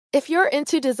If you're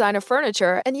into designer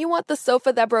furniture and you want the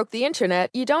sofa that broke the internet,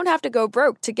 you don't have to go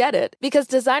broke to get it. Because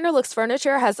Designer Looks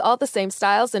Furniture has all the same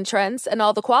styles and trends and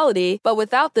all the quality, but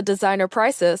without the designer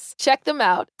prices. Check them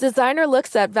out. Designer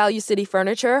Looks at Value City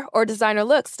Furniture or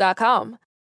designerlooks.com.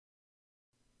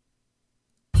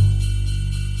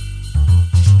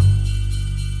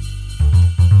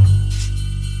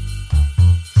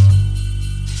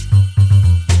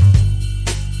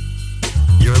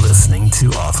 You're listening to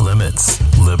Off Limits,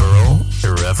 liberal,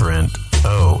 irreverent,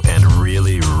 and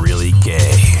really, really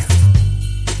gay.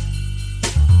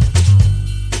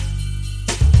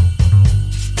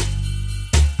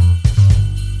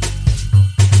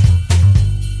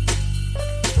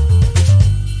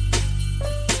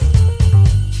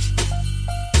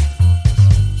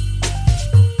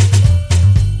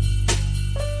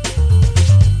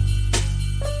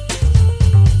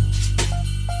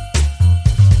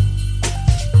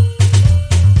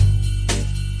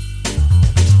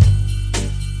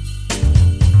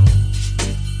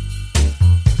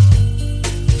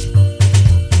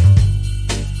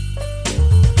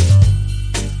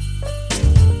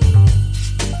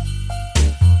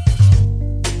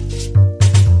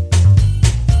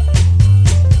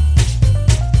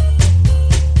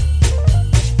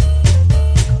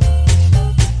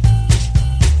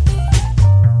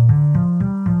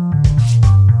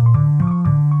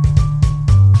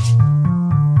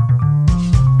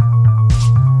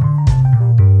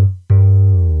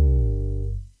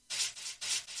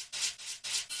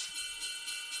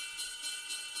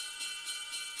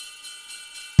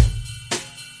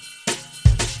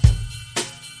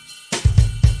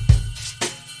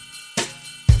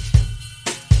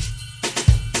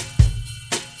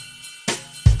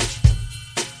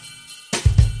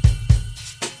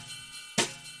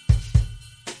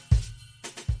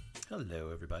 Hello,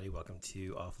 everybody. Welcome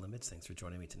to Off Limits. Thanks for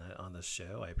joining me tonight on the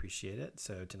show. I appreciate it.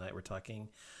 So tonight we're talking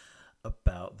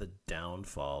about the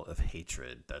downfall of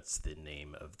hatred. That's the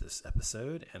name of this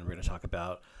episode. And we're going to talk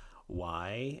about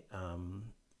why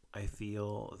I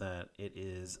feel that it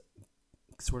is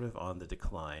sort of on the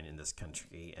decline in this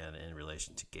country and in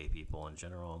relation to gay people in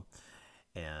general.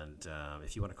 And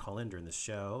if you want to call in during the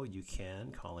show, you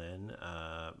can call in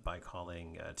by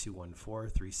calling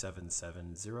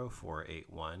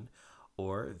 214-377-0481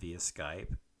 or via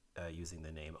Skype using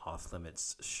the name Off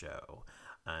Limits Show.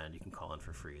 And you can call in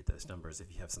for free at those numbers.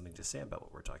 If you have something to say about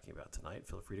what we're talking about tonight,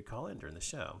 feel free to call in during the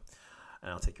show, and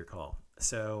I'll take your call.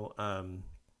 So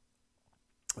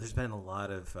there's been a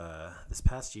lot of this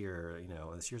past year,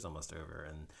 this year's almost over,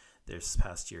 and this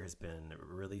past year has been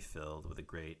really filled with a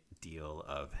great deal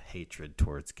of hatred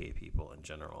towards gay people in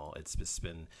general. It's just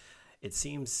been, it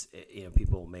seems,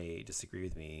 people may disagree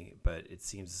with me, but it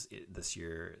seems this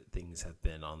year things have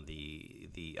been on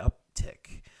the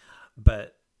uptick.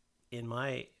 But in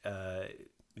my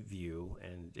view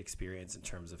and experience in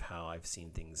terms of how I've seen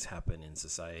things happen in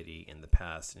society in the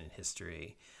past and in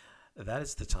history, that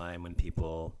is the time when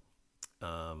people,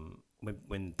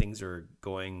 when things are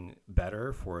going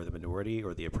better for the minority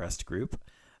or the oppressed group,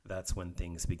 that's when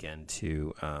things begin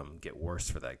to get worse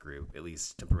for that group, at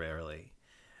least temporarily.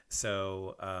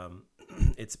 So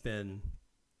it's been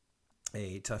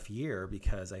a tough year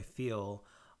because I feel,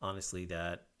 honestly,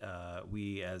 that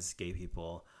we as gay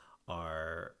people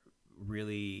are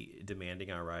really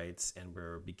demanding our rights, and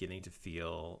we're beginning to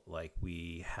feel like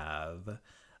we have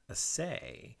a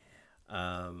say.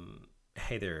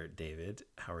 Hey there, David.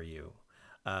 How are you?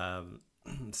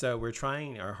 So we're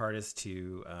trying our hardest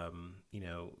to,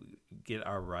 get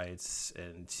our rights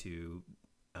and to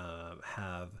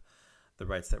have the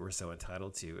rights that we're so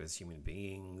entitled to as human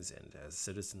beings and as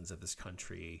citizens of this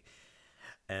country.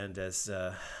 And as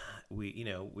so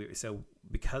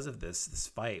because of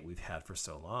this fight we've had for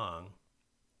so long,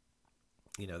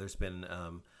 there's been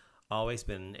always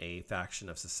been a faction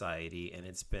of society, and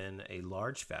it's been a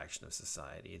large faction of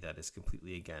society that is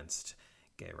completely against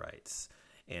gay rights.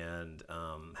 And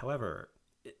however,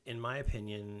 in my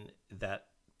opinion, that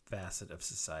facet of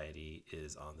society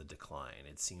is on the decline.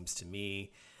 It seems to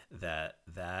me that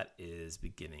is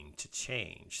beginning to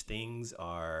change. Things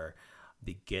are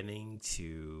beginning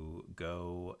to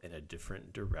go in a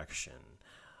different direction.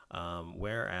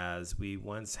 Whereas we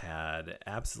once had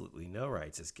absolutely no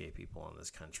rights as gay people in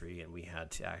this country, and we had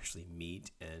to actually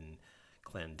meet in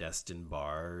clandestine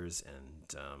bars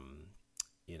and,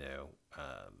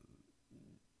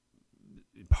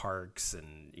 parks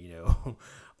and,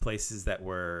 places that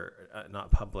were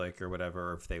not public or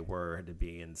whatever. If they were, had to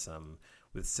be in some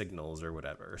with signals or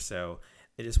whatever. So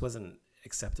it just wasn't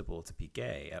acceptable to be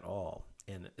gay at all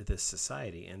in this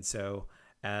society. And so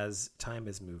as time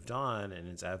has moved on,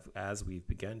 and as we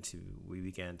began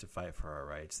to fight for our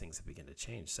rights, things have begun to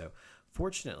change. So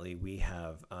fortunately, we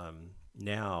have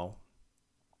now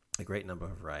a great number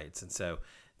of rights, and so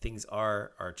things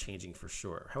are changing for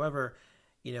sure. However,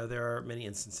 there are many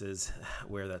instances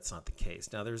where that's not the case.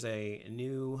 Now, there's a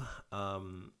new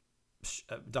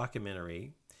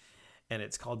documentary, and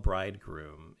it's called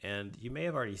Bridegroom, and you may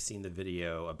have already seen the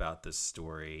video about this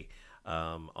story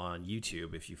on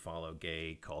YouTube if you follow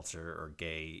gay culture or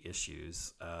gay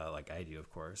issues like I do, of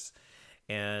course.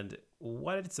 And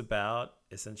what it's about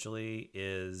essentially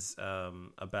is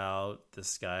about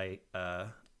this guy,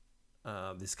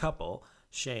 this couple,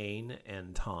 Shane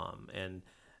and Tom, and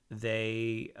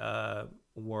they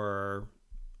were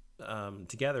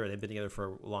together. They've been together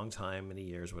for a long time, many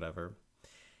years, whatever.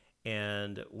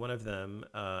 And one of them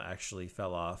actually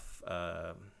fell off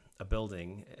a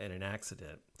building in an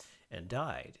accident and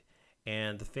died.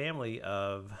 And the family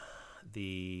of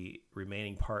the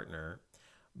remaining partner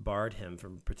barred him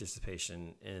from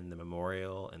participation in the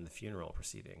memorial and the funeral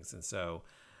proceedings. And so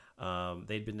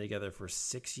they'd been together for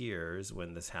 6 years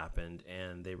when this happened,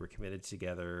 and they were committed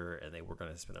together, and they were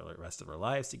going to spend the rest of their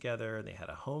lives together. And they had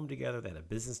a home together, they had a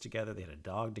business together, they had a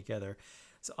dog together.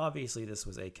 So obviously this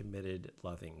was a committed,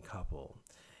 loving couple.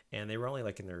 And they were only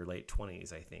like in their late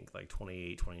 20s, I think, like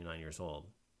 28, 29 years old.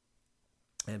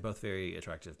 And both very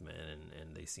attractive men,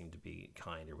 and they seemed to be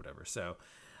kind or whatever. So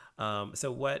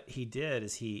what he did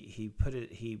is he put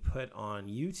on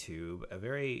YouTube a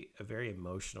very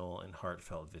emotional and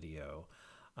heartfelt video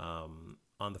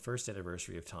on the first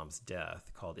anniversary of Tom's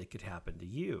death called "It Could Happen to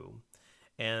You."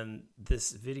 And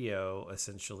this video,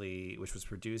 essentially, which was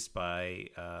produced by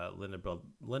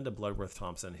Linda Bloodworth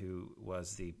Thompson, who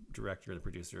was the director and the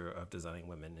producer of Designing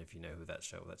Women, if you know who that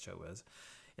show was,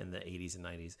 in the 80s and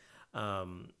 90s.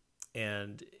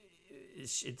 And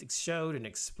it showed and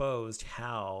exposed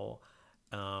how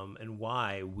and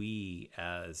why we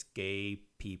as gay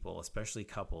people, especially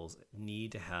couples,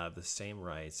 need to have the same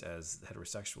rights as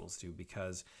heterosexuals do,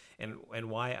 because and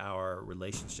why our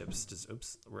relationships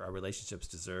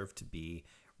deserve to be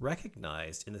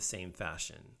recognized in the same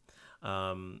fashion.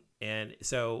 And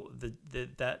so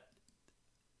that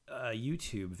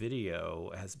YouTube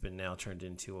video has been now turned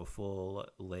into a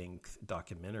full-length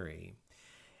documentary,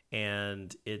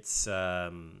 and it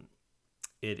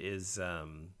is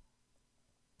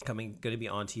going to be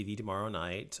on TV tomorrow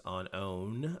night on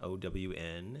OWN,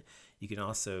 OWN. You can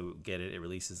also get it. It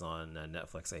releases on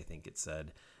Netflix, I think it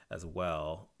said, as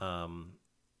well,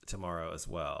 tomorrow as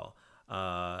well.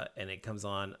 And it comes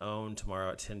on OWN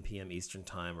tomorrow at 10 p.m. Eastern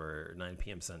Time or 9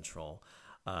 p.m. Central.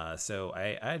 So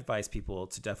I advise people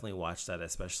to definitely watch that,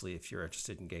 especially if you're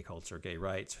interested in gay culture, gay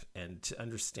rights, and to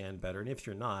understand better. And if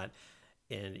you're not,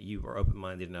 and you are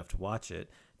open-minded enough to watch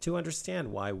it, to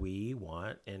understand why we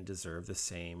want and deserve the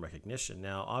same recognition.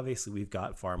 Now, obviously, we've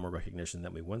got far more recognition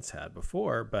than we once had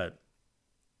before, but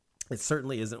it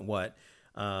certainly isn't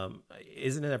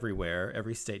isn't it everywhere?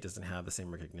 Every state doesn't have the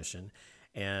same recognition.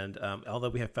 And although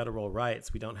we have federal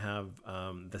rights, we don't have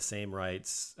the same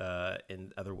rights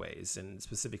in other ways, and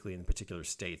specifically in particular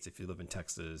states. If you live in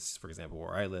Texas, for example,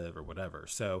 where I live, or whatever.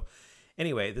 So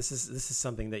anyway, this is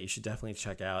something that you should definitely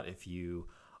check out if you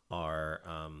are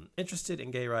interested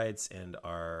in gay rights and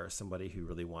are somebody who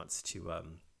really wants to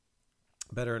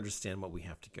better understand what we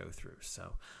have to go through.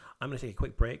 So I'm going to take a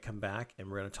quick break, come back,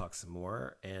 and we're going to talk some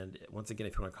more. And once again,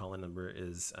 if you want to call in, number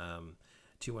is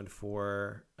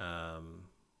 214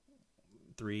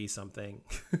 3 something.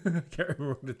 I can't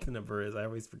remember what the number is. I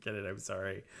always forget it. I'm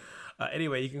sorry.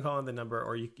 Anyway, you can call on the number,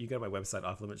 or you go to my website,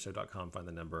 offlimitshow.com, find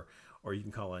the number, or you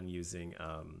can call on using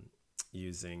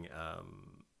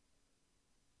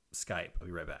Skype. I'll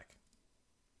be right back.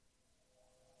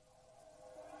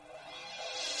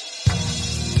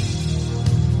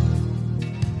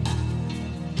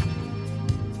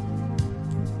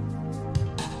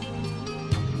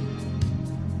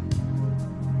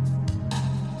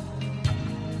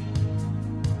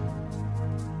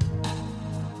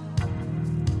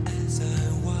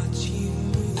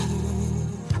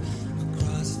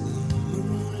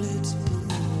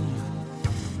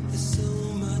 So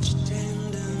much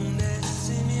tenderness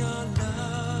in your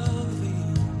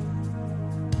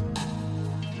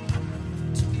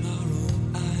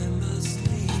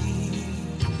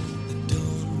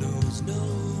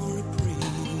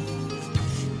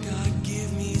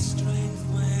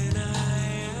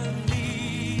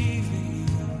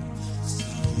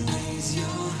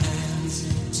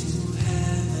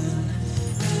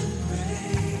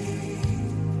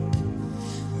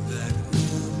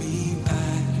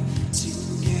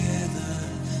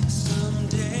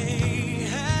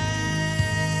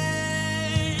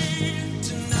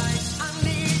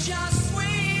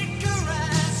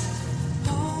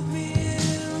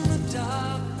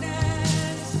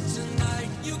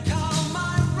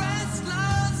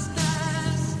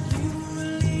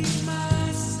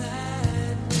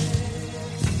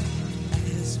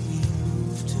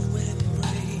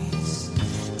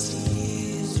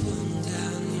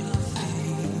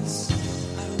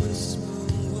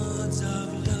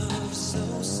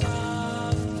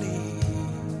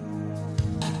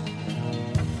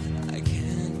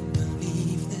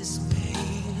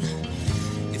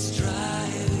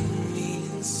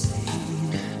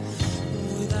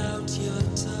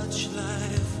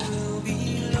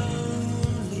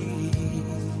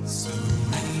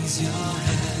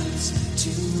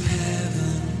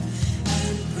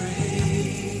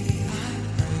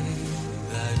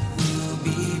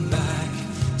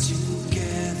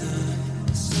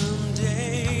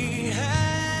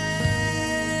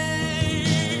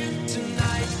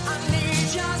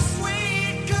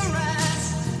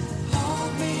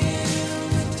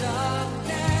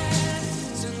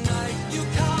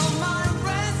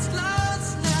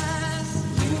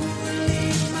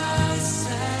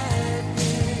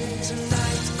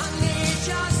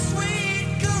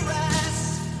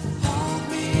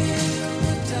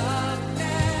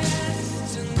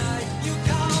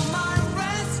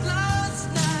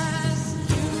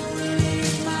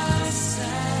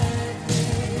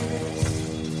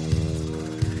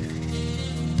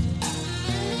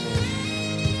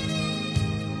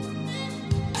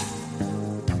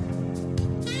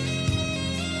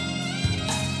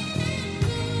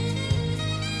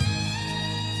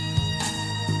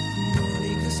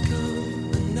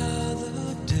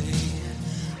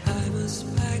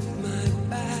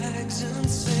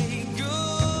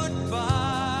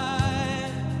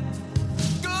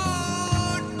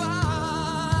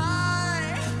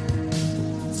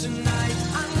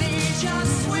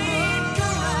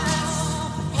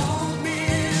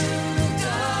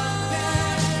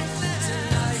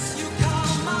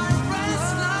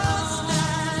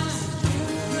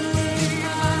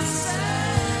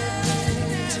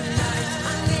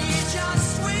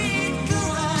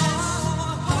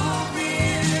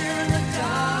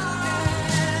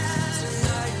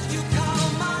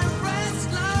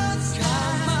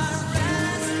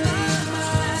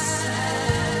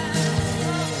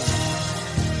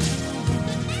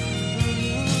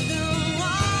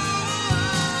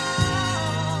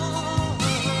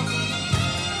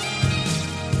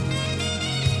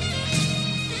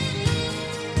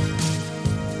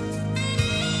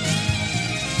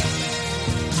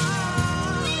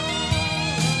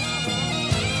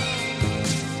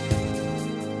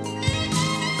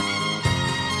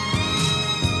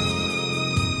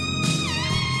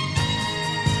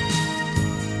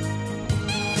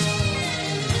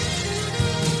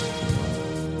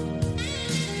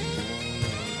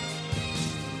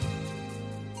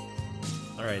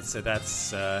right, so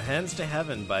that's Hands to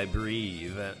Heaven by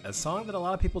Breathe, a song that a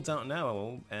lot of people don't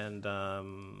know, and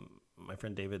my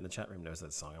friend David in the chat room knows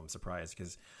that song. I'm surprised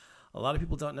because a lot of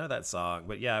people don't know that song.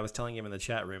 But yeah, I was telling him in the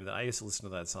chat room that I used to listen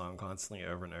to that song constantly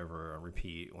over and over on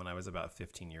repeat when I was about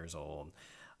 15 years old.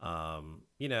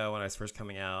 You know, when I was first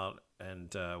coming out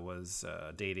and was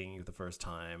dating the first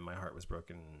time, my heart was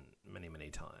broken many, many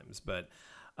times. But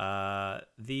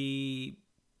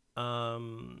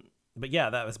But yeah,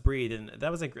 that was Breathe, and that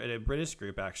was a British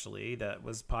group actually that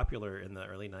was popular in the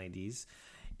early '90s,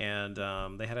 and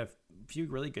they had a few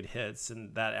really good hits.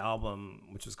 And that album,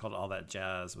 which was called All That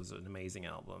Jazz, was an amazing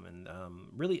album and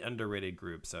really underrated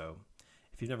group. So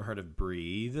if you've never heard of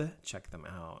Breathe, check them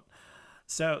out.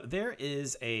 So there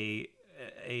is a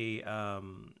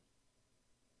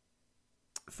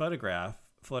photograph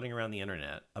floating around the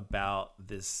internet about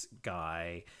this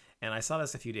guy, and I saw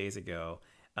this a few days ago.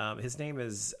 His name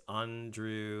is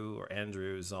Andrew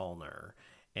Zollner,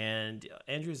 and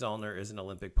Andrew Zollner is an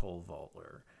Olympic pole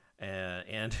vaulter,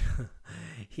 and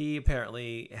he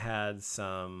apparently had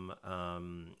some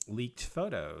leaked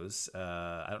photos.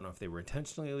 I don't know if they were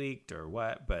intentionally leaked or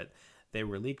what, but they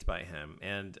were leaked by him,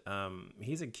 and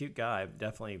he's a cute guy,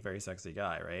 definitely a very sexy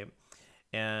guy, right?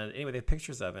 And anyway, they have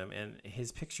pictures of him, and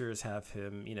his pictures have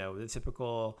him, you know, the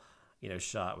typical, you know,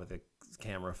 shot with a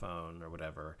camera phone or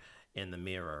whatever in the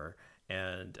mirror,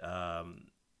 and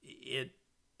it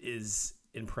is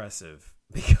impressive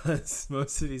because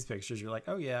most of these pictures you're like,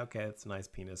 oh yeah, okay, that's a nice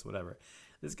penis, whatever.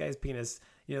 This guy's penis,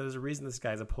 you know, there's a reason this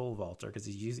guy's a pole vaulter, because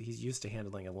he's used to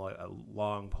handling a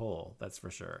long pole, that's for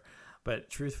sure. But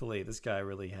truthfully, this guy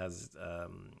really has a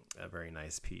very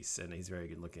nice piece, and he's very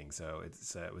good looking, so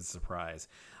it was a surprise.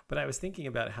 But I was thinking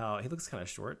about how he looks kind of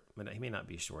short. I mean, he may not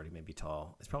be short, he may be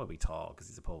tall. He's probably tall because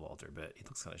he's a pole vaulter, but he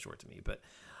looks kind of short to me. But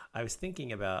I was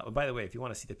thinking about, oh, by the way, if you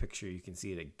want to see the picture, you can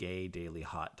see it at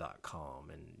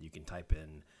gaydailyhot.com, and you can type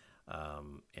in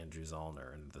Andrew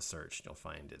Zollner into the search, and you'll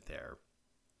find it there.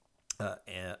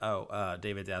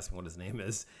 David's asking what his name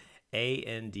is.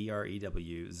 Andrew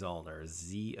Zollner,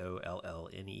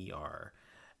 Zollner.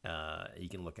 You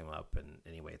can look him up, and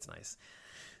anyway, it's nice.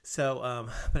 So,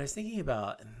 but I was thinking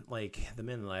about like the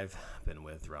men that I've been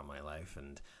with throughout my life,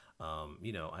 and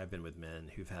you know, I've been with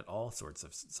men who've had all sorts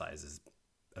of sizes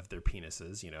of their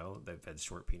penises. You know, they've had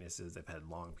short penises, they've had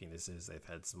long penises, they've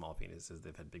had small penises,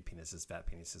 they've had big penises, fat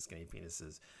penises, skinny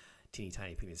penises, teeny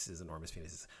tiny penises, enormous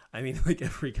penises. I mean, like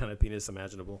every kind of penis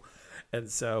imaginable. And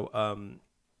so,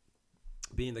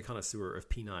 being the connoisseur of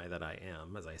peni that I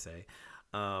am, as I say,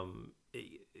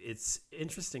 it's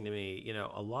interesting to me, you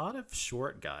know, a lot of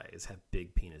short guys have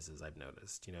big penises, I've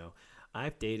noticed. You know,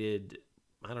 I've dated,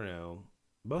 I don't know,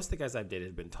 most of the guys I've dated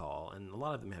have been tall, and a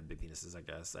lot of them have big penises, I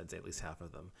guess. I'd say at least half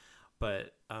of them.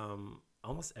 But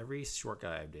almost every short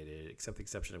guy I've dated, except the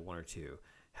exception of one or two,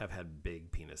 have had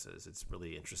big penises. It's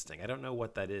really interesting. I don't know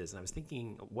what that is. And I was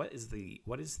thinking, what is the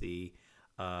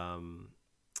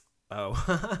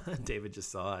oh, David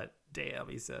just saw it. Damn,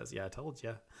 he says, yeah, I told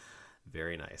you.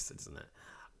 Very nice, isn't it?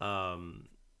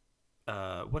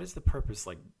 What is the purpose,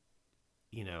 like,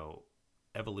 you know,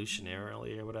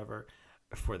 evolutionarily or whatever,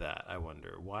 for that? I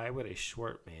wonder, why would a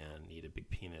short man need a big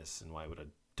penis, and why would a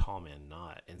tall man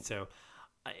not? And so,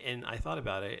 I thought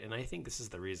about it, and I think this is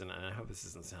the reason, and I hope this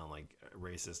doesn't sound like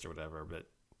racist or whatever, but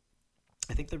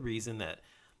I think the reason that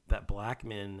black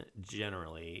men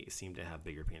generally seem to have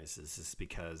bigger penises is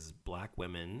because black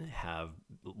women have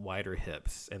wider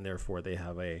hips, and therefore they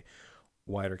have a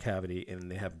wider cavity,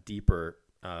 and they have deeper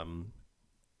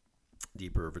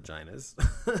vaginas.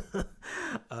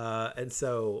 And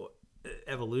so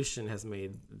evolution has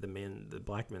made the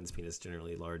black man's penis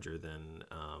generally larger than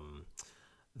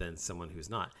someone who's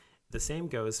not. The same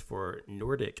goes for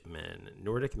Nordic men.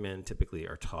 Nordic men typically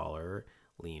are taller,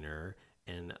 leaner,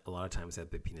 and a lot of times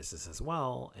have big penises as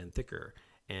well, and thicker.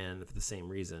 And for the same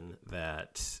reason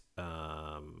that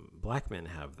black men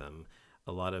have them,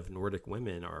 a lot of Nordic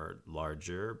women are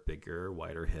larger, bigger,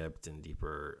 wider hipped, and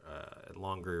deeper,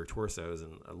 longer torsos,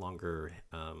 and longer,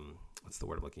 what's the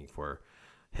word I'm looking for?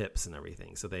 Hips and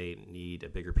everything. So they need a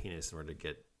bigger penis in order to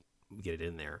get it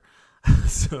in there.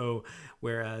 So,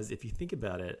 whereas if you think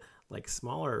about it, like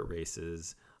smaller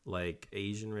races, like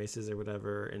Asian races or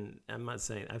whatever, and I'm not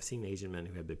saying, I've seen Asian men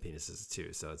who have big penises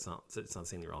too, so it's not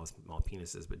saying they're all small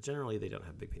penises, but generally they don't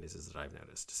have big penises that I've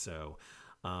noticed. So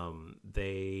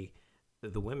the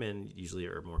women usually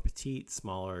are more petite,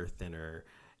 smaller, thinner,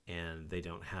 and they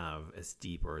don't have as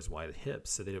deep or as wide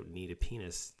hips, so they don't need a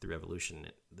penis through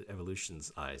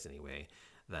evolution's eyes anyway,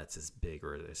 that's as big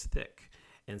or as thick.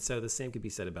 And so the same could be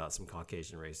said about some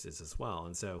Caucasian races as well.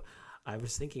 And so I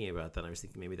was thinking about that. I was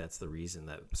thinking maybe that's the reason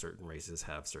that certain races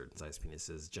have certain size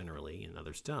penises generally and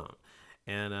others don't.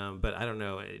 And but I don't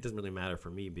know. It doesn't really matter for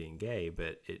me being gay,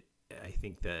 but I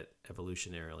think that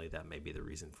evolutionarily that may be the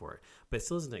reason for it. But it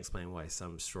still doesn't explain why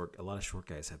a lot of short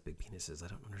guys have big penises. I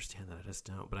don't understand that. I just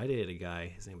don't. But I dated a guy.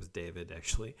 His name was David,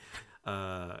 actually,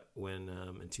 when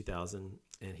in 2000,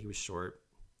 and he was shorter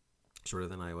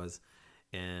than I was,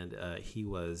 and he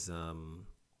was I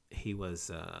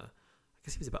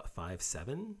guess he was about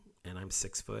 5'7", and I'm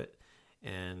 6 foot,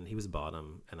 and he was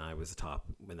bottom, and I was top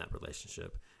in that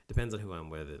relationship. Depends on who I'm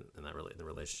with in the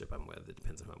relationship I'm with. It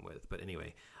depends on who I'm with. But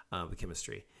anyway, the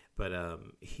chemistry. But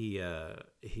he had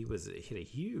a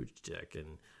huge dick,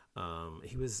 and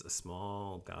he was a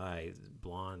small guy,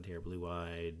 blonde hair, blue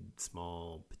eyed,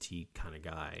 small, petite kind of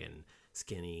guy, and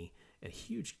skinny, and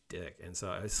huge dick. And so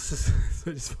I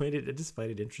just find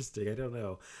it interesting. I don't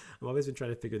know. I've always been trying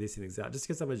to figure these things out, just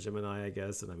because I'm a Gemini, I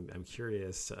guess, and I'm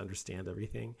curious to understand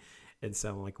everything. And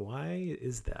so I'm like, why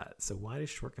is that? So why do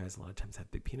short guys a lot of times have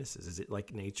big penises? Is it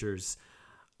like nature's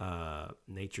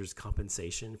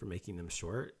compensation for making them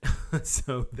short?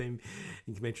 So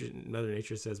Mother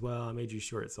Nature says, well, I made you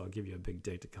short, so I'll give you a big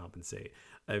dick to compensate.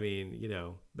 I mean,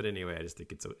 but anyway, I just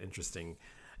think it's an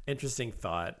interesting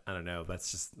thought. I don't know. That's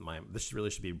just this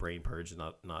really should be a brain purge and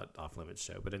not off limits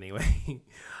show. But anyway,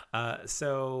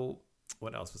 so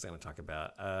what else was I going to talk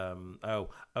about?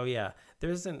 Oh yeah.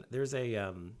 There's a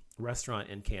restaurant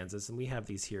in Kansas, and we have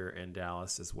these here in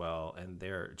Dallas as well, and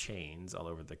they're chains all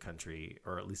over the country,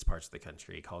 or at least parts of the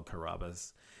country, called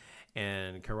Carrabba's.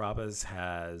 And Carrabba's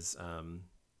has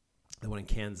the one in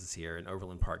Kansas here in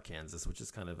Overland Park, Kansas, which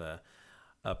is kind of a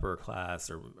upper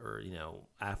class or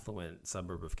affluent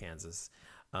suburb of Kansas.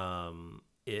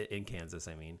 In Kansas,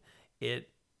 I mean, it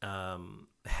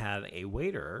had a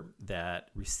waiter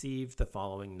that received the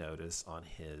following notice on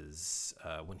his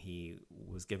when he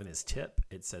was given his tip.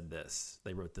 It said this.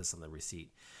 They wrote this on the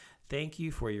receipt: "Thank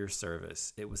you for your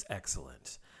service. It was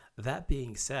excellent. That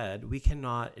being said, we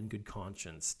cannot in good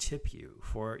conscience tip you,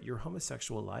 for your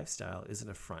homosexual lifestyle is an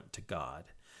affront to God.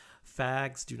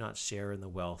 Fags do not share in the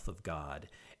wealth of God,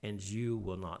 and you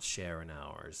will not share in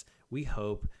ours. We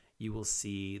hope you will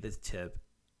see the tip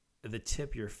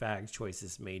your fag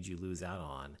choices made you lose out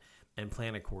on, and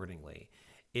plan accordingly.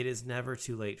 It is never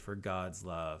too late for God's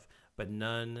love, but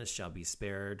none shall be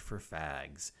spared for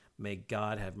fags. May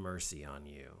God have mercy on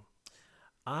you."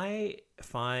 I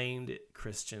find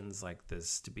Christians like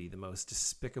this to be the most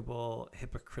despicable,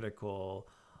 hypocritical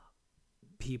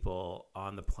people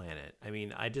on the planet. I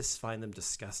mean, I just find them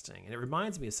disgusting. And it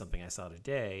reminds me of something I saw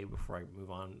today before I move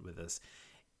on with this.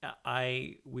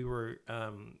 We were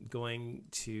going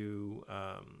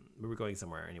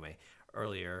somewhere anyway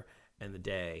earlier in the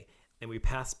day, and we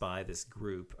passed by this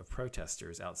group of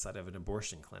protesters outside of an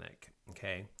abortion clinic.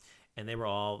 Okay, and they were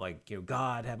all like,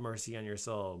 God have mercy on your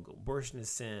soul. Abortion is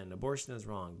sin. Abortion is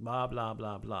wrong. Blah blah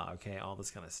blah blah. Okay, all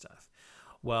this kind of stuff.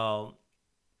 Well,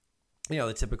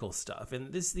 the typical stuff.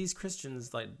 And these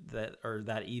Christians like that or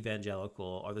that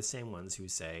evangelical are the same ones who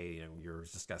say, you're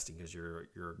disgusting because you're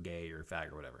gay or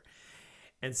fag or whatever.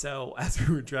 And so as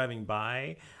we were driving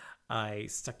by, I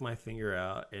stuck my finger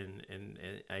out and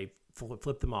I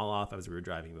flipped them all off as we were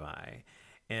driving by.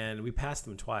 And we passed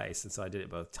them twice, and so I did it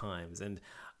both times. And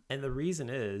the reason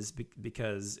is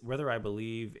because whether I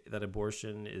believe that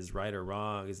abortion is right or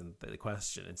wrong isn't the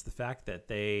question. It's the fact that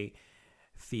they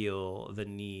feel the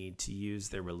need to use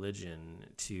their religion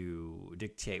to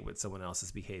dictate what someone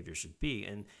else's behavior should be.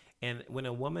 And when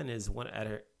a woman is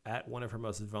at one of her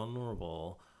most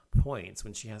vulnerable points,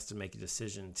 when she has to make a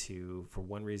decision to, for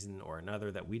one reason or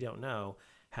another that we don't know,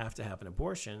 have to have an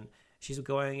abortion, she's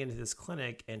going into this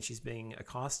clinic and she's being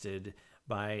accosted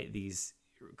by these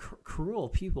cruel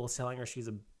people telling her she's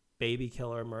a baby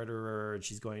killer, murderer, and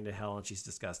she's going to hell and she's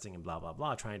disgusting and blah, blah,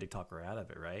 blah, trying to talk her out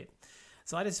of it, right?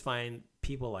 So I just find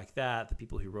people like that, the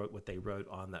people who wrote what they wrote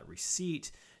on that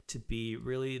receipt, to be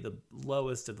really the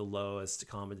lowest of the lowest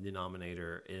common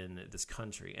denominator in this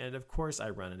country. And of course, I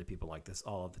run into people like this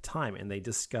all of the time, and they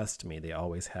disgust me. They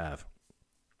always have.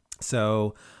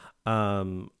 So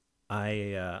sorry,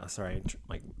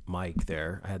 my mic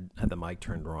there. I had the mic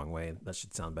turned the wrong way. That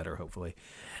should sound better, hopefully.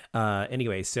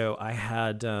 Anyway, so I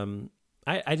had...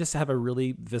 I just have a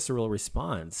really visceral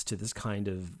response to this kind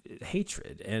of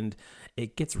hatred, and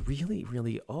it gets really,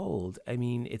 really old. I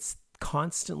mean, it's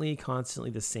constantly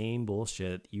the same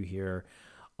bullshit you hear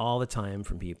all the time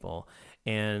from people.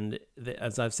 And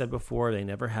as I've said before, they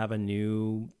never have a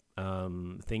new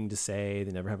thing to say.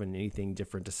 They never have anything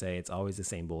different to say. It's always the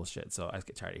same bullshit. So I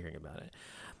get tired of hearing about it.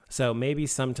 So maybe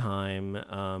sometime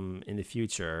in the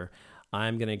future,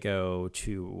 I'm going to go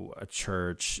to a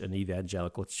church, an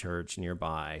evangelical church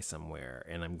nearby somewhere,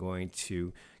 and I'm going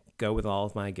to go with all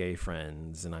of my gay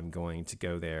friends, and I'm going to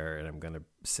go there and I'm going to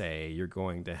say, you're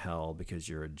going to hell because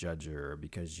you're a judger,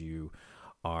 because you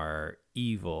are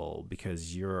evil,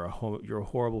 because you're a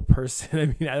horrible person. I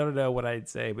mean, I don't know what I'd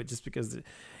say, but just because,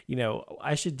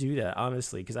 I should do that,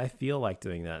 honestly, because I feel like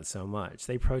doing that so much.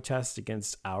 They protest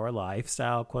against our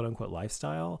lifestyle, quote unquote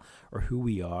lifestyle, or who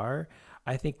we are.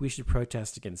 I think we should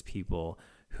protest against people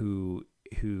who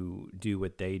do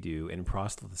what they do and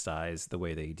proselytize the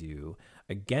way they do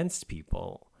against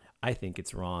people. I think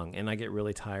it's wrong, and I get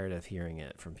really tired of hearing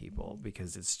it from people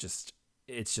because it's just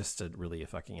a really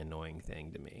fucking annoying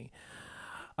thing to me.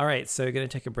 All right, so we're going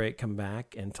to take a break, come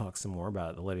back, and talk some more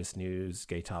about the latest news,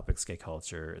 gay topics, gay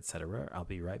culture, etc. I'll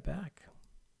be right back.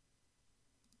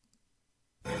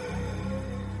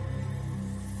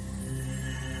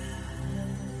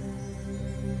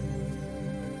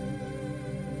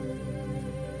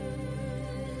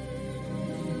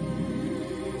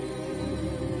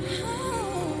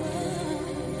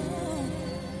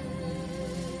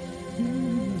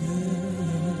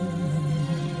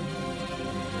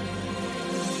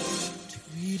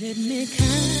 Treated me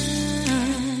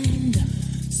kind,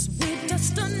 sweet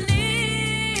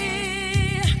destiny,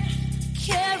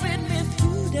 carried me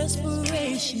through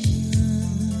desperation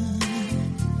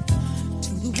to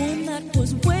the one that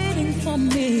was waiting for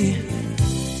me.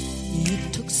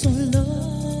 It took so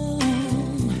long,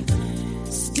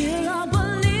 still I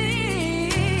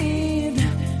believed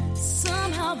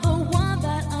somehow the one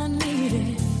that I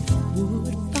needed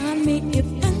would find me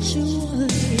eventually.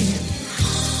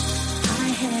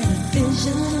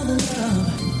 Vision of love,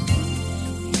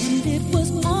 and it was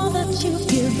all that you've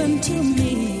given to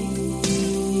me.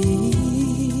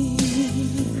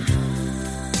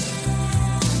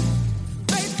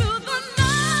 Right through the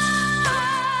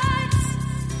nights,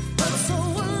 but so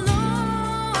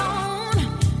alone,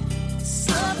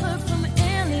 suffered from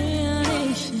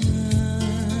alienation,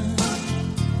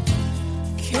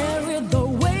 carried the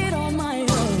weight on my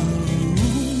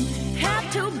own, had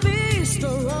to be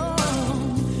strong.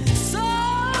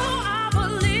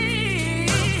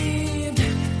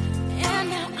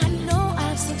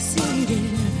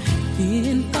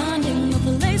 In finding a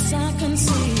place I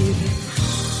conceived,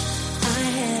 I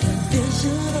had a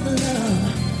vision of love,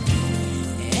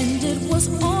 and it was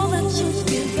all that you've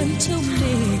given to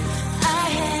me. I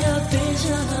had a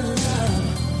vision of love,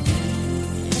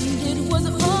 and it was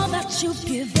all that you've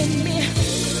given me.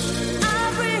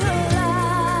 I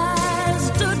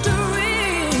realized a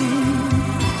dream,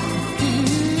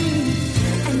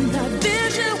 and that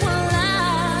vision was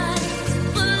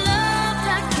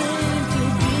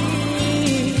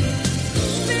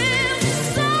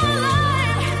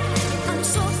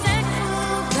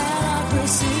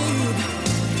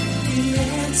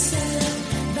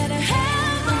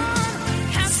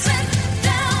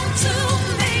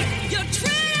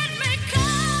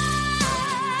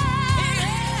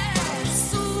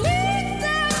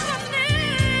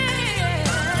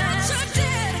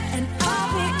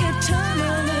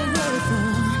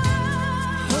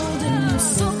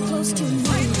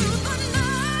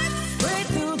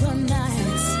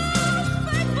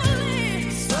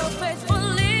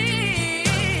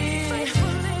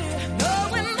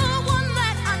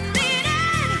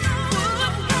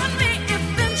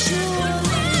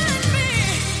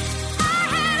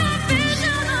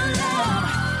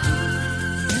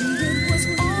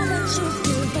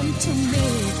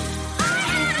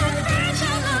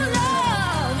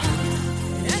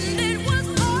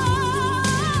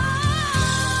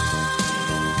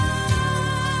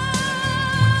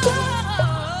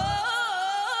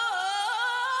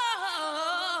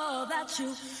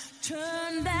you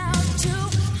turned out to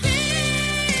be.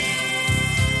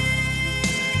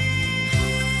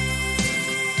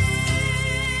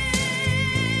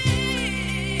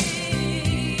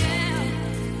 Yeah.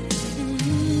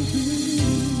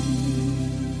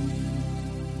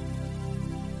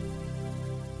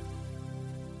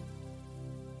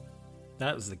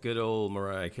 That was the good old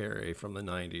Mariah Carey from the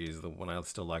 90s, the one I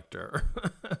still liked her.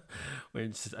 I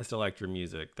still liked her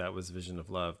music. That was Vision of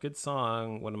Love. Good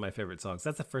song. One of my favorite songs.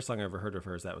 That's the first song I ever heard of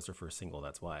hers. That was her first single.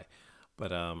 That's why.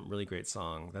 But really great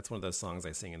song. That's one of those songs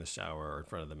I sing in the shower or in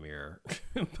front of the mirror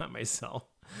by myself.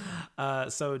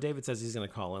 So David says he's going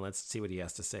to call in. Let's see what he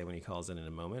has to say when he calls in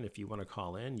a moment. If you want to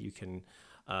call in, you can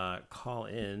call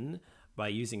in by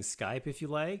using Skype if you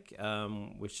like,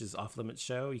 which is Off Limits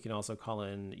Show. You can also call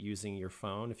in using your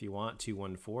phone if you want,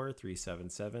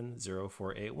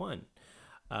 214-377-0481.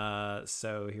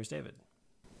 So here's David.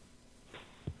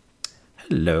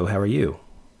 Hello, how are you?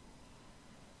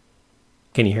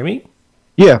 Can you hear me?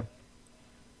 Yeah.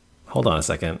 Hold on a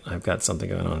second. I've got something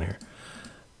going on here.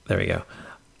 There we go.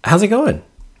 How's it going?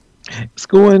 It's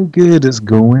going good. It's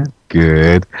going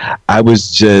good. I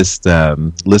was just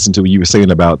listening to what you were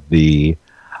saying about the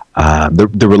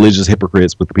religious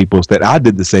hypocrites with the people that I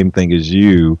did the same thing as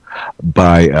you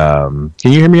by can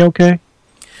you hear me okay?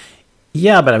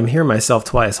 Yeah, but I'm hearing myself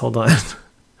twice. Hold on.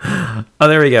 Oh,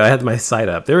 there we go. I had my site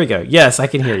up. There we go. Yes, I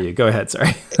can hear you. Go ahead.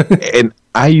 Sorry. And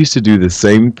I used to do the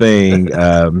same thing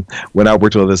when I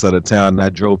worked on this side of town, and I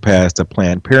drove past a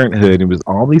Planned Parenthood, and it was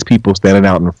all these people standing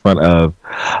out in front of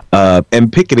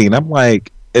and picketing. And I'm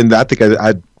like, and I think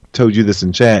I told you this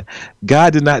in chat,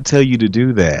 God did not tell you to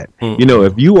do that. Mm-mm. You know,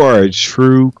 if you are a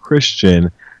true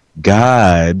Christian,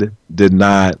 God did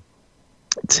not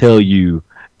tell you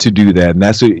to do that. And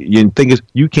that's what you think is,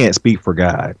 you can't speak for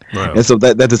God. Right. And so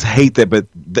that just hate that, but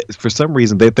for some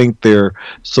reason they think they're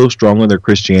so strong on their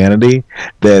Christianity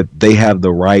that they have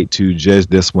the right to judge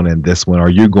this one and this one, or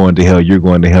you're going to hell, you're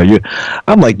going to hell.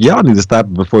 I'm like, y'all need to stop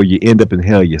it before you end up in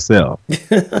hell yourself.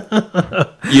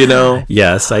 You know?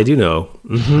 Yes, I do know.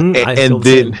 Mm-hmm.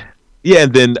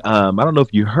 And then, I don't know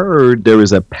if you heard, there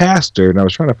was a pastor, and I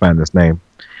was trying to find this name.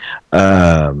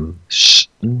 I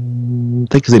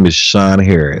think his name is Sean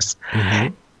Harris.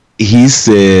 Mm-hmm. He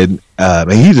said,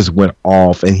 and he just went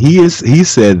off, and he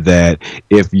said that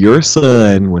if your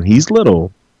son, when he's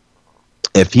little,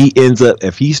 you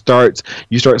start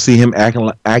seeing him acting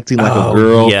like a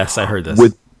girl. Yes, I heard this.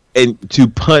 And to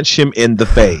punch him in the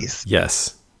face.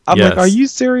 Yes. I'm like, are you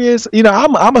serious? You know,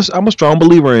 I'm a strong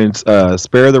believer in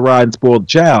spare the rod and spoil the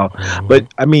child. Mm-hmm. But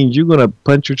I mean, you're gonna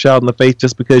punch your child in the face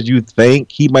just because you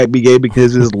think he might be gay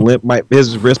because his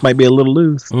his wrist might be a little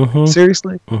loose. Mm-hmm.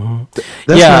 Seriously? Mm-hmm.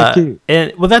 That's not cute.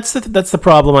 And well, that's the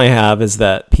problem I have is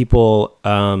that people.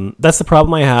 That's the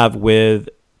problem I have with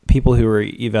people who are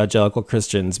evangelical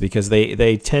Christians, because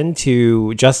they tend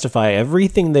to justify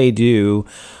everything they do,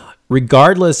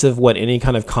 regardless of what any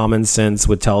kind of common sense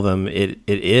would tell them it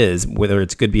is, whether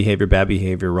it's good behavior, bad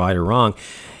behavior, right or wrong,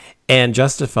 and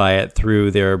justify it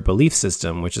through their belief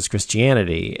system, which is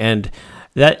Christianity. And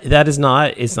that is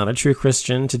not, it's not a true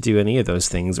Christian to do any of those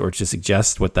things, or to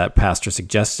suggest what that pastor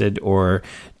suggested, or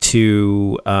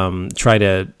to try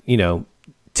to,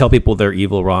 tell people they're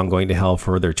evil, wrong, going to hell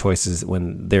for their choices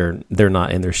when they're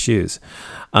not in their shoes.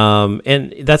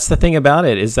 And that's the thing about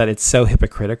it, is that it's so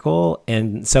hypocritical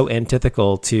and so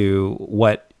antithetical to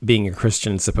what being a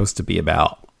Christian is supposed to be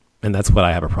about. And that's what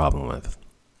I have a problem with.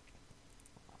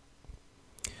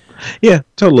 Yeah,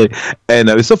 totally. And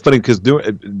it's so funny because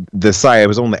during the site, I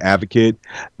was on the Advocate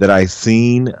that I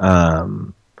seen.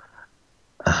 My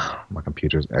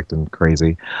computer's acting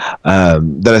crazy.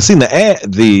 That I seen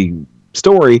the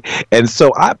story, and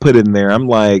so I put in there, I'm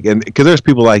like, and because there's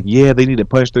people like, yeah, they need to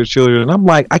punish their children, and I'm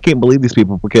like, I can't believe these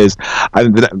people, because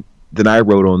then I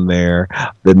wrote on there,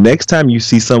 the next time you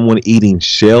see someone eating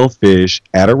shellfish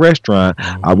at a restaurant,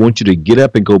 I want you to get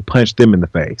up and go punch them in the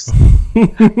face.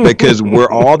 Because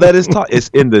where all that is taught, it's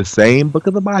in the same book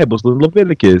of the Bible, so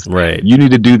Leviticus. Right. You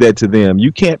need to do that to them.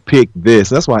 You can't pick this.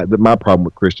 That's why my problem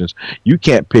with Christians. You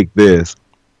can't pick this.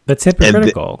 That's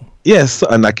hypocritical. Yes,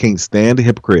 and I can't stand a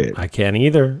hypocrite. I can't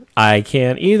either.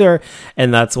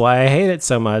 And that's why I hate it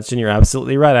so much. And you're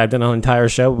absolutely right. I've done an entire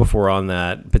show before on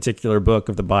that particular book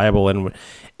of the Bible,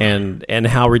 and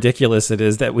how ridiculous it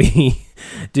is that we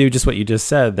do just what you just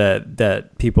said,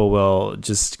 that people will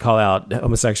just call out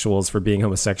homosexuals for being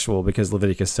homosexual because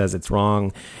Leviticus says it's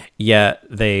wrong, yet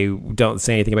they don't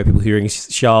say anything about people who are eating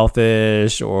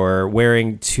shellfish or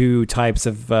wearing two types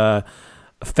of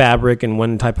fabric and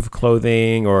one type of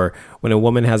clothing, or when a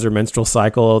woman has her menstrual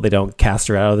cycle, they don't cast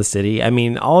her out of the city. I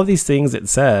mean, all of these things it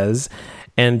says,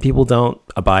 and people don't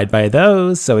abide by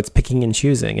those, so it's picking and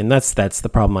choosing, and that's the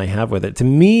problem I have with it. To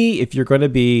me, if you're going to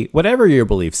be, whatever your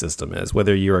belief system is,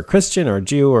 whether you're a Christian or a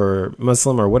Jew or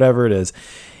Muslim or whatever it is,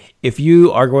 if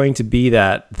you are going to be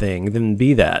that thing, then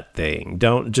be that thing.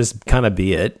 Don't just kind of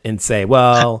be it and say,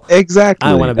 well, exactly,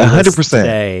 I want to be 100% this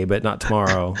today, but not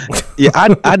tomorrow. Yeah,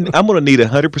 I'm going to need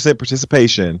 100%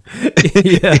 participation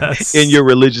in your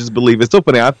religious belief. It's so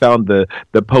funny. I found the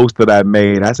post that I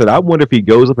made. I said, I wonder if he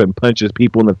goes up and punches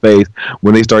people in the face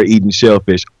when they start eating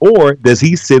shellfish, or does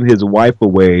he send his wife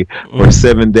away for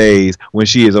 7 days when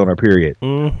she is on her period?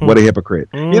 Mm-hmm. What a hypocrite.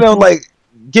 Mm-hmm. Like,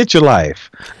 get your life.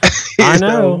 I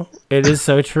know. It is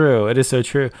so true. It is so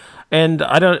true. And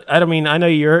I mean, I know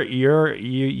you're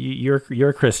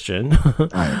a Christian.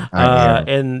 I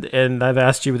am. And I've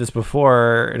asked you this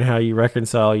before, and how you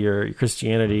reconcile your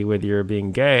Christianity with your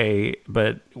being gay,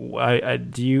 but how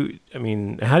do you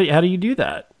do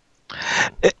that?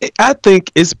 I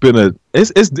think it's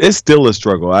still a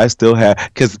struggle. I still have,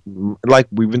 because like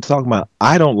we've been talking about,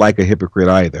 I don't like a hypocrite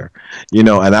either, and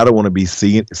I don't want to be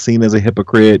seen as a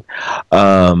hypocrite.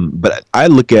 But I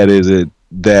look at it as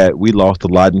that we lost a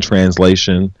lot in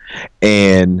translation,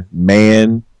 and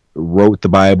man wrote the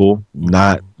Bible,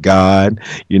 not God.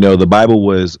 The Bible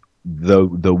was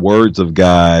the words of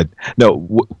God.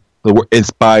 No,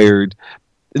 inspired.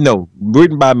 No,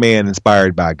 written by man,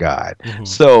 inspired by God. Mm-hmm.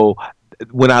 So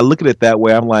when I look at it that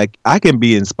way, I'm like, I can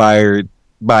be inspired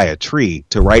by a tree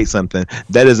to write something.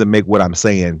 That doesn't make what I'm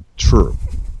saying true.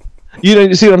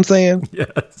 You see what I'm saying?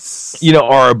 Yes.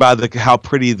 Or by how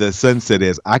pretty the sunset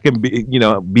is. I can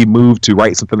be moved to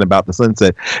write something about the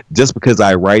sunset. Just because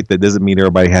I write, that doesn't mean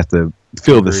everybody has to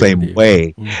feel the same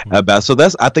way about. So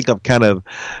I think I've kind of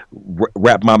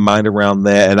wrapped my mind around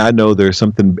that, and I know there's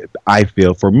something. I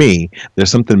feel for me,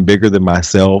 there's something bigger than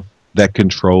myself that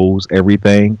controls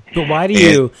everything. But why do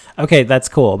you? Okay, that's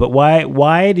cool. But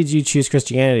why did you choose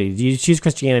Christianity? Did you choose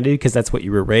Christianity because that's what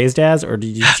you were raised as, or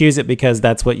did you choose it because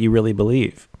that's what you really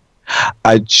believe?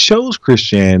 I chose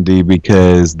Christianity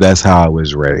because that's how I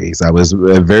was raised. I was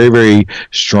a very, very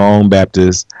strong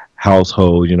Baptist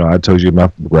household. I told you my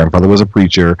grandfather was a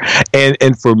preacher,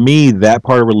 and for me, that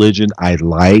part of religion I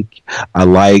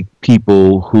like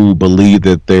people who believe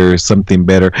that there's something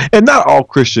better. And not all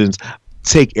Christians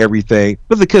take everything,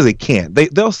 but because they can't,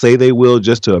 they'll say they will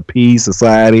just to appease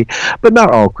society, but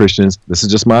not all Christians, this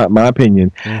is just my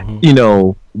opinion,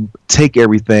 take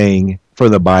everything for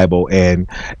the Bible and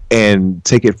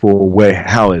take it for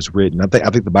how it's written. I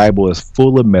think the Bible is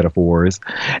full of metaphors,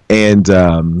 and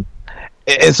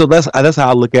so that's how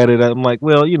I look at it. I'm like,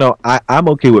 well, I'm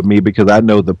okay with me because I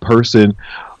know the person,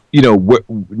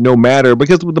 no matter,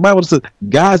 because the Bible says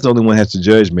God's the only one who has to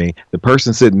judge me. The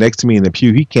person sitting next to me in the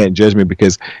pew, he can't judge me,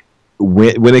 because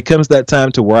when it comes that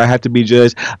time to where I have to be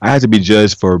judged, I have to be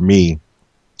judged for me,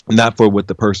 not for what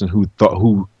the person who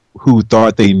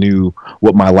thought they knew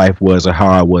what my life was or how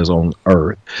I was on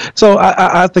earth. So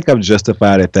I think I've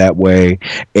justified it that way,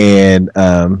 and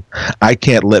I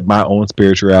can't let my own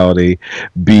spirituality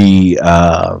be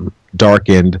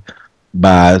darkened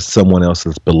by someone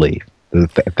else's belief.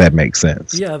 If that makes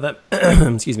sense. Yeah, that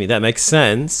excuse me, that makes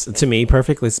sense to me.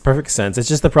 Perfect sense. It's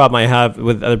just the problem I have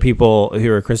with other people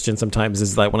who are Christian sometimes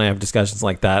is like when I have discussions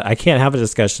like that, I can't have a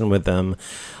discussion with them.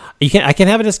 I can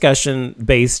have a discussion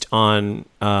based on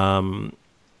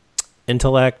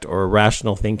intellect or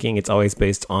rational thinking. It's always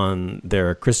based on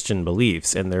their Christian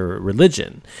beliefs and their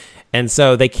religion. And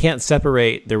so they can't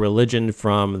separate their religion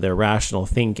from their rational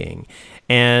thinking.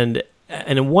 And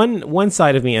one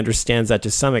side of me understands that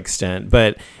to some extent,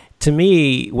 but to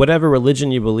me, whatever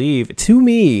religion you believe, to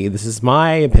me, this is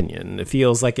my opinion, it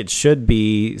feels like it should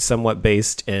be somewhat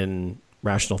based in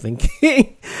rational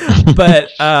thinking. But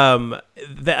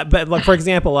like, for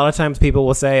example, a lot of times people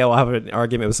will say, I'll have an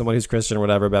argument with someone who's Christian or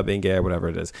whatever about being gay or whatever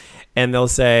it is. And they'll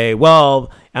say,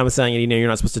 well, I'm saying, you're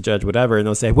not supposed to judge whatever. And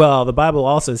they'll say, well, the Bible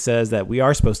also says that we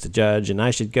are supposed to judge and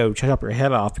I should go chop your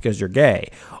head off because you're gay.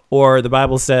 Or the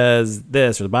Bible says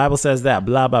this, or the Bible says that,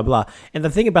 blah, blah, blah. And the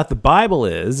thing about the Bible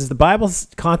is the Bible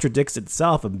contradicts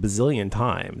itself a bazillion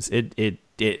times. It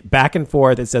back and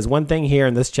forth. It says one thing here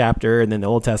in this chapter, and then the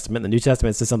Old Testament, the New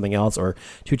Testament says something else, or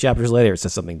 2 chapters later it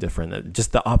says something different,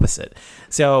 just the opposite.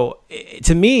 So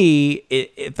to me,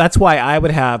 that's why I would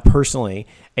have personally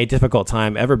a difficult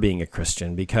time ever being a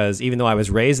Christian, because even though I was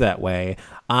raised that way,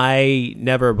 I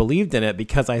never believed in it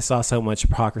because I saw so much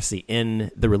hypocrisy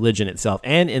in the religion itself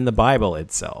and in the Bible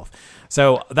itself.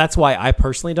 So that's why I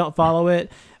personally don't follow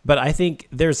it. But I think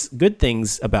there's good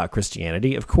things about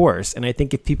Christianity, of course. And I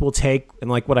think if people take, and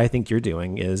like what I think you're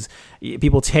doing is,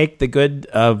 people take the good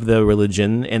of the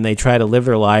religion and they try to live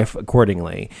their life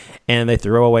accordingly, and they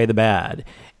throw away the bad,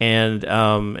 and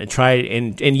try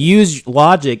and use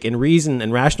logic and reason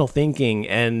and rational thinking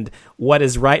and what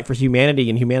is right for humanity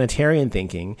and humanitarian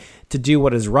thinking to do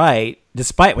what is right,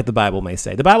 despite what the Bible may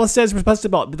say. The Bible says we're supposed to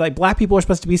be, like, black people are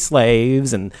supposed to be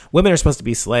slaves and women are supposed to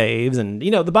be slaves, and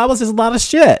the Bible says a lot of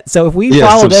shit. So if we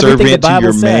followed everything the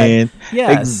Bible said,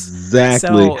 yes,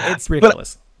 exactly. So it's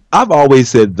ridiculous. But I've always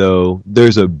said, though,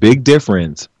 there's a big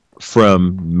difference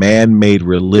from man-made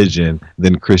religion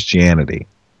than Christianity.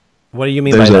 What do you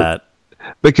mean by that?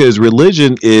 Because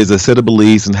religion is a set of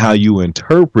beliefs and how you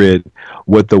interpret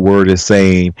what the word is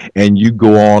saying, and you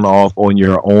go off on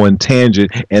your own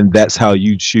tangent, and that's how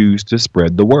you choose to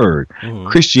spread the word. Mm-hmm.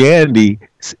 Christianity,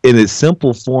 in its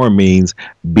simple form, means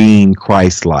being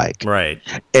Christ-like. Right.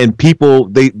 And people,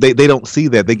 they don't see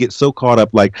that. They get so caught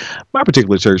up, like my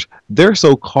particular church, they're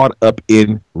so caught up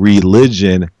in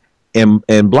religion,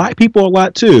 and black people a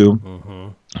lot too. Mm-hmm.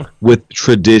 with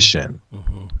tradition.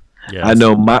 Yes. I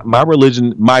know my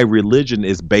religion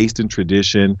is based in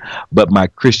tradition, but my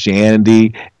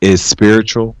Christianity is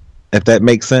spiritual, if that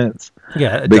makes sense.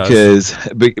 Yeah, it does.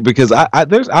 Because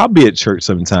I'll be at church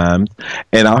sometimes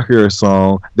and I'll hear a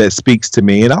song that speaks to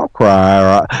me and I'll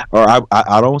cry, or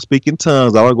I don't speak in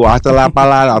tongues. I don't go I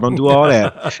don't do all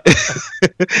that.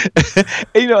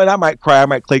 And I might cry, I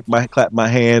might clap my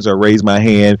hands or raise my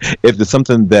hand if there's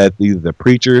something that either the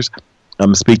preachers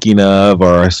I'm speaking of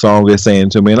or a song is saying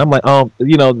to me, and I'm like,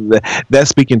 that's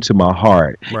speaking to my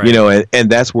heart. Right. And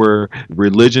that's where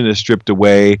religion is stripped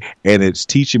away, and it's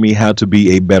teaching me how to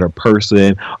be a better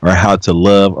person, or how to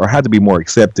love, or how to be more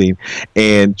accepting,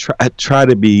 and try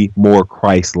to be more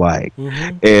Christ-like.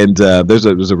 And there's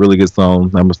a really good song.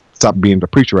 I'm gonna stop being the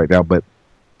preacher right now, but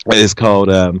it's called,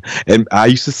 and I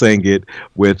used to sing it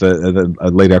with a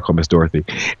lady I call Miss Dorothy,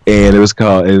 and it was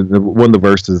called. And one of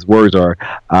the words are,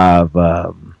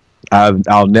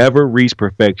 I'll never reach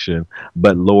perfection,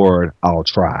 but Lord, I'll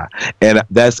try. And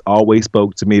that's always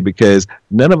spoke to me, because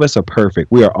none of us are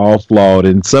perfect. We are all flawed,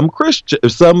 and some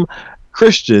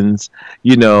Christians,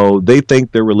 they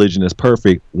think their religion is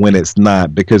perfect when it's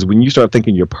not, because when you start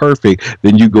thinking you're perfect,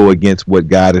 then you go against what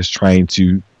God is trying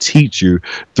to teach you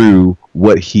through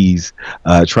what he's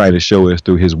trying to show us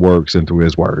through his works and through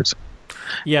his words.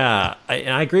 Yeah,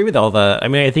 I agree with all that. I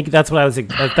mean, I think that's what I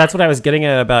was getting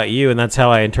at about you, and that's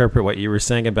how I interpret what you were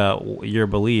saying about your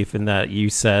belief, in that you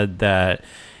said that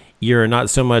you're not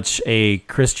so much a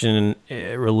Christian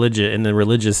religion in the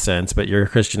religious sense, but you're a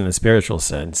Christian in the spiritual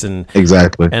sense. And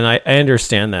exactly. And I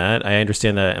understand that. I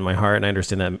understand that in my heart, and I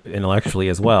understand that intellectually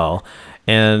as well.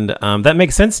 And that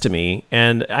makes sense to me,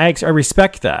 and I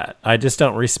respect that. I just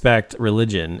don't respect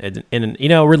religion. And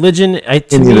religion,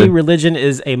 to me, religion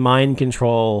is a mind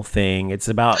control thing. It's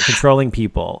about controlling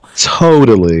people.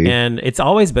 Totally. And it's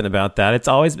always been about that. It's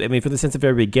always, for the sense of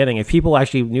very beginning, if people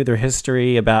actually knew their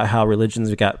history about how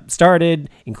religions got started,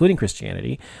 including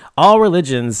Christianity, all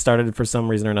religions started for some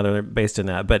reason or another based in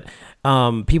that. But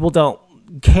people don't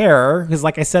care, because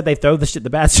like I said, they throw the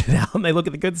bad shit out and they look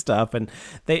at the good stuff, and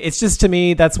it's just, to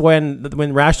me, that's when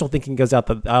rational thinking goes out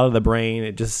of the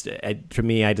brain. For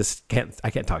me, I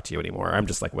can't talk to you anymore. I'm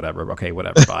just like, whatever, okay,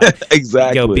 whatever, bye.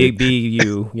 Exactly. Go be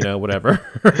you, whatever.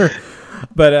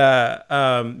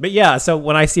 But yeah, so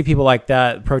when I see people like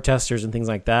that, protesters and things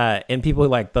like that, and people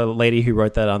like the lady who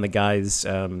wrote that on the guy's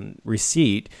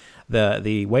receipt,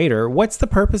 the waiter, what's the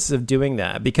purpose of doing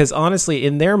that? Because honestly,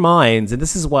 in their minds, and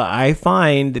this is what I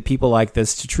find people like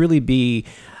this to truly be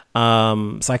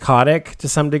psychotic to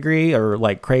some degree, or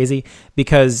like crazy,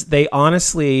 because they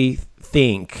honestly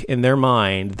think in their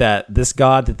mind that this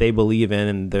God that they believe in,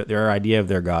 and their idea of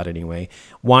their God anyway,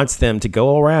 wants them to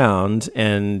go around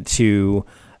and to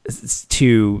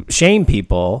shame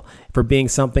people for being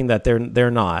something that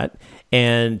they're not,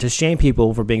 and to shame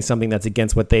people for being something that's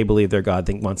against what they believe their God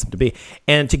wants them to be.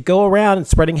 And to go around and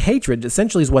spreading hatred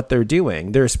essentially is what they're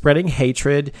doing. They're spreading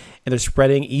hatred, and they're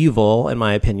spreading evil, in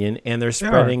my opinion, and they're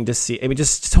spreading deceit.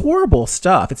 just horrible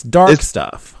stuff. It's dark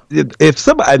stuff. If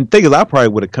somebody, the thing is, I probably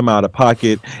would have come out of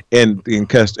pocket and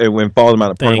cussed, and when falling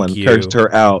out of parking lot and cursed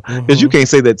her out, because you can't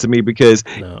say that to me, because,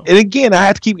 and again, I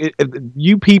have to keep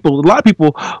you people, a lot of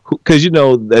people, because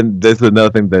and this is another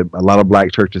thing that a lot of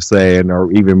black churches say, or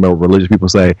even more religious people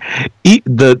say,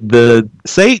 the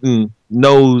Satan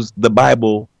knows the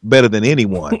Bible better than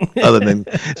anyone other than,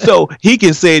 so he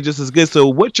can say it just as good. So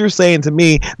what you're saying to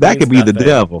me, that could be the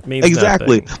devil.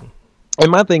 Exactly.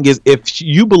 And my thing is, if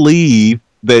you believe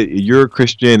that you're a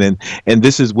Christian, and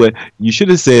this is what you should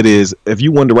have said, is if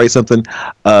you wanted to write something,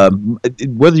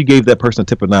 whether you gave that person a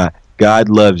tip or not, God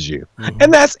loves you.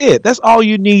 And that's it. That's all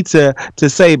you need to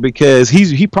say, because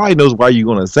he probably knows why you're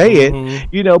going to say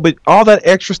it, but all that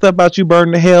extra stuff about you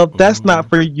burning to hell, that's not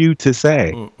for you to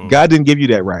say. God didn't give you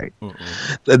that right.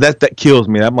 That kills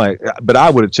me. I'm like, but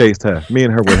I would have chased her. Me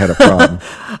and her would have had a problem.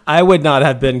 I would not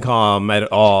have been calm at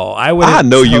all. I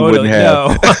know you wouldn't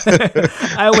have. No.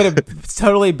 I would have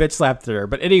totally bitch slapped her.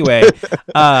 But anyway,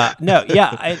 no,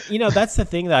 yeah, that's the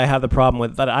thing that I have the problem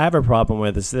with. That I have a problem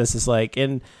with is this is like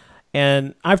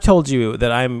and I've told you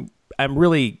that I'm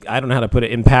really, I don't know how to put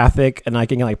it, empathic, and I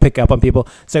can like pick up on people.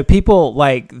 So people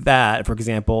like that, for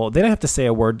example, they don't have to say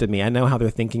a word to me. I know how they're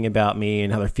thinking about me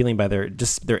and how they're feeling by their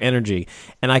energy,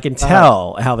 and I can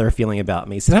tell how they're feeling about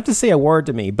me. So they don't have to say a word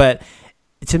to me, but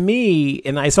to me,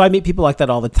 so I meet people like that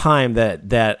all the time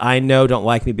that I know don't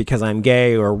like me because I'm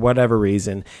gay or whatever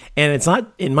reason. And it's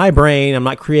not in my brain. I'm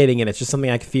not creating it. It's just something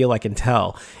I feel, I can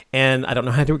tell. And I don't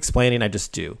know how to explain it. I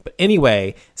just do. But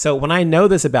anyway, so when I know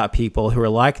this about people who are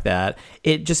like that,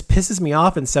 it just pisses me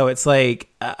off. And so it's like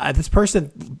this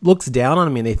person looks down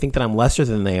on me and they think that I'm lesser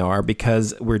than they are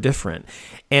because we're different.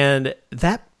 And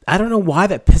that, I don't know why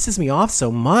that pisses me off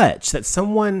so much, that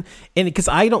someone, and because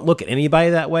I don't look at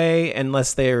anybody that way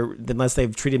unless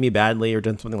they've treated me badly or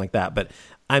done something like that. But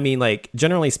I mean, like,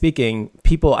 generally speaking,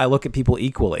 I look at people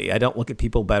equally. I don't look at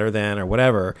people better than or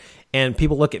whatever. And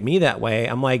people look at me that way.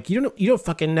 I'm like, you don't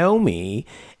fucking know me,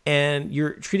 and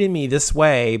you're treating me this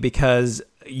way because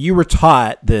you were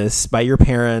taught this by your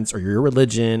parents or your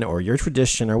religion or your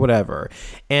tradition or whatever.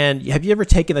 And have you ever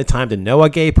taken the time to know a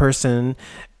gay person?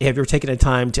 Have you ever taken the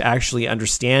time to actually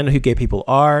understand who gay people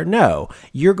are? No.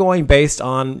 You're going based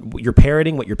on your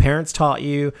parroting, what your parents taught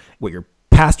you, what your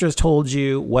pastors told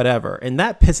you, whatever. And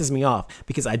that pisses me off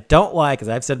because I don't like, as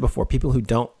I've said before, people who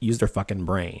don't use their fucking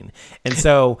brain. And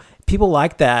so people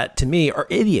like that, to me, are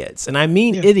idiots. And I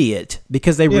mean idiot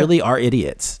because they really are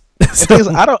idiots.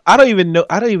 I don't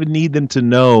even need them to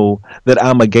know that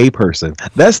I'm a gay person.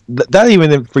 That's not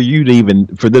even for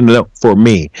them to know. For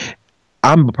me,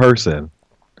 I'm a person,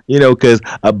 because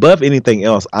above anything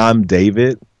else, I'm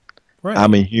David. Right.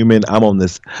 I'm a human. I'm on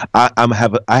this. I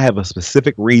have a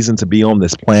specific reason to be on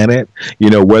this planet.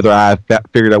 Whether I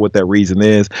figured out what that reason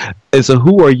is. And so,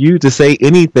 who are you to say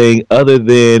anything other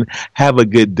than have a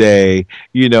good day,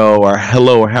 or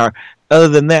hello, or how? Other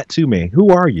than that, to me, who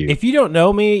are you? If you don't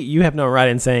know me, you have no right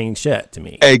in saying shit to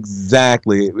me.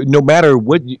 Exactly. No matter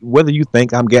whether you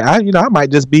think I'm gay, I might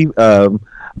just be,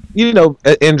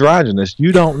 androgynous.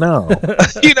 You don't know.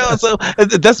 So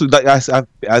that's like I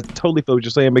totally feel what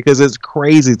you're saying, because it's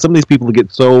crazy. Some of these people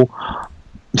get so,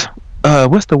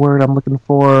 what's the word I'm looking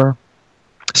for?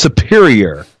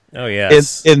 Superior. Oh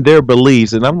yes. In their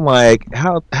beliefs, and I'm like,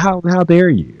 how dare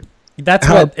you? That's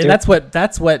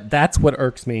what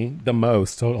irks me the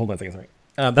most. Hold on a second, sorry.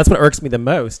 That's what irks me the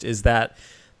most is that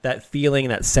feeling,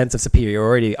 that sense of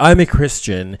superiority. I'm a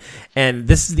Christian, and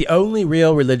this is the only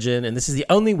real religion, and this is the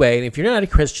only way. And if you're not a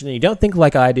Christian and you don't think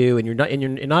like I do, and you're not a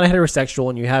heterosexual,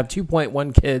 and you have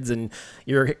 2.1 kids, and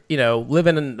you're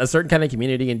living in a certain kind of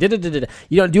community, and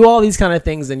you don't do all these kind of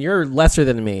things, then you're lesser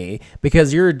than me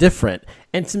because you're different.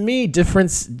 And to me,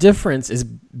 difference is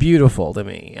beautiful to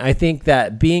me. I think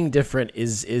that being different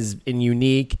is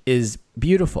unique is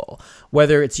beautiful,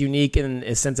 whether it's unique in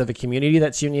a sense of a community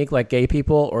that's unique like gay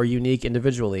people or unique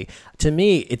individually. To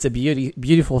me, it's a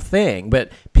beautiful thing.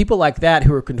 But people like that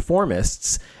who are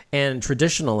conformists and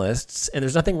traditionalists, and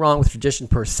there's nothing wrong with tradition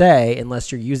per se unless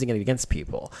you're using it against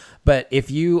people. But if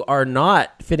you are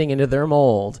not fitting into their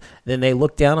mold, then they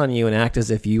look down on you and act as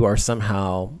if you are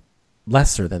somehow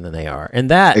lesser than they are, and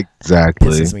that exactly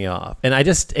pisses me off. And it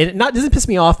doesn't piss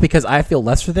me off because I feel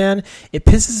lesser than. It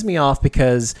pisses me off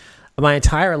because my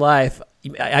entire life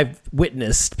I've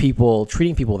witnessed people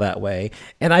treating people that way,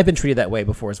 and I've been treated that way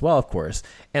before as well, of course.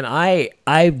 And I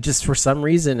just for some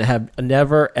reason have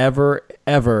never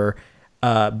ever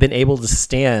been able to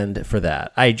stand for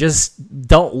that. I just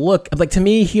don't look like, to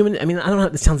me, human. I mean, I don't know.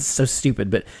 This sounds so stupid,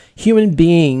 but human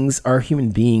beings are human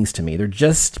beings to me. They're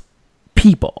just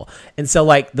people. And so,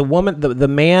 like, the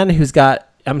man who's got,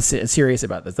 I'm serious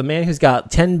about this, the man who's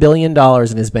got $10 billion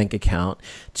in his bank account,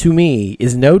 to me,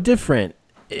 is no different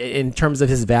in terms of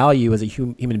his value as a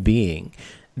human being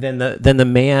than the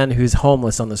man who's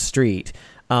homeless on the street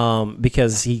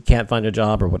because he can't find a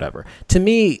job or whatever. To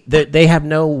me, they have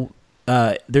no,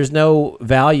 there's no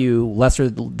value lesser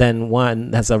than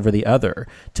one has over the other.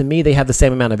 To me, they have the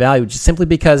same amount of value. Just simply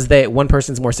because one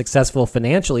person's more successful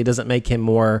financially doesn't make him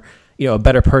more, a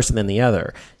better person than the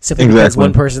other. Simply because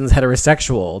one person's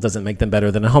heterosexual doesn't make them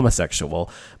better than a homosexual.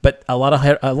 But a lot of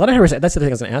heterosexuals, that's the thing I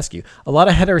was going to ask you. A lot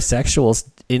of heterosexuals,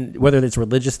 whether it's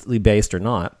religiously based or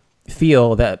not,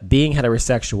 feel that being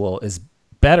heterosexual is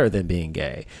better than being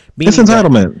gay. It's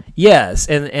entitlement. Yes,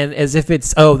 and as if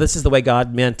it's, this is the way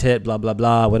God meant it, blah, blah,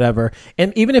 blah, whatever.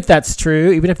 And even if that's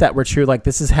true, even if that were true, like,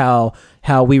 this is how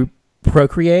we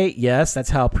procreate, yes, that's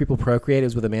how people procreate,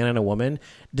 is with a man and a woman.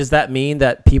 Does that mean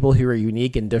that people who are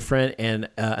unique and different and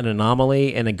an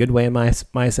anomaly in a good way, in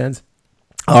my sense,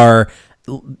 are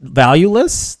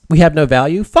valueless? We have no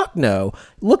value? Fuck no.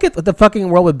 Look at what the fucking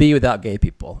world would be without gay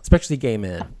people, especially gay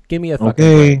men. Give me a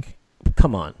fucking break.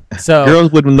 Come on. So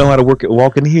girls wouldn't know how to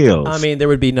walk in heels. I mean, there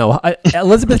would be no.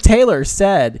 Elizabeth Taylor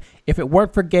said, if it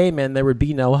weren't for gay men, there would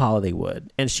be no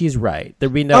Hollywood, and she's right.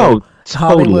 There'd be no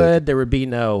Hollywood. There would be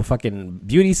no fucking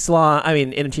beauty salon. I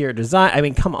mean, interior design. I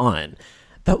mean, come on.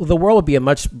 the world would be a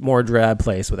much more drab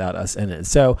place without us in it.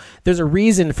 So there's a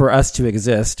reason for us to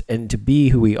exist and to be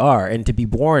who we are and to be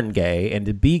born gay and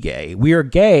to be gay. We are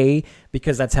gay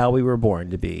because that's how we were born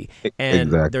to be.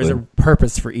 And there's a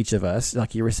purpose for each of us,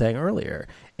 like you were saying earlier.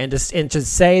 And to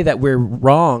say that we're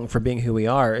wrong for being who we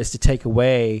are is to take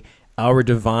away our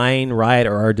divine right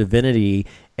or our divinity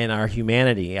and our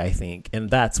humanity, I think. And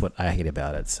that's what I hate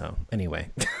about it. So anyway.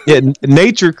 Yeah,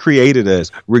 nature created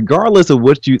us. Regardless of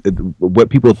what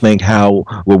people think,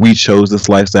 we chose this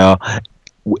lifestyle,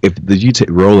 if you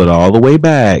roll it all the way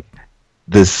back,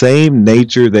 the same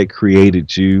nature that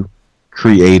created you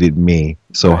created me.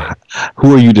 So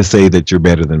who are you to say that you're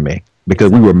better than me?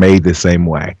 Because we were made the same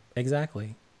way.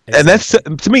 Exactly. And that's,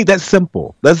 to me, that's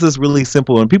simple. That's just really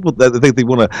simple. And people that think they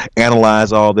want to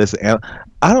analyze all this, and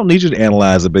I don't need you to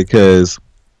analyze it, because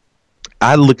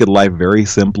I look at life very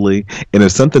simply. And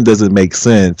if something doesn't make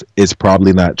sense, it's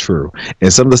probably not true.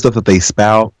 And some of the stuff that they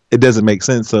spout, it doesn't make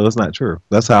sense, so it's not true.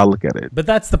 That's how I look at it. But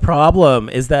that's the problem,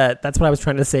 that's what I was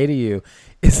trying to say to you,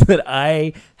 is that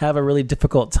I have a really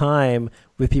difficult time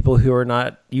with people who are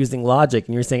not using logic.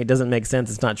 And you're saying it doesn't make sense,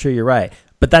 it's not true, you're right.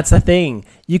 But that's the thing.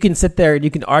 You can sit there and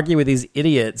you can argue with these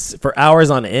idiots for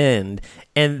hours on end,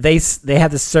 and they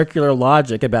have this circular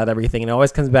logic about everything, and it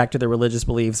always comes back to their religious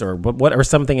beliefs or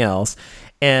something else.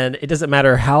 And it doesn't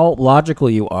matter how logical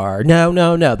you are.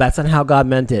 No, that's not how God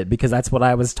meant it, because that's what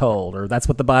I was told, or that's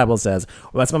what the Bible says,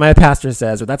 or that's what my pastor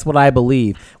says, or that's what I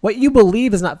believe. What you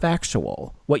believe is not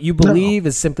factual. What you believe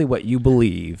is simply what you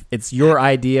believe. It's your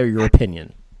idea or your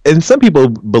opinion. And some people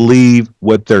believe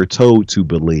what they're told to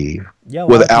believe,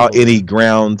 without any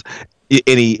ground,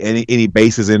 any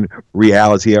basis in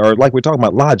reality, or like we're talking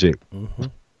about logic. Mm-hmm.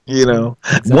 You know,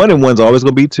 exactly. 1 and 1's always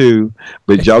going to be 2,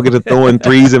 but y'all get to throwing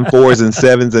 3s and 4s and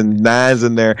 7s and 9s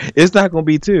in there. It's not going to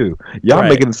be 2. Y'all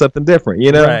making something different,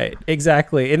 you know? Right,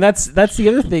 exactly. And that's the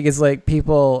other thing, is like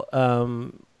people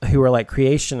who are like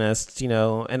creationists, you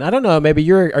know, and I don't know, maybe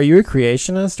are you a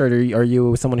creationist, or are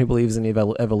you someone who believes in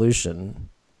evolution?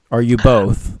 Are you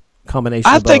both?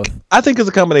 Combination of both? I think it's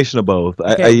a combination of both.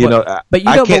 Okay, but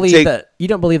you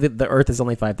don't believe that the Earth is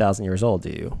only 5,000 years old, do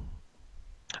you?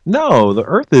 No, the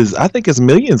Earth I think it's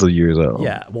millions of years old.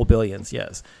 Yeah, well, billions,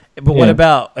 yes. But what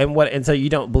about, and so you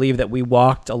don't believe that we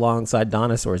walked alongside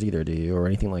dinosaurs either, do you, or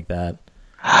anything like that?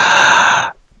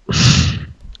 I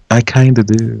kind of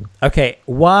do. Okay,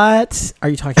 what are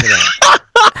you talking about?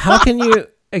 How can you?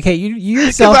 Okay, you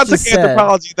yourself just said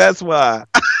anthropology. That's why.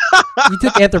 You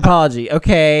took anthropology.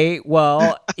 Okay,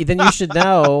 well, then you should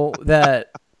know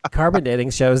that carbon dating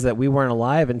shows that we weren't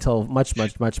alive until much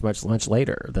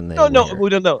later than they were. No, we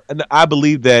don't know. And I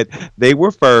believe that they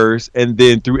were first, and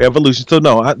then through evolution. So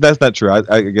no, that's not true.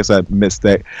 I guess I missed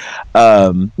that.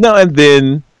 No, and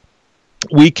then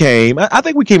we came. I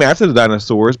think we came after the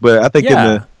dinosaurs, but I think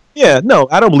no,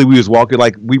 I don't believe we was walking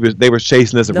like they were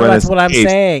chasing us and running. That's what I'm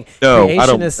saying. No,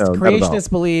 creationists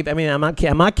believe. I mean, I'm not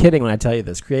kidding when I tell you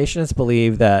this. Creationists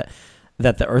believe that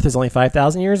the Earth is only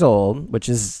 5,000 years old, which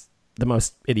is the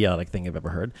most idiotic thing I've ever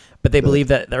heard. But they believe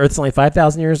that the Earth's only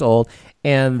 5,000 years old,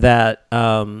 and that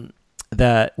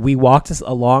that we walked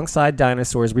alongside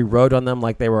dinosaurs. We rode on them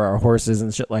like they were our horses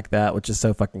and shit like that, which is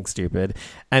so fucking stupid.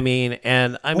 And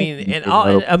a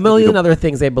million other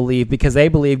things they believe, because they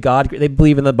believe they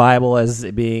believe in the Bible as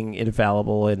being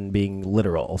infallible and being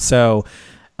literal. So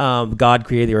God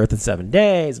created the earth in 7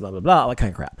 days, blah, blah, blah, all that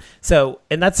kind of crap. So,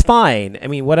 and that's fine. I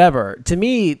mean, whatever. To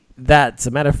me, that's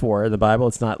a metaphor in the Bible.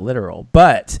 It's not literal.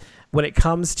 But when it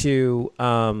comes to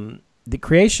the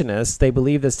creationists, they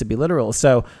believe this to be literal.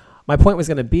 So my point was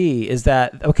going to be is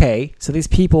that, okay, so these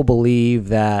people believe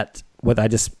that what I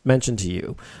just mentioned to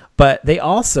you, but they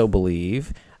also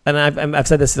believe, and I've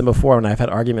said this to them before when I've had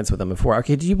arguments with them before.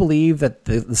 Okay, do you believe that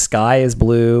the sky is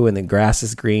blue and the grass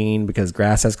is green because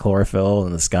grass has chlorophyll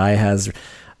and the sky has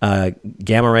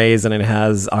gamma rays and it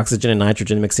has oxygen and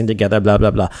nitrogen mixing together, blah,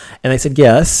 blah, blah? And they said,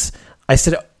 yes. I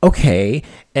said, okay,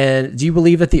 and do you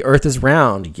believe that the earth is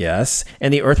round? Yes.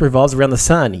 And the earth revolves around the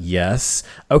sun? Yes.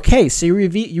 Okay, so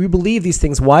you believe these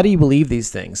things. Why do you believe these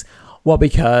things? Well,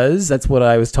 because that's what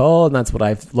I was told, and that's what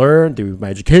I've learned through my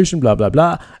education, blah, blah,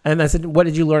 blah. And I said, what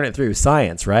did you learn it through?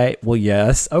 Science, right? Well,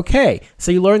 yes. Okay,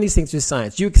 so you learn these things through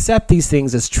science. You accept these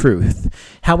things as truth.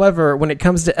 However, when it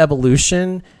comes to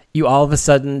evolution, you all of a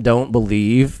sudden don't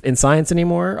believe in science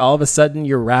anymore. All of a sudden,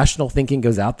 your rational thinking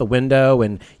goes out the window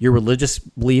and your religious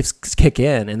beliefs kick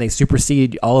in and they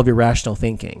supersede all of your rational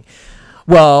thinking.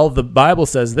 Well, the Bible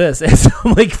says this. And so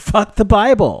I'm like, fuck the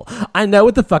Bible. I know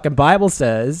what the fucking Bible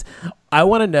says. I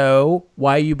want to know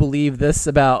why you believe this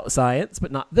about science,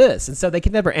 but not this. And so they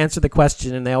can never answer the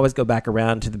question, and they always go back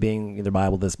around to the being either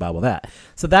Bible this, Bible that.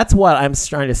 So that's what I'm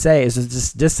trying to say is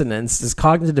this dissonance, this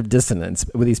cognitive dissonance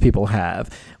what these people have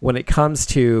when it comes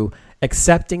to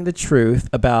accepting the truth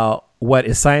about what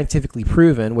is scientifically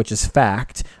proven, which is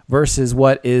fact, versus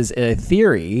what is a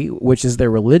theory, which is their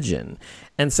religion.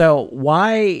 And so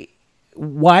why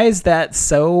is that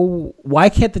so? Why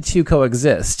can't the two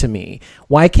coexist to me?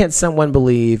 Why can't someone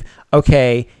believe,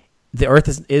 okay, the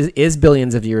earth is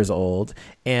billions of years old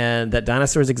and that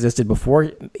dinosaurs existed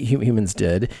before humans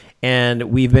did,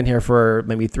 and we've been here for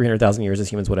maybe 300,000 years as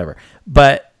humans, whatever.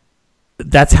 But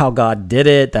that's how God did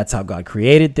it. That's how God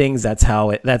created things. That's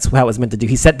how it was meant to do.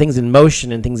 He set things in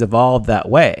motion and things evolved that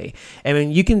way. I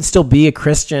mean, you can still be a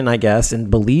Christian, I guess,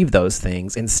 and believe those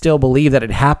things and still believe that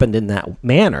it happened in that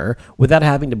manner without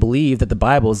having to believe that the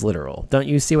Bible is literal. Don't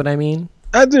you see what I mean?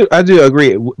 I do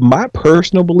agree. My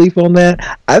personal belief on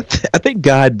that, I think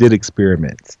God did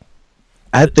experiments.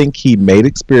 I think he made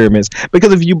experiments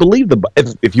because if you believe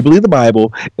if you believe the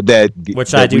Bible,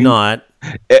 which I do not.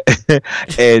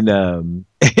 and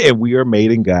we are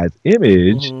made in God's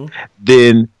image,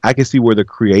 then I can see where the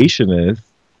creationists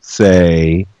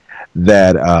say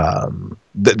that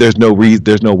there's no way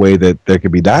that there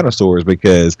could be dinosaurs,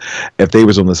 because if they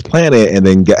was on this planet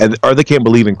or they can't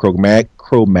believe in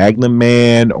Cro-Magnon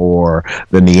man or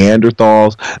the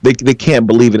Neanderthals, they can't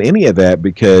believe in any of that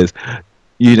because,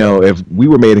 you know, if we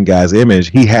were made in God's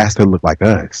image, he has to look like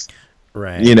us.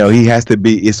 Right. You know, he has to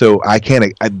be. So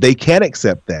they can't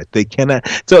accept that. They cannot.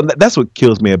 So that's what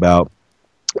kills me about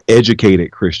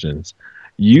educated Christians.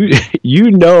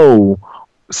 You know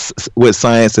what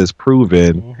science has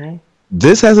proven.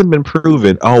 This hasn't been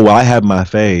proven. Oh, well, I have my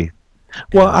faith.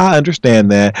 Well, I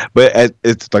understand that, but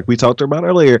it's like we talked about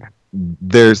earlier.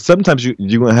 There's sometimes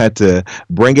you're going to have to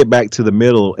bring it back to the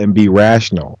middle and be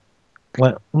rational.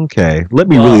 Well, okay. Let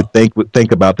me really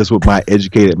think about this with my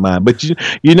educated mind. But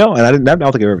you know, and I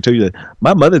don't think I ever told you that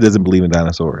my mother doesn't believe in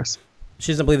dinosaurs.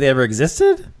 She doesn't believe they ever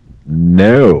existed?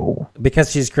 No,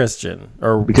 because she's Christian,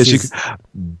 or because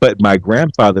But my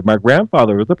grandfather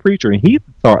was a preacher, and he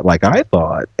thought like I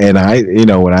thought. And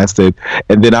when I said,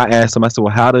 and then I asked him, I said,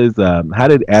 well, how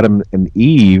did Adam and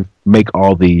Eve make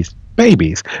all these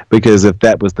babies? Because if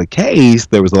that was the case,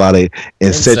 there was a lot of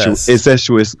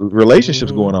incestuous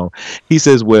relationships going on. He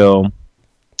says, well,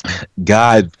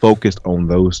 God focused on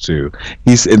those two.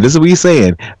 And this is what he's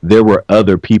saying. There were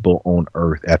other people on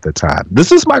earth at the time.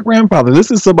 This is my grandfather. This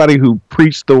is somebody who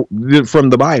preached from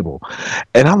the Bible.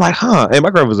 And I'm like, huh. And my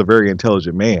grandfather was a very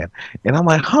intelligent man. And I'm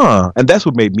like, huh. And that's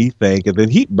what made me think. And then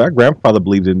my grandfather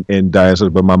believed in dinosaurs,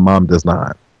 but my mom does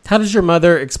not. How does your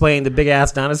mother explain the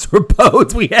big-ass dinosaur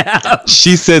bones we have?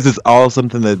 She says it's all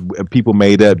something that people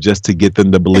made up just to get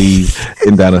them to believe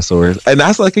in dinosaurs. And I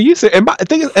was like, are you serious?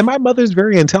 And my mother's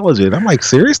very intelligent. I'm like,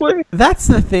 seriously? That's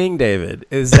the thing, David,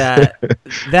 is that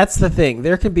that's the thing.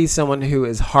 There can be someone who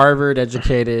is Harvard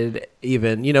educated,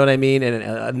 even, you know what I mean, and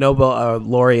a Nobel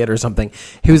laureate or something,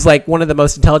 who's like one of the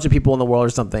most intelligent people in the world or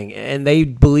something, and they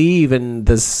believe in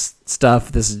this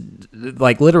stuff, this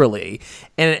like literally,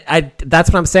 and that's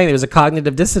what I'm saying. There's a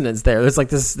cognitive dissonance there. There's like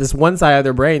this one side of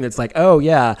their brain that's like, oh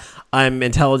yeah, I'm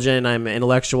intelligent, I'm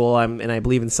intellectual, and I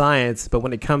believe in science, but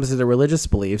when it comes to the religious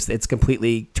beliefs, it's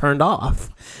completely turned off.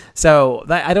 So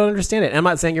I don't understand it. I'm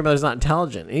not saying your mother's not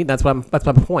intelligent. That's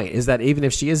my point, is that even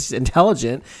if she is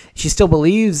intelligent, she still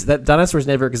believes that dinosaurs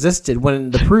never existed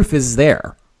when the proof is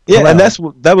there. Yeah, hello.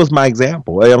 And that was my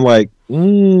example. I'm like,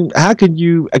 how can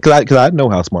you? Because I know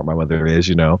how smart my mother is,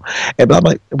 you know. And I'm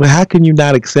like, well, how can you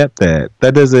not accept that?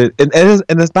 That doesn't. And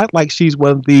it's not like she's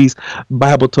one of these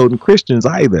Bible-toting Christians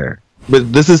either.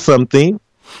 But this is something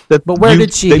that. But where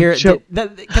did she hear?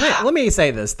 Let me say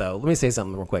this though. Let me say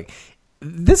something real quick.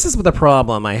 This is the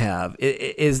problem I have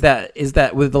is that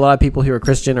with a lot of people who are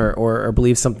Christian or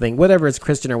believe something, whatever it's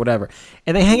Christian or whatever,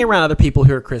 and they hang around other people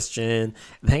who are Christian,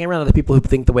 they hang around other people who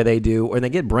think the way they do, or they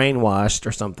get brainwashed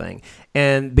or something,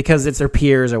 and because it's their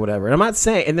peers or whatever. And I'm not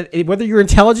saying, and whether you're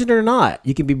intelligent or not,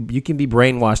 you can be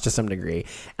brainwashed to some degree.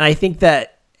 And I think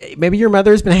that maybe your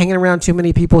mother's been hanging around too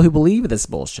many people who believe this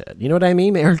bullshit. You know what I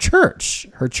mean? Her church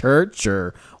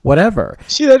or whatever.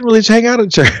 She doesn't really hang out at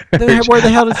church. Then where the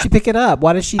hell did she pick it up?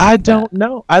 Why does she? I don't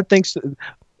know. I think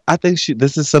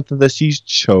this is something that she's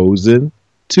chosen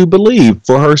to believe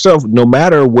for herself, no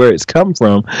matter where it's come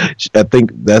from. I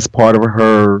think that's part of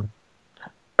her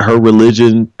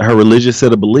religion, her religious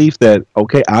set of beliefs that,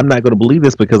 okay, I'm not going to believe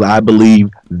this because I believe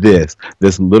this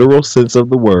literal sense of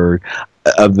the word.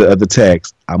 of the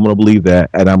text, I'm going to believe that,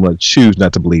 and I'm going to choose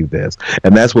not to believe this.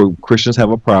 And that's where Christians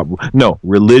have a problem. No,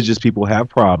 religious people have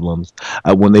problems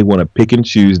when they want to pick and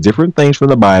choose different things from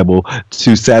the Bible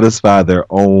to satisfy their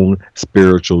own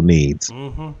spiritual needs,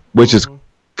 which is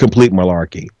complete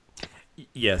malarkey.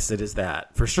 Yes, it is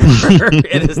that for sure.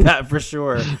 It is that for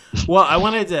sure. Well, I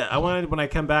wanted when I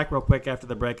come back real quick after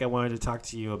the break, I wanted to talk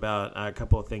to you about a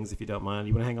couple of things, if you don't mind.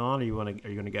 You want to hang on, or are you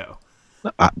going to go?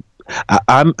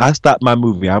 I stopped my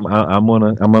movie. I'm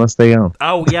gonna stay on.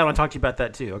 Oh yeah, I want to talk to you about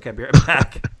that too. Okay, be right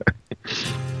back.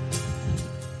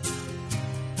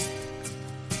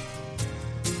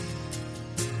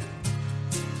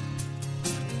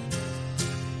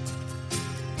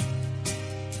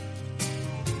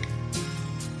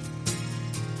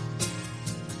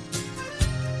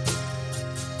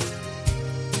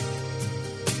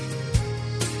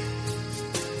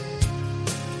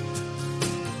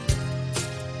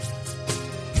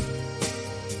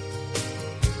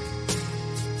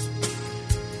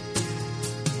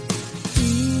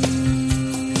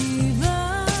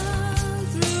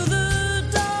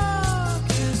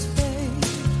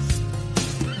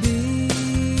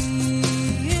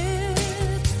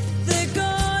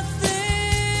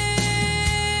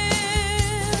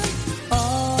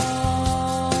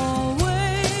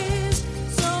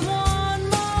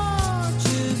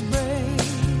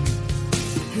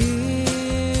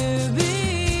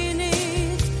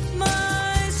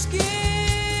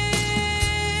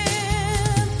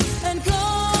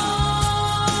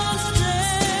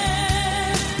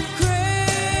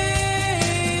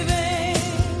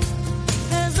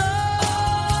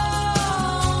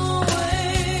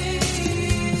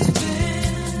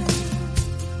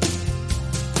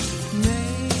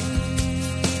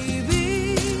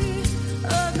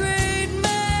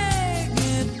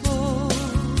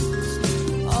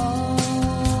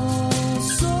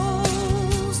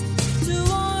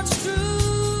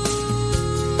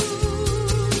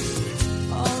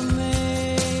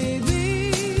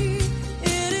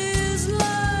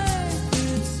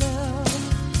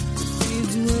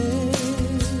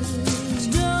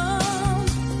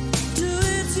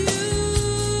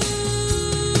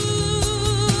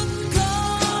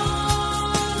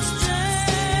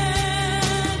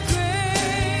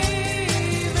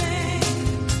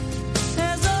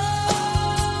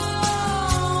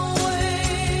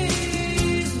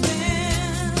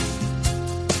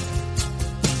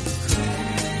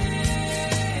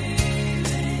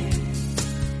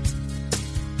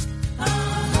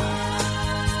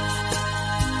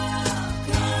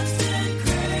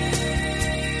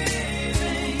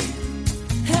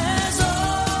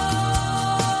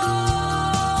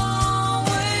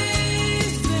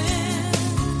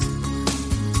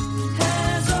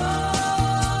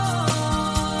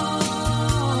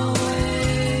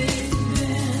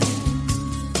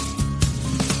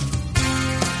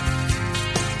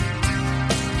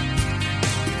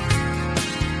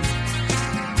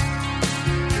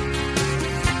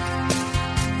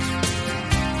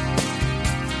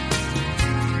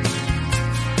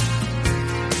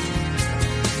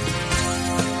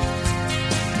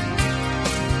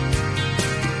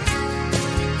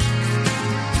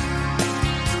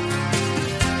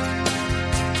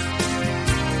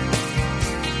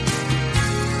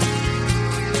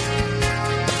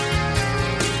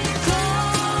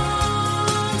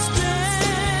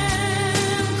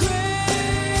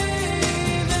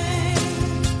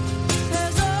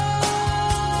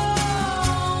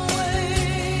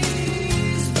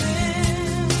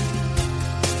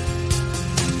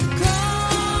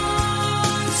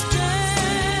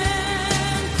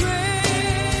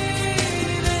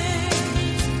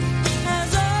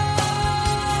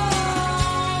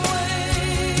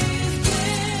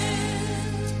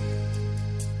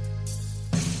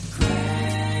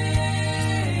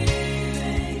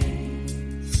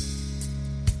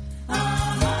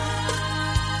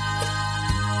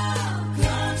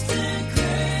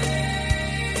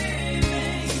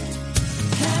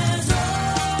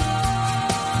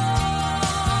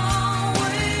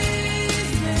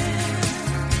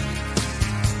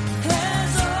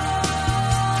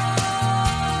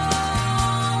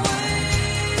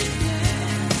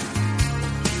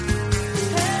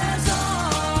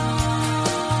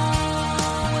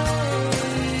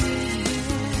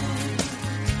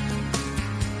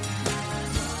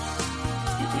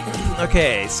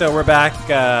 Okay, so we're back.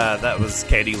 That was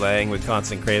Katie Lang with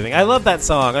Constant Craving. I love that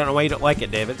song. I don't know why you don't like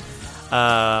it, David.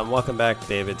 Welcome back,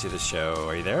 David, to the show.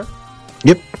 Are you there?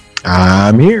 Yep,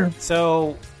 I'm here.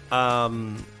 So,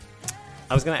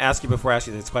 I was going to ask you before I ask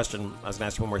you this question. I was going to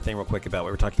ask you one more thing real quick about what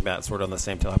we were talking about, sort of on the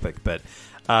same topic. But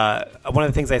one of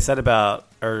the things I said about,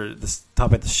 or this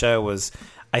topic of the show was,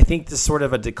 I think there's sort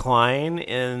of a decline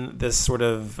in this sort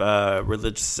of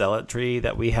religious zealotry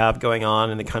that we have going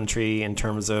on in the country in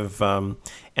terms of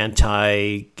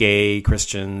anti-gay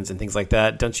Christians and things like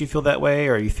that. Don't you feel that way,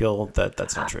 or you feel that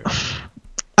that's not true?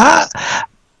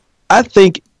 I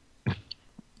think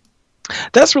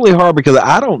that's really hard because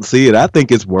I don't see it. I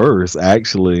think it's worse,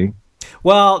 actually.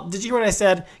 Well, did you hear what I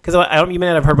said? Because you may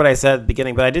not have heard what I said at the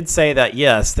beginning, but I did say that,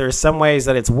 yes, there's some ways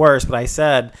that it's worse, but I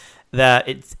said that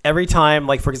it's every time,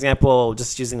 like, for example,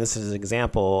 just using this as an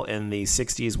example, in the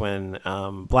 60s when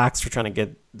blacks were trying to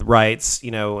get the rights,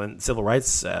 and civil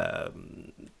rights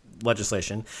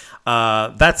legislation,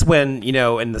 that's when,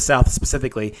 in the South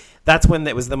specifically, that's when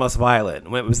it was the most violent,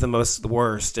 when it was the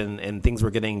worst, and things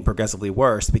were getting progressively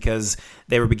worse because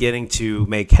they were beginning to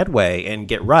make headway and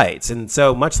get rights. And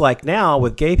so much like now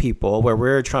with gay people, where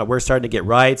we're starting to get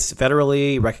rights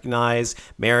federally, recognize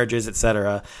marriages,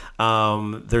 etc.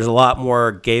 There's a lot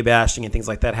more gay bashing and things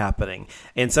like that happening.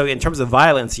 And so in terms of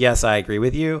violence, yes, I agree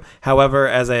with you. However,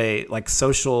 as a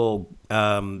social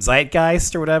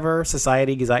zeitgeist or whatever,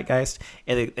 society zeitgeist,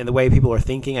 and the way people are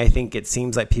thinking, I think it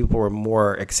seems like people are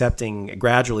more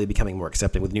gradually becoming more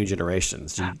accepting with new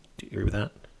generations. Do you agree with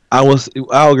that? I'll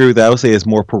agree with that. I would say it's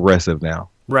more progressive now.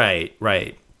 Right.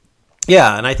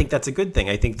 Yeah, and I think that's a good thing.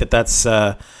 I think that's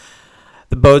that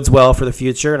bodes well for the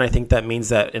future, and I think that means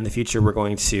that in the future we're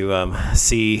going to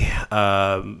see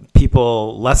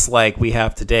people less like we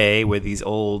have today with these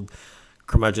old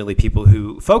curmudgeonly people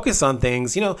who focus on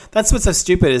things. That's what's so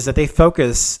stupid, is that they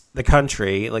focus the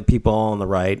country, like people on the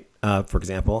right, for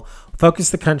example, focus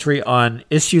the country on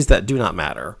issues that do not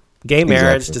matter. Gay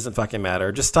marriage doesn't fucking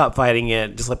matter. Just stop fighting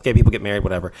it. Just let gay people get married,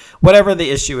 whatever the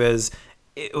issue is.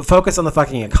 Focus on the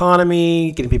fucking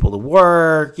economy, getting people to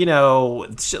work,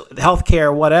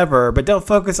 healthcare, whatever, but don't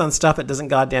focus on stuff that doesn't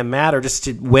goddamn matter just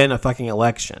to win a fucking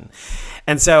election.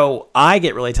 And so I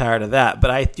get really tired of that,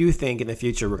 but I do think in the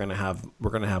future we're gonna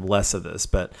have less of this.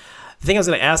 But the thing I was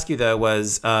gonna ask you though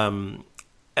was,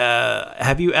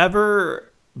 have you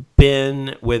ever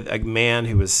been with a man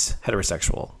who was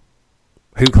heterosexual,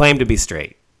 who claimed to be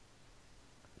straight?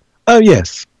 Oh,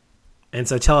 yes. And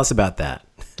so tell us about that.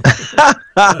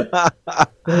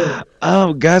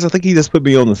 Oh, guys, I think he just put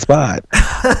me on the spot.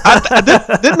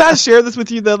 Didn't I share this with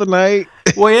you the other night?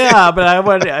 Well, yeah,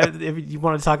 but if you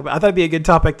want to talk about, I thought it'd be a good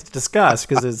topic to discuss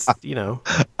because it's,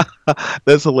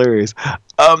 That's hilarious.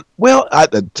 Well, I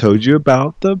told you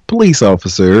about the police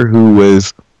officer who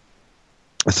was.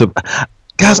 So,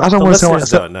 guys, I don't want to sound.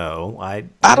 Don't know. I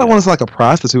don't want to sound like a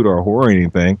prostitute or a whore or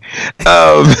anything.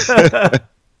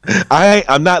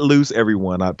 I'm not loose,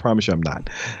 everyone. I promise you I'm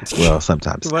not. Well,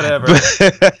 sometimes. Whatever.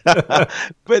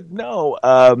 But no,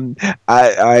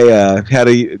 I had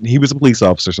he was a police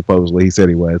officer, supposedly. He said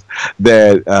he was.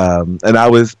 That, and I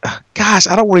was, gosh,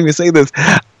 I don't want to even say this.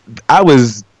 I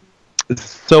was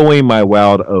sowing my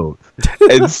wild oath.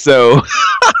 And so,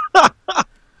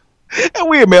 and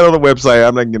we had met on the website.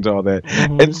 I'm not getting into all that.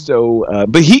 Mm-hmm. And so,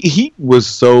 but he was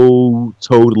so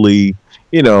totally,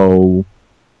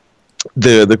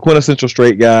 the quintessential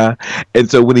straight guy. And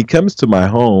so when he comes to my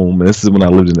home, and this is when I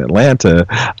lived in Atlanta,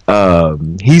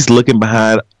 he's looking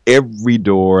behind every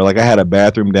door. Like, I had a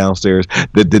bathroom downstairs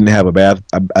that didn't have a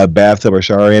bathtub or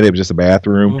shower in it. It was just a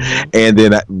bathroom. Mm-hmm. And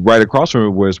then right across from it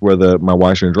was where my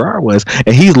washer and dryer was.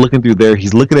 And he's looking through there.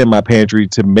 He's looking at my pantry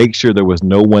to make sure there was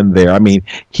no one there. I mean,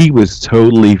 he was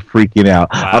totally freaking out.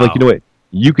 Wow. I'm like, you know what?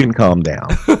 You can calm down.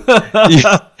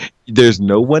 There's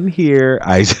no one here.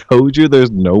 I told you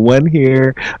there's no one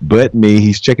here but me.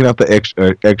 He's checking out the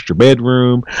extra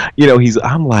bedroom.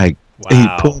 I'm like, wow. He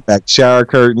pulled back shower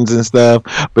curtains and stuff.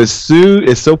 But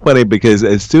it's so funny because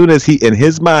as soon as in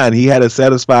his mind, he had to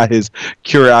satisfy his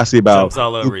curiosity about. Jumps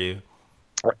all over you.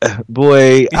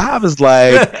 Boy, I was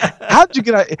like, how'd you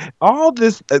get all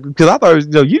this? Because I thought,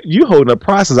 you holding a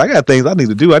process. I got things I need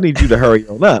to do. I need you to hurry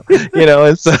on up,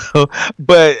 And so,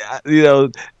 but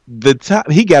the time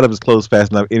he got up his clothes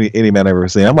fast enough any man I've ever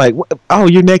seen. I'm like, oh,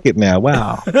 you're naked now.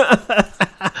 Wow.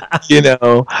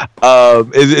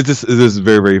 It's just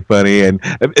very, very funny. And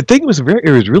I think it was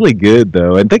really good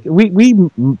though. And we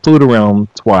flew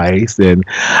around twice,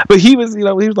 but he was, he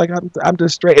was like, I'm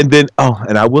just straight. And then,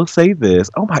 and I will say this,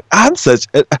 oh my, I'm such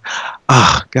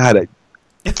God,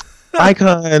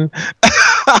 icon.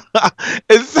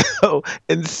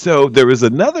 and so there was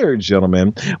another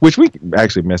gentleman, which we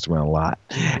actually messed around a lot.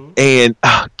 Mm-hmm. And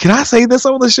can I say this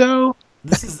on the show?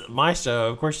 This is my show.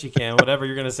 Of course you can. Whatever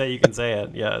you're going to say, you can say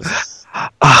it. Yes.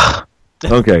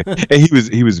 Okay, and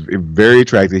he was very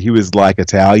attractive. He was like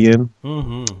Italian,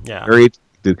 Yeah. very attractive.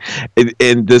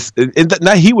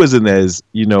 Now he wasn't as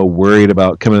worried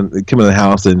about coming in the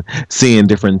house and seeing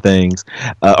different things,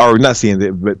 or not seeing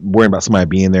it, but worrying about somebody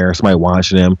being there, somebody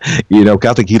watching him. 'Cause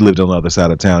I think he lived on the other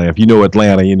side of town. If you know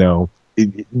Atlanta,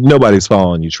 nobody's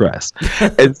following you. Trust.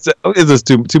 And so it's just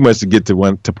too much to get to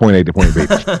point A to point B.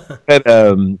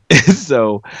 And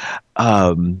so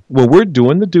when we're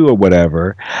doing the do or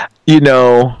whatever, I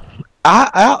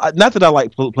not that I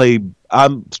like play.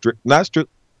 I'm not strict.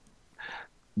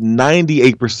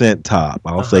 98% top.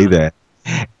 I'll say that.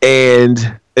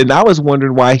 And I was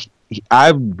wondering why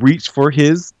I reached for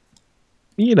his,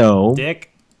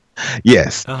 Dick.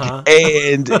 Yes.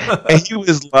 And he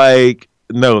was like,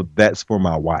 "No, that's for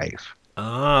my wife."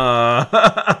 And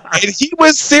he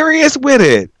was serious with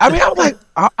it. I mean,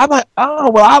 I'm like,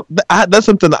 oh well, that's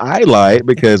something I like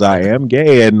because I am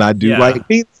gay and I do like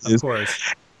penises. Of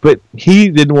course. But he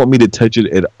didn't want me to touch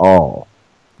it at all.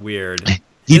 Weird.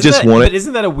 He just wanted. But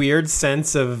isn't that a weird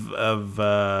sense of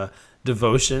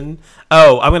devotion?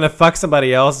 Oh, I'm gonna fuck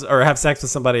somebody else or have sex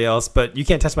with somebody else, but you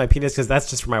can't touch my penis because that's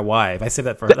just for my wife. I say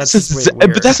that for her. That's just really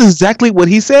weird. But that's exactly what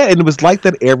he said, and it was like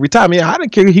that every time. I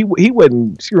didn't care. He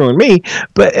wasn't screwing me,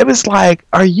 but it was like,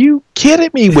 are you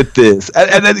kidding me with this?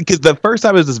 And then because the first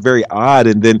time it was just very odd,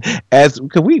 and then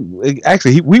because we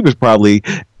was probably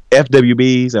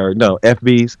FWBs or no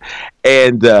FBs,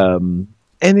 and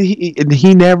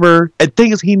he never. The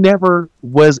thing is, he never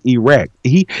was erect.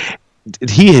 He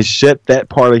has shut that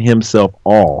part of himself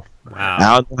off. Wow.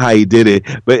 I don't know how he did it,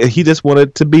 but he just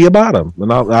wanted to be a bottom,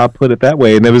 and I'll put it that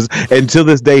way. And it was until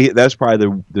this day, that's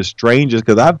probably the strangest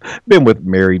because I've been with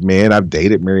married men, I've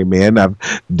dated married men, I've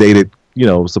dated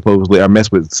supposedly I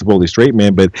messed with supposedly straight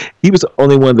men, but he was the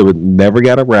only one that would never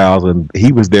got aroused, and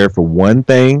he was there for one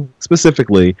thing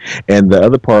specifically, and the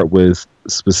other part was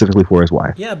specifically for his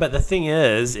wife. Yeah, but the thing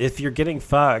is, if you're getting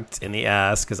fucked in the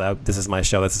ass, because this is my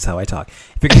show, this is how I talk.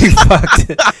 If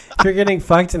you're getting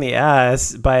fucked in the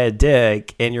ass by a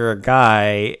dick and you're a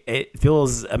guy, it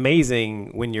feels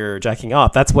amazing when you're jacking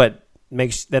off. That's what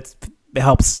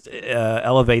helps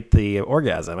elevate the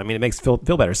orgasm. I mean, it makes feel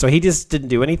better. So he just didn't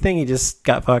do anything. He just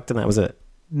got fucked, and that was it.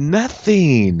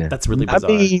 Nothing. That's really bizarre.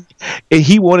 I mean,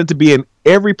 he wanted to be in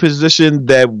every position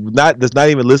that's not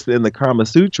even listed in the Kama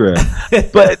Sutra.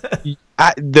 But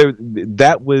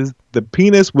the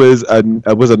penis was a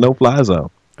no-fly zone.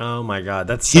 Oh my God,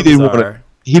 that's so bizarre.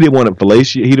 He didn't want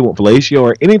fellatio. He didn't want fellatio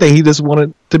or anything. He just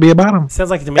wanted to be a bottom. Sounds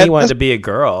like to me he wanted to be a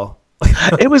girl.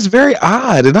 It was very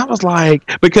odd, and I was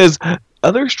like, because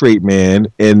other straight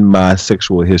men in my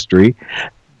sexual history,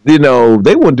 they want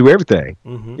to do everything.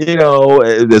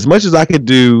 Mm-hmm. As much as I could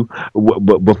do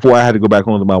before I had to go back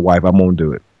home to my wife, I'm gonna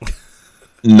do it.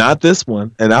 Not this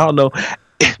one, and I don't know.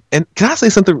 And can I say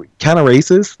something kind of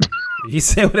racist? You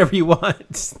say whatever you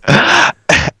want.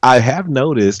 I have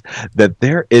noticed that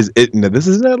there is. Now this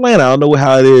is in Atlanta. I don't know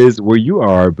how it is where you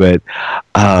are, but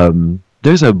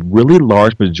there's a really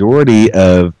large majority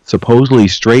of supposedly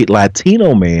straight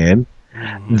Latino men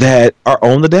that are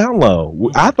on the down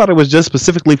low. I thought it was just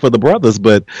specifically for the brothers,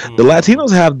 but the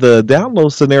Latinos have the down low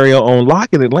scenario on lock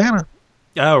in Atlanta.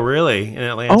 Oh, really? In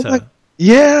Atlanta?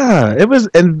 Yeah, it was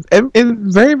and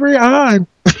very, very odd.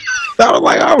 I was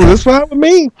like, oh, that's fine with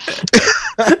me.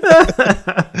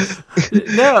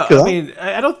 No, I mean,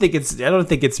 I don't think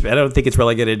it's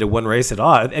relegated to one race at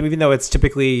all. I mean, even though it's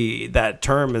typically that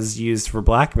term is used for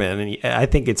black men, and I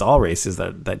think it's all races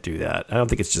that do that. I don't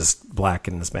think it's just black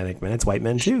and Hispanic men; it's white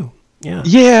men too. Yeah,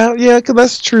 because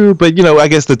that's true. But I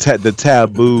guess the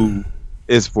taboo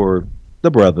is for the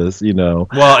brothers,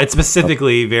 Well, it's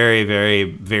specifically very, very,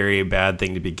 very bad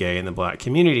thing to be gay in the black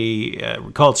community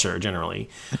culture generally.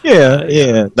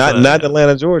 Yeah. Not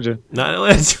Atlanta, Georgia. Not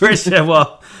Atlanta, Georgia.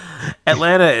 Well,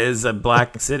 Atlanta is a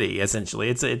black city essentially.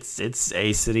 It's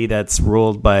a city that's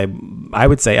ruled by, I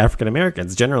would say, African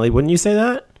Americans generally. Wouldn't you say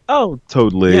that? Oh,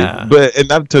 totally. Yeah.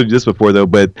 And I've told you this before though,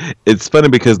 but it's funny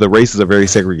because the races are very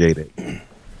segregated.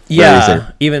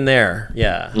 Even there.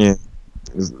 Yeah.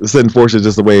 It's unfortunate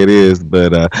just the way it is, but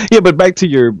but back to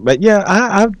your,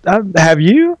 I have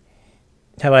you?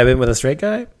 Have I been with a straight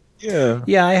guy? Yeah,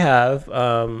 I have.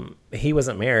 He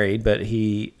wasn't married, but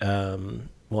he,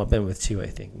 I've been with two, I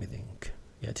think,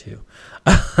 two.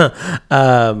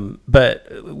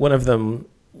 But one of them,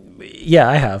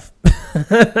 I have.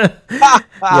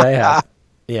 I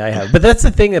have. But that's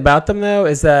the thing about them though,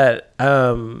 is that,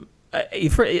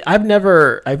 I've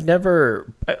never,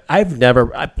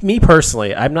 me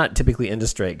personally, I'm not typically into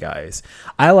straight guys.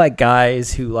 I like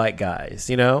guys who like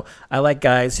guys, I like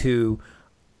guys who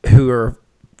are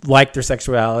like their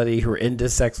sexuality, who are into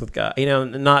sex with guys,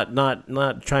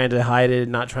 not trying to hide it,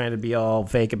 not trying to be all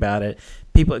fake about it.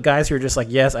 Guys who are just like,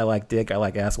 yes, I like dick, I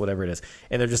like ass, whatever it is,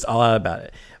 and they're just all out about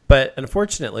it. But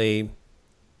unfortunately,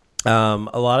 a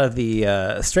lot of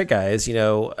the straight guys,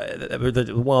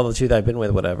 the two that I've been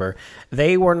with, whatever,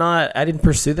 they were not. I didn't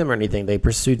pursue them or anything. They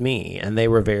pursued me, and they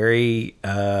were very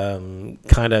kind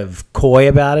of coy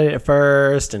about it at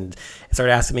first, and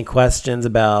started asking me questions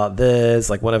about this.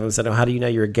 Like one of them said, "Oh, how do you know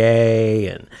you're gay?"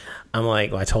 And I'm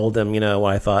like, well, I told him,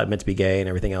 what I thought it meant to be gay and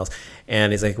everything else.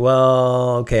 And he's like,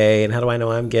 well, okay. And how do I know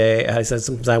I'm gay? I said,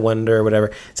 sometimes I wonder,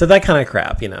 whatever. So that kind of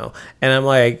crap, And I'm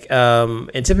like,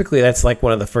 and typically that's like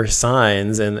one of the first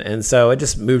signs. And so it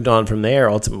just moved on from there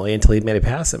ultimately until he made a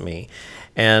pass at me.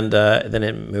 And then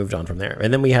it moved on from there.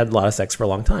 And then we had a lot of sex for a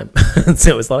long time.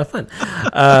 So it was a lot of fun.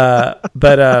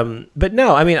 But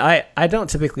no, I mean, I don't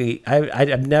typically,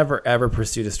 I've never, ever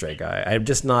pursued a straight guy. I'm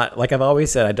just not, like I've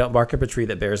always said, I don't bark up a tree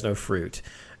that bears no fruit.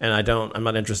 And I'm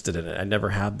not interested in it. I never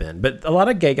have been. But a lot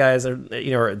of gay guys are,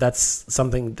 that's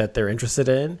something that they're interested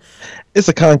in. It's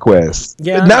a conquest.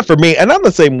 Yeah. Not for me. And I'm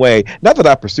the same way. Not that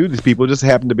I pursued these people. It just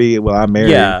happened to be, I'm married.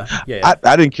 Yeah.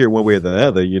 I didn't care one way or the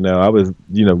other. I was,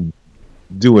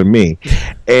 doing me.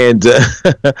 And,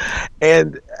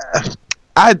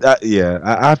 I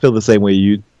feel the same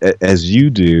way as you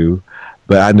do,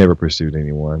 but I never pursued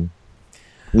anyone.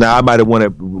 Now I might have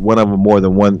wanted one of them more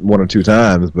than one or two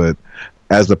times, but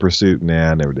as a pursuit,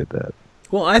 I never did that.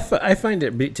 Well, I find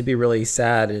it to be really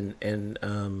sad and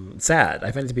sad.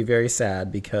 I find it to be very sad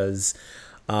because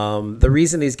the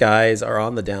reason these guys are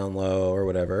on the down low or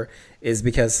whatever is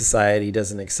because society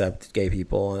doesn't accept gay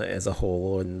people as a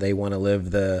whole, and they want to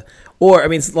live a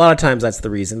lot of times that's the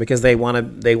reason, because they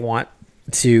want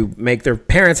to make their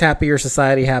parents happy or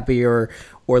society happy or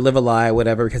live a lie,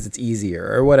 whatever, because it's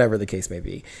easier or whatever the case may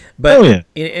be. But and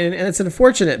it's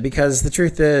unfortunate because the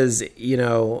truth is,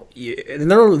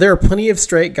 there are plenty of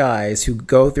straight guys who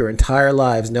go through their entire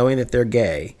lives knowing that they're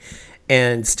gay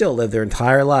and still live their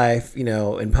entire life,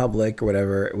 in public or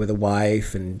whatever, with a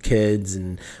wife and kids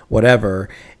and whatever,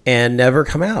 and never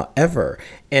come out ever.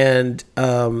 And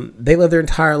they live their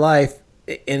entire life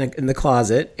in the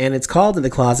closet, and it's called in the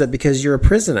closet because you're a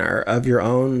prisoner of your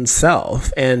own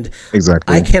self. And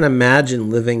exactly, I can't imagine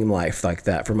living life like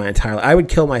that for my entire life. I would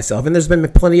kill myself. And there's been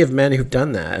plenty of men who've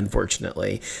done that,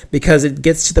 unfortunately, because it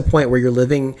gets to the point where you're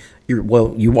living a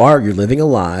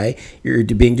lie. You're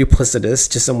being duplicitous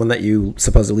to someone that you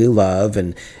supposedly love,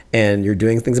 and you're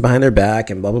doing things behind their back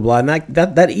and blah blah blah, and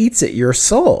that eats at your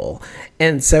soul.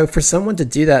 And so for someone to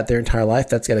do that their entire life,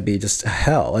 that's got to be just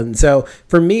hell. And so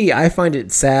for me, I find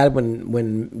it sad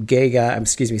when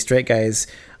straight guys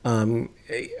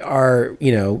are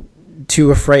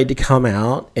too afraid to come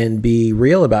out and be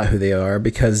real about who they are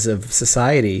because of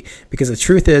society. Because the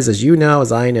truth is,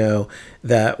 as I know,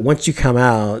 that once you come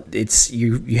out, it's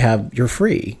you're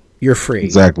free. You're free.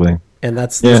 Exactly. And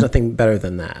there's nothing better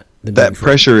than that. That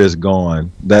pressure is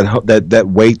gone. That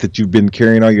weight that you've been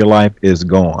carrying all your life is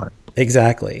gone.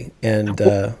 Exactly. And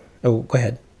go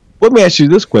ahead. Let me ask you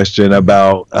this question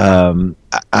about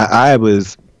I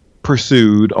was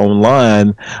pursued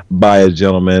online by a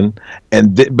gentleman,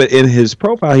 but in his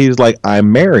profile he was like,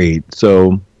 I'm married.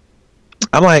 So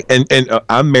I'm like, and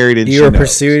I'm married, and you were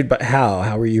pursued, but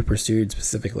how were you pursued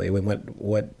specifically?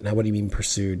 What do you mean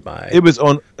pursued by? It was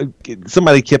on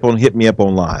somebody kept on hitting me up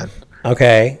online.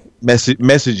 Okay.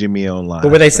 Messaging me online.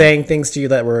 But were they saying things to you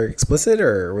that were explicit,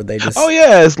 or were they just? Oh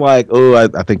yeah, it's like,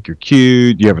 I think you're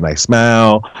cute. You have a nice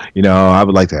smile. I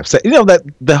would like to have sex. That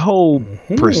the whole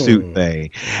pursuit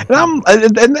thing, and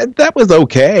that was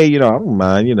okay. I don't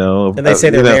mind. And they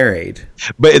say they're married,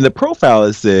 but in the profile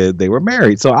it said they were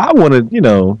married. So I wanted,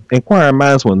 inquiring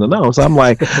minds wanted to know. So I'm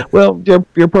like, well,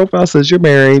 your profile says you're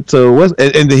married. So what's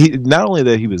not only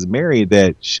that he was married,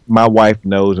 that my wife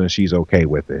knows and she's okay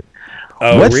with it.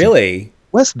 Oh, really?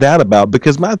 What's that about?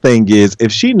 Because my thing is,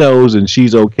 if she knows and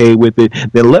she's okay with it,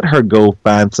 then let her go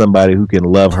find somebody who can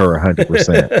love her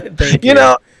 100%. you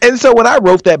know? And so when I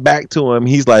wrote that back to him,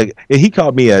 he's like, he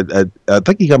called me I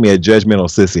think he called me a judgmental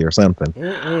sissy or something.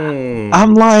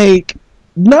 I'm like,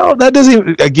 no, that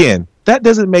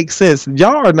doesn't make sense.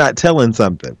 Y'all are not telling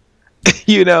something.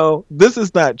 This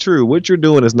is not true. What you're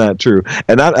doing is not true.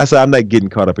 And I said, I'm not getting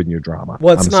caught up in your drama.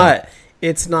 Well, it's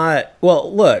not.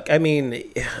 Well, look, I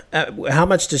mean, how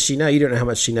much does she know? You don't know how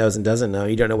much she knows and doesn't know.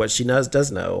 You don't know what she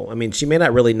does know. I mean, she may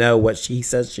not really know what she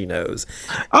says she knows.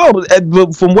 Oh, but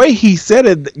from the way he said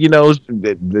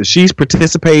it, she's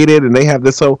participated and they have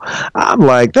this. So I'm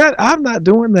like, that. I'm not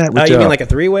doing that with you mean like a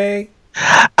three-way?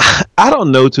 I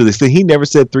don't know to this thing. He never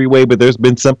said three-way, but there's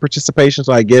been some participation.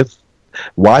 So I guess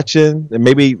watching, and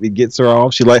maybe it gets her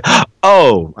off. She like,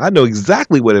 oh, I know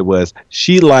exactly what it was.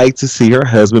 She liked to see her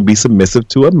husband be submissive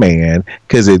to a man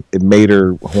because it made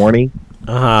her horny.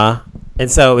 And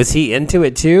so, is he into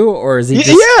it too, or is he?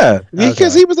 Yeah,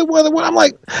 because he was the one. I'm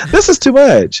like, this is too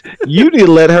much. You need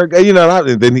to let her go. You know, I'm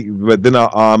a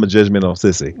judgmental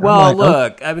sissy. Well,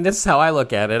 look, I mean, this is how I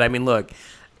look at it. I mean, look,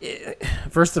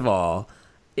 first of all,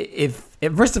 if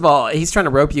he's trying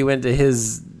to rope you into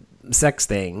his sex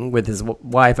thing with his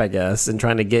wife, I guess, and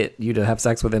trying to get you to have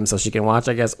sex with him so she can watch,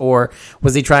 I guess, or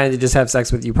was he trying to just have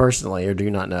sex with you personally, or do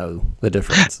you not know the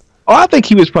difference? Oh, I think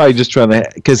he was probably just trying to,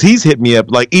 because he's hit me up,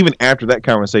 like, even after that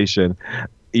conversation,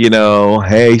 you know,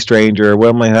 hey, stranger. Well,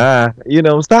 I'm like, you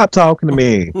know, stop talking to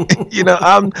me. You know,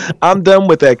 I'm done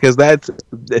with that, because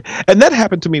and that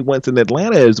happened to me once in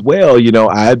Atlanta as well. You know,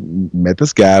 I met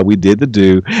this guy, we did the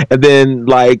do, and then,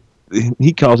 like,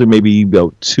 he calls me maybe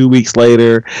 2 weeks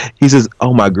later. He says,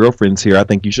 oh, my girlfriend's here. I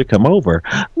think you should come over.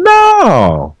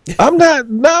 No, I'm not.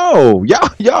 No,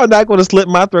 y'all are not going to slit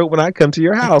my throat when I come to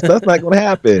your house. That's not going to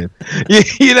happen.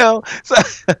 You know, so,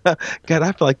 God,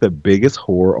 I feel like the biggest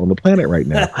whore on the planet right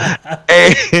now.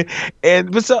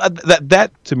 But so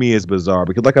that to me is bizarre,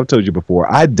 because like I've told you before,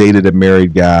 I dated a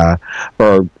married guy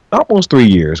for almost 3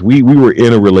 years. We were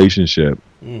in a relationship.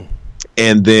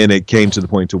 And then it came to the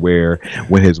point to where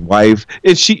when his wife,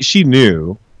 and she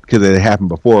knew, because it had happened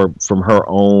before, from her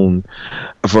own,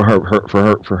 for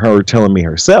her telling me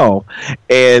herself.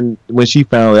 And when she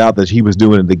found out that he was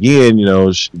doing it again, you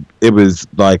know, it was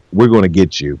like, we're going to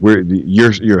get you.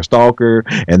 You're a stalker,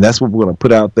 and that's what we're going to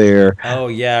put out there. Oh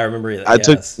yeah, I remember that. I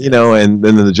took, you know, and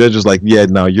then the judge was like, yeah,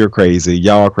 no, you're crazy.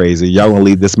 Y'all are crazy. Y'all going to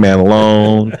leave this man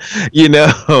alone. You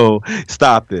know,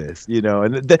 stop this. You know,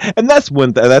 and that's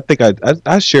one thing. I think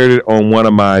I shared it on one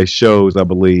of my shows, I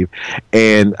believe,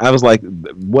 and I was like,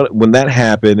 when that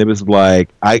happened, it was like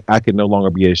I could no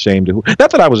longer be ashamed of not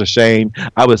that I was ashamed.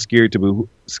 I was scared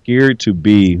to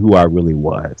be who I really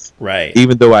was. Right.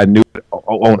 Even though I knew it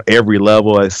on every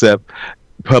level except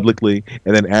publicly,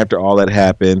 and then after all that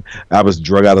happened, I was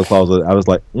drug out of the closet. I was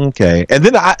like, okay. And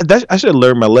then I should have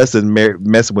learned my lesson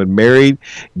messing with married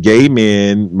gay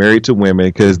men, married to women,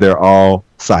 because they're all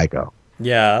psycho.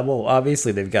 Yeah, well,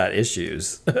 obviously they've got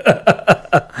issues.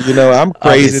 You know, I'm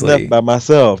crazy enough by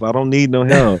myself. I don't need no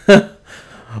help.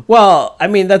 Well, I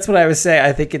mean, that's what I would say.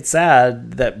 I think it's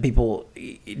sad that people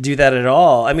do that at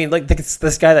all. I mean, like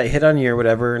this guy that hit on you or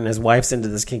whatever, and his wife's into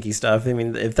this kinky stuff. I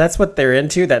mean, if that's what they're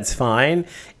into, that's fine.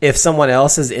 If someone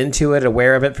else is into it,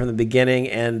 aware of it from the beginning,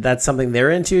 and that's something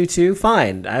they're into too,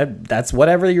 fine. That's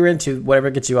whatever you're into, whatever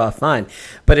gets you off, fine.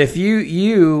 But if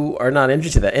you are not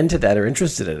into that or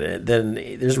interested in it, then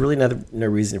there's really no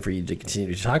reason for you to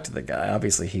continue to talk to the guy.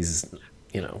 Obviously, he's,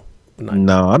 you know.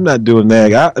 No, I'm not doing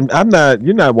that. I'm not.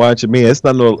 You're not watching me. It's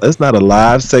not a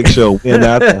live sex show. We're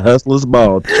not the Hustlers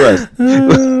Ball. Trust.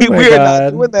 We're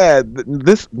not doing that.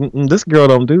 This girl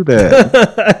don't do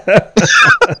that.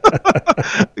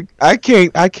 I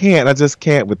can't. I just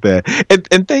can't with that.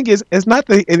 And thing is, it's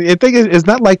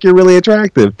not like you're really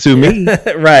attractive to me.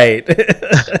 Right.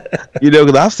 You know,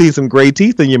 because I've seen some gray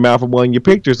teeth in your mouth from one of your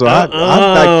pictures. So I'm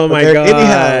not my God.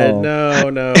 Anyhow. No.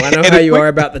 I know how you are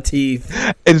about the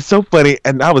teeth. It's so funny.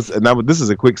 And I was. This is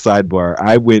a quick sidebar.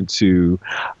 I went to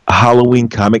a Halloween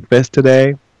Comic Fest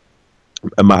today.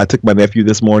 I took my nephew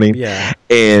this morning. Yeah.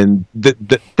 And the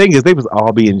thing is, they was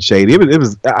all being shady. It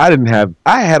was. I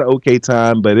had an okay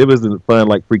time, but it wasn't fun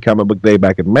like Free Comic Book Day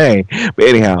back in May. But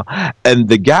anyhow, and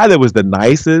the guy that was the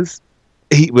nicest,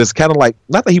 he was kind of like,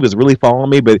 not that he was really following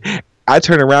me, but I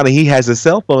turn around and he has his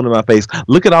cell phone in my face.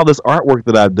 Look at all this artwork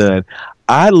that I've done.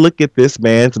 I look at this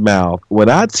man's mouth. When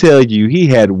I tell you he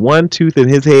had one tooth in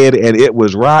his head and it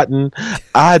was rotten,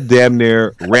 I damn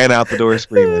near ran out the door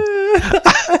screaming.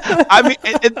 I mean,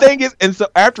 the thing is, and so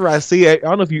after I see it, I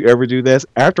don't know if you ever do this.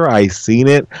 After I seen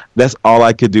it, that's all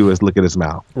I could do is look at his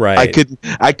mouth. Right.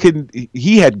 I couldn't.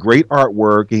 He had great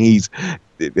artwork and he's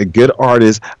a good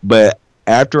artist, but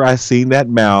after I seen that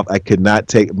mouth, I could not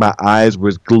take. My eyes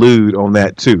was glued on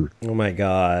that tooth. Oh my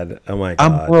god! I'm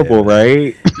horrible,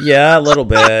 right? Yeah, a little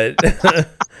bit.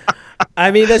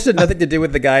 I mean, that should nothing to do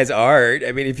with the guy's art.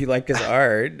 I mean, if you like his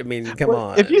art, I mean, come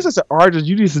on. If you're such an artist,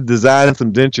 you need to design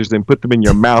some dentures and put them in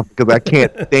your mouth, because I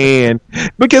can't stand.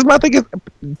 Because my thing is,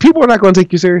 people are not going to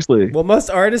take you seriously. Well, most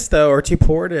artists, though, are too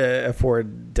poor to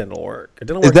afford dental work.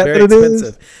 Dental work is very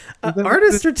expensive.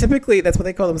 Artists are typically, that's what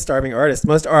they call them, starving artists.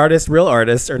 Most artists, real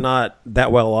artists, are not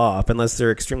that well off unless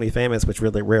they're extremely famous, which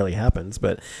really rarely happens.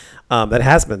 But that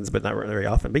happens, but not very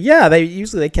often. But yeah,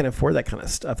 they can't afford that kind of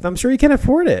stuff. I'm sure you can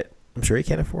afford it. I'm sure he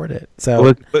can't afford it.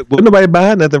 So, but nobody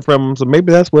buying nothing from him, so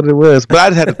maybe that's what it was. But I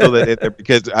just had to throw that in there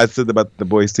because I said about the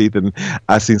boys' teeth, and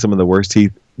I've seen some of the worst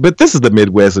teeth. But this is the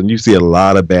Midwest, and you see a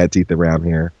lot of bad teeth around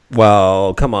here.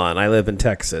 well, come on. I live in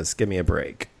Texas. Give me a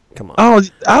break. Come on. Oh,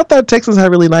 I thought Texas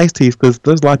had really nice teeth because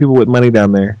there's a lot of people with money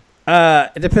down there.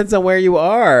 It depends on where you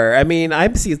are. I mean,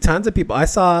 I've seen tons of people. I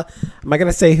saw, I'm not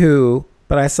going to say who,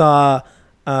 but I saw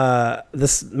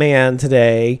this man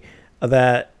today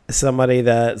that somebody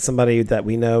that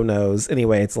we know knows.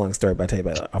 Anyway, it's a long story, but I'll tell you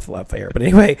about it off the air. But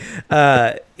anyway,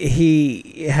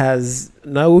 he has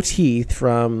no teeth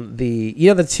from the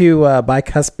two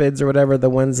bicuspids or whatever, the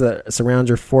ones that surround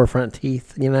your forefront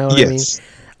teeth. You know what I mean?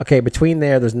 Okay, between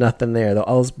there's nothing there.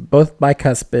 Both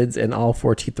bicuspids and all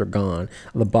 4 teeth are gone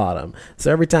on the bottom.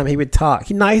 So every time he would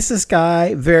talk, nicest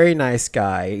guy, very nice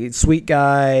guy, sweet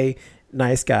guy,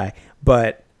 nice guy.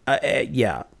 But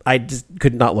yeah, I just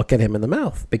could not look at him in the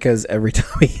mouth because every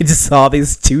time he just saw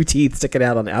these 2 teeth sticking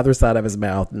out on the other side of his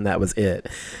mouth, and that was it.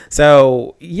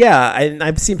 So yeah,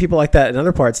 I've seen people like that in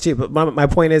other parts too. But my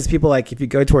point is, people like if you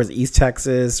go towards East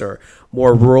Texas or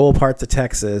more rural parts of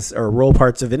Texas or rural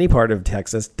parts of any part of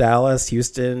Texas, Dallas,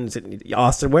 Houston,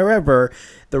 Austin, wherever,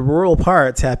 the rural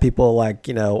parts have people like,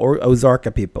 or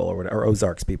Ozarka people or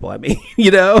Ozarks people. I mean,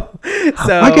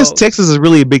 So I guess Texas is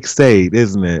really a big state,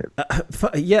 isn't it?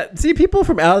 Yeah. See, people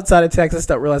from outside of Texas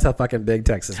don't realize how fucking big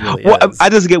Texas really Well, is. I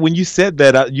just get when you said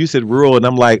that, you said rural, and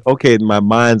I'm like, okay, in my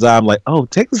mind's eye, I'm like, oh,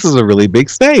 Texas is a really big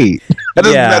state. That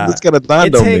just kind of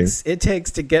dawned on me. It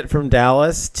takes to get from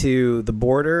Dallas to the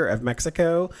border of Mexico.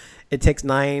 It takes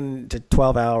 9 to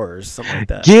 12 hours, something like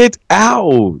that. Get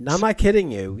out! Now, am I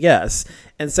kidding you? Yes.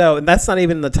 And that's not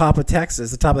even the top of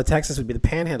Texas. The top of Texas would be the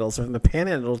Panhandle. So from the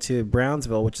Panhandle to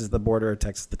Brownsville, which is the border of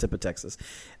Texas, the tip of Texas,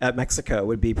 at Mexico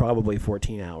would be probably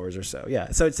 14 hours or so.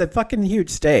 Yeah. So it's a fucking huge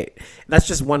state. And that's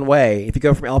just one way. If you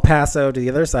go from El Paso to the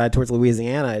other side towards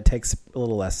Louisiana, it takes a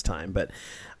little less time,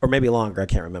 or maybe longer. I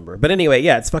can't remember. But anyway,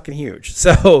 yeah, it's fucking huge.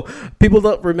 So people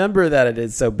don't remember that it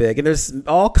is so big. And there's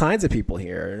all kinds of people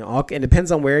here. And it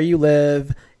depends on where you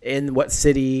live, in what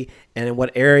city, and in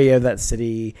what area of that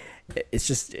city. It's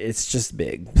just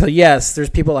big. So yes, there's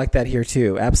people like that here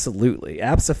too. Absolutely.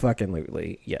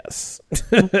 Abso-fucking-lutely. Yes.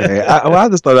 Okay. I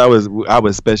just thought I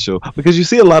was special because you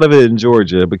see a lot of it in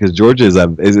Georgia because Georgia is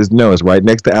it's right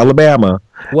next to Alabama.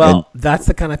 Well, that's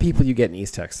the kind of people you get in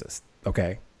East Texas.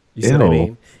 Okay. You see what I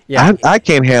mean? Yeah, I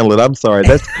can't handle it. I'm sorry.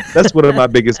 That's one of my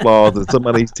biggest flaws is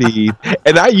somebody's teeth.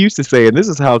 And I used to say, and this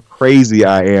is how crazy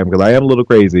I am because I am a little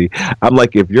crazy. I'm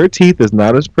like, if your teeth is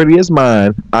not as pretty as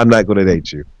mine, I'm not going to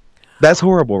date you. That's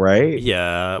horrible, right?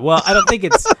 Yeah. Well, I don't think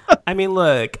it's. I mean,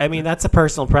 look. I mean, that's a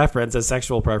personal preference, a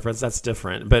sexual preference. That's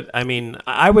different. But I mean,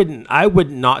 I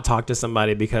would not talk to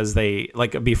somebody because they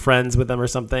be friends with them or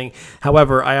something.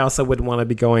 However, I also wouldn't want to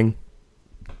be going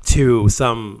to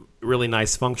some really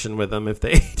nice function with them if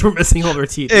they were missing all their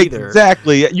teeth either.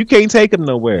 Exactly. You can't take them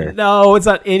nowhere. No, it's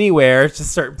not anywhere. It's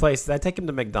just certain places. I take them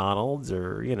to McDonald's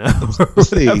or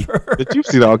See, but you've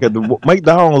seen all kinds. The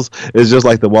McDonald's is just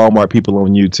like the Walmart people on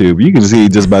YouTube. You can see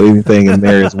just about anything in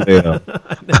there as well.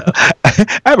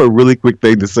 I have a really quick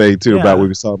thing to say too about what we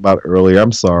were talking about earlier.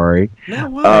 I'm sorry. No,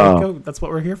 why? That's what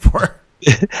we're here for.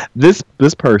 This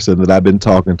person that I've been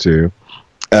talking to,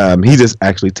 he just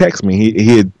actually texted me.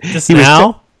 He had just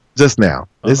now.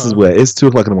 This is it's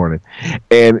 2:00 in the morning,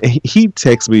 and he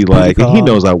texts me and he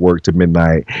knows I work to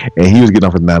midnight, and he was getting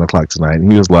off at 9:00 tonight,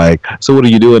 and he was like, "So what are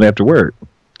you doing after work?"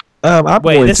 I'm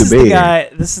going to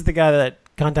bed. This is the guy that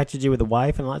contacted you with a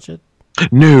wife and all that shit.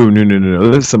 No.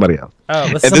 This is somebody else. Oh,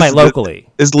 this is somebody locally.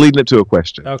 It's leading up to a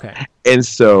question. Okay.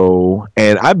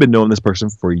 And I've been knowing this person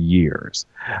for years.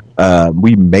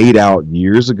 We made out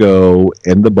years ago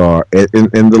in the bar,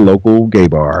 in the local gay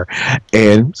bar,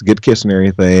 and it's a good kiss and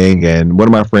everything. And one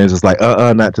of my friends is like,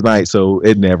 not tonight. So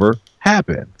it never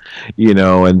happened,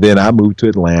 and then I moved to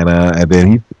Atlanta, and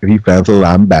then he found out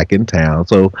I'm back in town.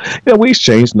 So, we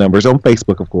exchanged numbers on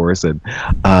Facebook, of course. And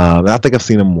I think I've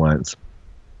seen him once.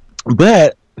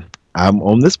 But I'm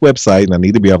on this website, and I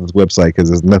need to be off this website because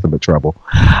there's nothing but trouble.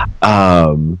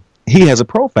 He has a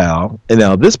profile, and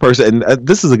now this person, and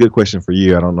this is a good question for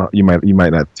you. I don't know, you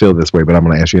might not feel this way, but I'm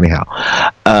going to ask you anyhow.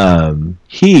 I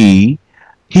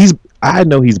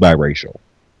know he's biracial.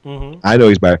 Mm-hmm. I know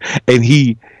he's biracial,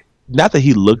 and not that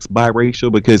he looks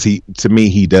biracial, because to me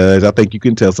he does. I think you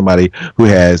can tell somebody who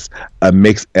has a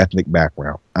mixed ethnic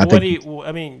background.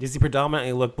 Does he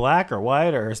predominantly look black or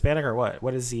white or Hispanic or what?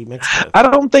 What is he mixed with? I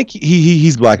don't think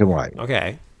he's black and white.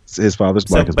 Okay. His father's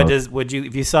black as well. But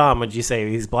if you saw him, would you say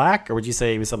he's black or would you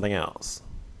say he was something else?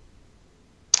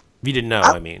 If you didn't know,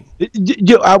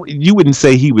 you wouldn't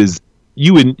say he was.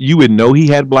 you would know he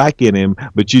had black in him,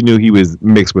 but you knew he was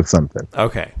mixed with something.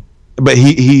 Okay. But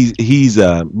he's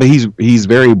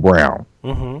very brown.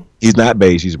 Mm-hmm. He's not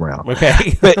beige. He's brown.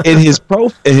 Okay. But in his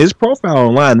profile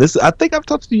online, this I think I've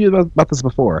talked to you about this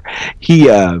before. He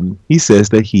says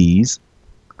that he's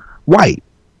white.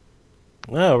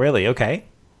 Oh, really? Okay.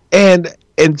 And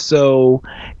so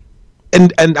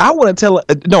I want to tell.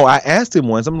 No, I asked him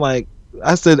once. I'm like,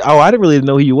 I said, oh, I didn't really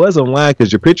know who you was online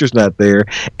because your picture's not there,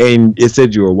 and it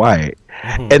said you were white.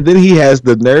 Mm-hmm. And then he has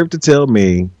the nerve to tell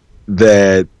me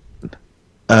that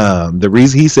the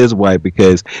reason he says white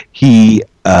because he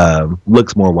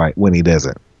looks more white when he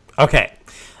doesn't. Okay.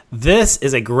 This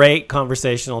is a great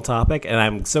conversational topic, and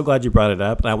I'm so glad you brought it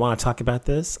up, and I want to talk about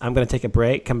this. I'm going to take a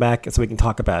break, come back, so we can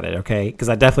talk about it, okay? Because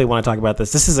I definitely want to talk about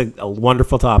this. This is a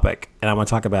wonderful topic, and I want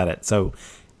to talk about it. So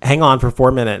hang on for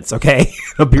 4 minutes, okay?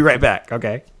 I'll be right back,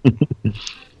 okay?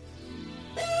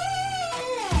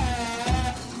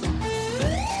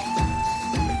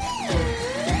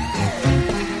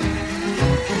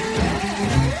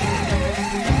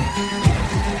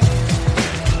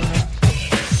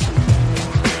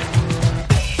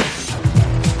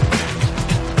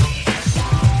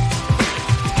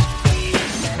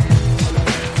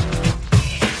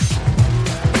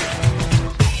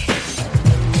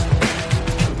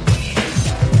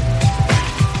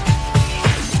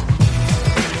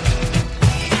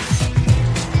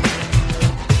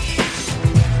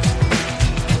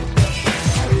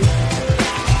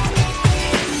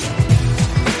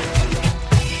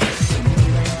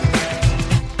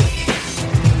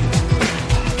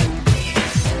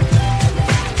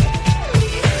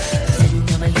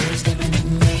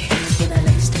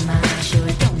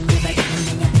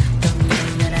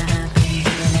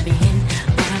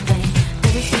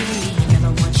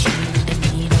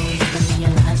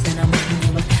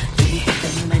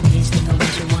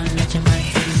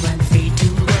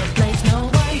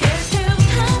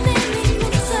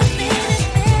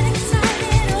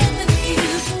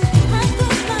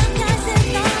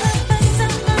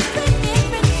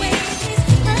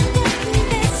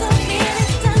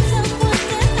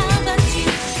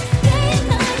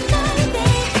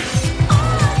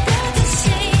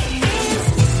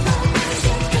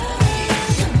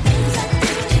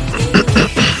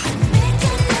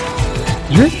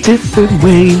 Different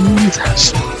ways.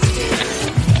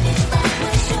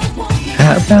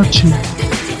 How about you?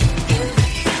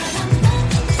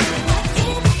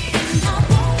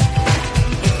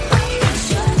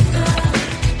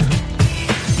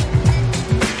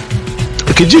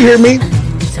 Could you hear me?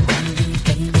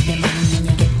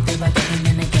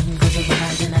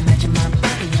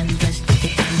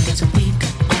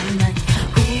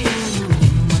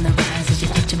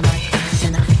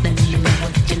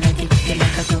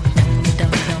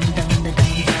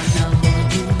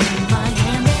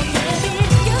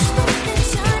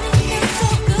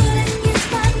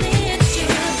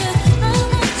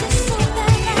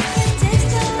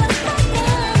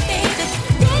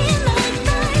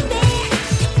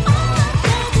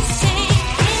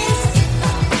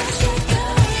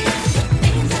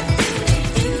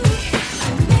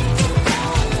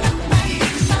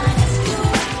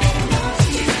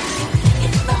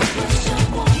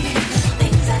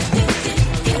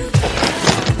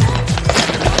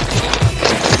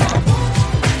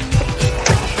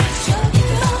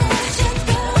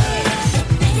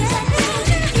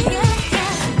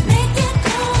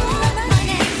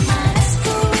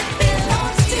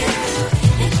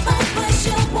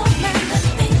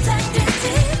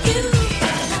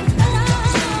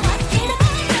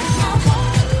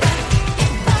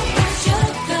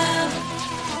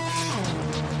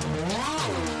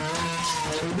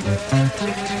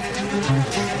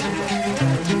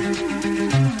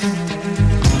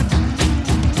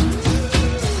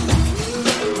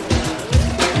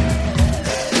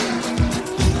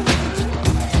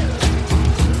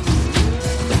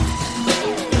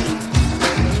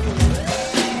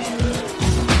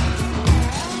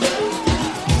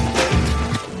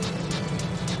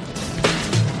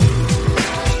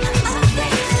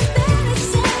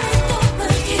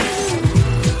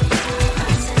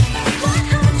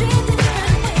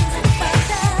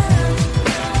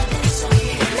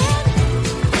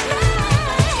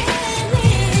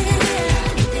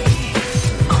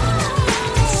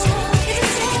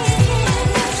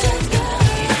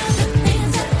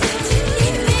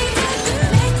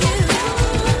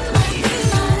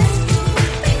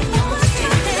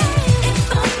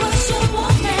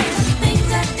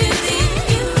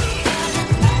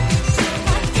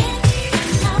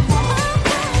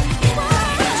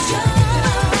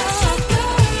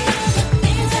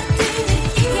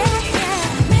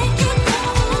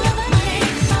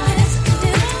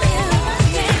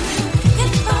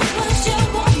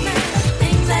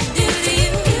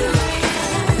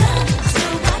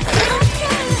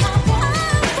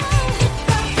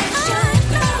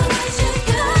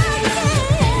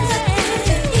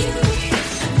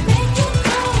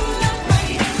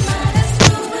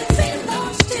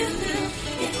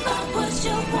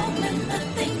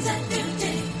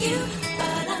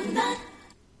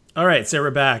 right, so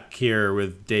we're back here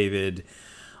with David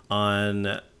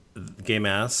on Gay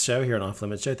Mass Show here on Off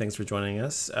Limits Show. Thanks for joining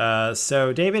us.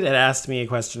 So David had asked me a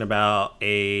question about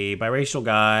a biracial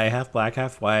guy, half black,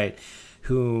 half white,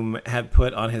 whom had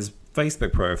put on his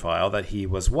Facebook profile that he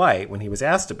was white. When he was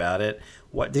asked about it,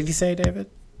 what did he say, David?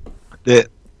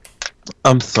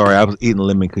 I'm sorry, I was eating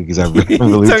lemon cookies. I really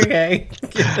It's okay.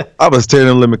 I was tearing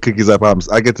them lemon cookies up.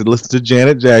 I get to listen to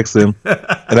Janet Jackson,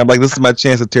 and I'm like, this is my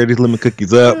chance to tear these lemon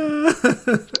cookies up.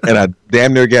 And I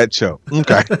damn near got choked.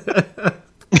 Okay.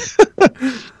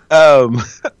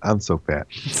 I'm so fat.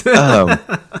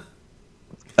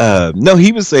 No,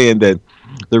 he was saying that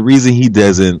the reason he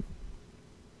doesn't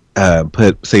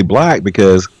say black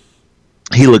because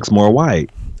he looks more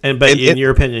white. But in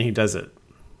your opinion, he does it.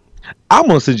 I'm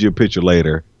gonna send you a picture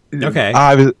later. Okay.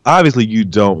 Obviously, you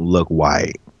don't look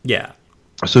white. Yeah.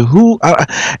 So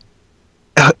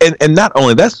and not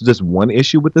only that's just one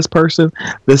issue with this person.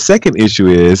 The second issue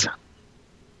is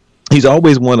he's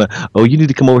always you need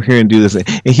to come over here and do this. And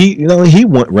he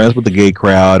runs with the gay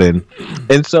crowd, and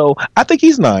so I think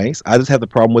he's nice. I just have the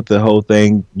problem with the whole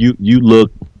thing. You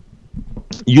look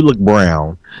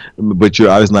brown, but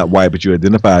you're obviously not white, but you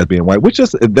identify as being white, which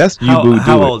is that's you.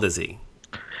 How old is he?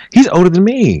 He's older than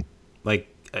me.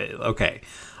 Okay.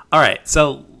 All right.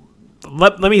 So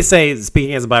let me say,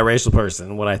 speaking as a biracial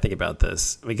person, what I think about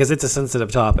this, because it's a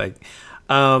sensitive topic.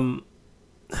 First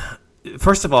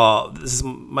of all, this is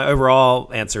my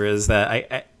overall answer is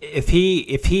that if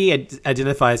he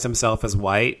identifies himself as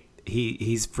white,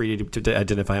 he's free to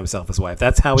identify himself as white. If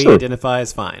that's how he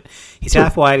identifies, fine. He's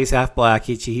half white, he's half black.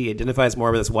 He identifies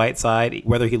more with his white side,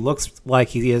 whether he looks like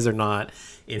he is or not.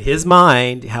 In his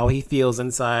mind, how he feels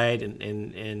inside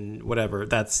and whatever,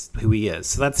 that's who he is.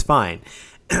 So that's fine.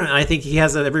 I think he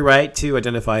has every right to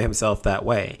identify himself that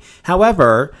way.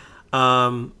 However,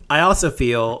 I also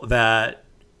feel that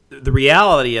the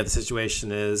reality of the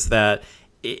situation is that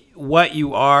what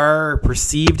you are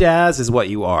perceived as is what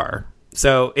you are.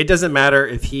 So it doesn't matter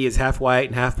if he is half white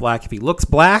and half black. If he looks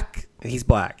black, he's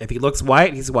black. If he looks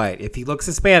white, he's white. If he looks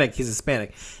Hispanic, he's Hispanic.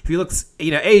 If he looks,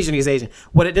 Asian, he's Asian.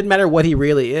 It didn't matter what he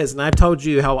really is. And I've told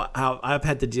you how I've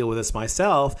had to deal with this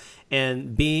myself.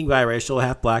 And being biracial,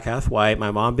 half black, half white,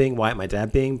 my mom being white, my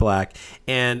dad being black,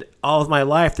 and all of my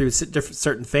life through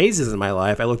certain phases in my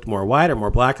life, I looked more white or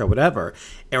more black or whatever,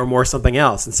 or more something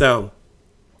else. And so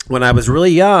when I was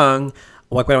really young,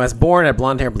 like when I was born, I had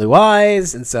blonde hair, blue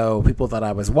eyes, and so people thought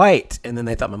I was white, and then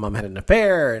they thought my mom had an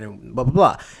affair, and blah, blah,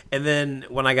 blah. And then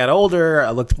when I got older, I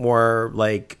looked more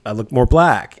black.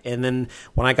 And then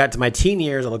when I got to my teen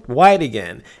years, I looked white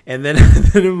again. And then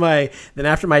then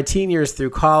after my teen years through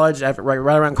college, right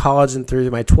around college and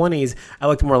through my 20s, I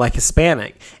looked more like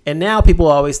Hispanic. And now people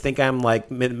always think I'm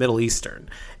like Middle Eastern.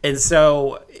 And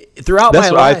so throughout that's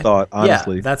my what life, I thought,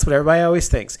 honestly. Yeah, that's what everybody always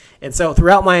thinks. And so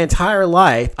throughout my entire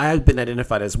life, I have been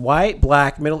identified as white,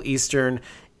 black, Middle Eastern,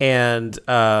 and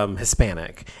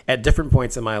Hispanic at different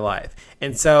points in my life.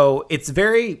 And so it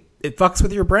fucks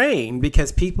with your brain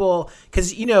because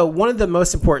one of the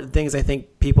most important things I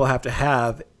think people have to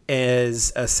have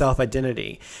is a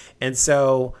self-identity. And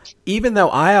so even though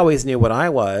I always knew what I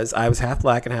was half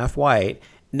black and half white,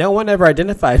 no one ever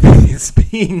identified me as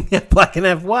being half black and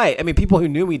half white. I mean, people who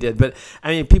knew me did, but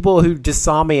I mean, people who just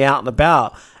saw me out and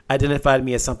about identified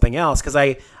me as something else because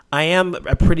I am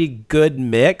a pretty good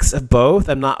mix of both.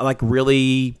 I'm not like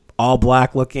really all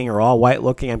black looking or all white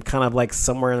looking. I'm kind of like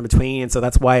somewhere in between, and so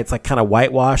that's why it's like kind of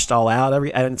whitewashed all out.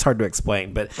 And it's hard to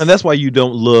explain, and that's why you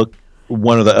don't look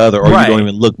one or the other, or right. You don't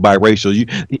even look biracial.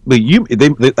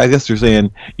 I guess you're saying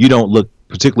you don't look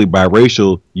particularly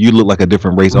biracial. You look like a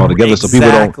different race altogether. Exactly. So people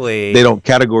don't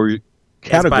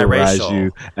categorize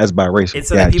you as biracial. And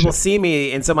so that people see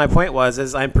me, and so my point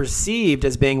is I'm perceived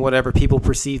as being whatever people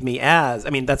perceive me as. I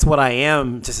mean, that's what I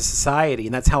am to society,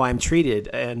 and that's how I'm treated.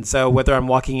 And so whether I'm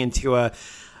walking into a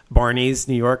Barney's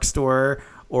New York store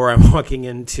or I'm walking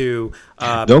into...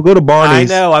 don't go to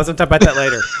Barney's. I know. I was going to talk about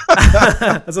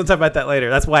that later.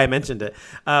 That's why I mentioned it.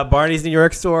 Barney's New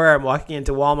York store, I'm walking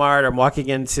into Walmart, or I'm walking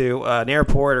into an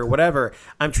airport or whatever,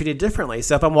 I'm treated differently.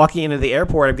 So if I'm walking into the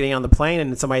airport, I'm getting on the plane,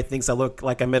 and somebody thinks I look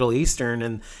like a Middle Eastern,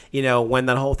 and, when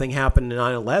that whole thing happened in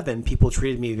 9/11, people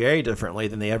treated me very differently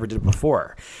than they ever did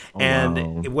before. And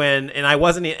I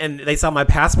wasn't... And they saw my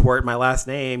passport, my last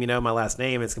name, my last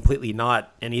name is completely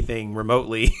not anything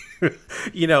remotely...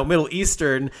 Middle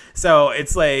Eastern. So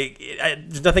it's like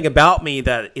there's nothing about me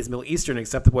that is Middle Eastern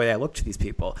except the way I look to these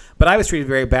people. But I was treated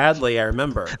very badly. I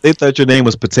remember they thought your name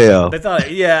was Patel. They thought,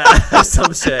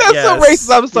 some shit. That's so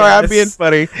racist. I'm sorry, I'm being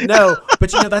funny. No,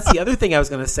 But that's the other thing I was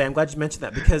going to say. I'm glad you mentioned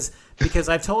that because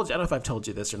I've told you, I don't know if I've told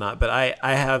you this or not, but I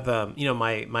have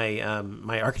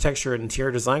my architecture and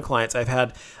interior design clients I've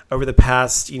had over the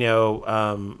past I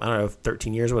don't know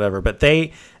 13 years or whatever, but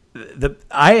I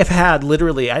have had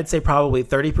literally, I'd say probably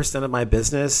 30% of my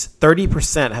business,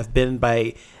 30% have been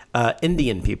by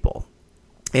Indian people.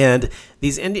 And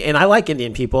and I like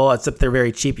Indian people, except they're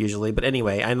very cheap usually. But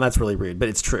anyway, and that's really rude, but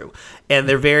it's true. And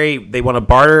they want to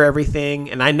barter everything.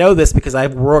 And I know this because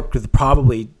I've worked with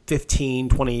probably 15,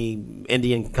 20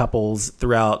 Indian couples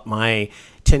throughout my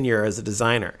tenure as a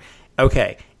designer.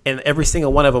 Okay. And every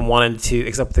single one of them wanted to,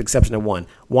 except with the exception of one,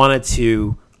 wanted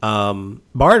to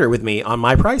barter with me on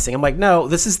my pricing. I'm like, no,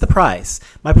 this is the price.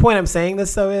 My point I'm saying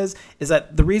this though is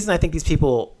that the reason I think these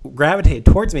people gravitated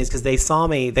towards me is because they saw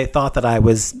me, they thought that I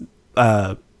was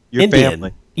Your Indian.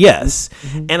 family. Yes.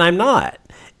 And I'm not.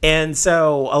 And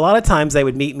so a lot of times they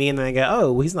would meet me and they go,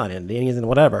 oh, well, he's not Indian, he's in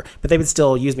whatever, but they would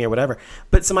still use me or whatever.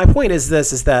 But so my point is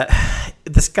that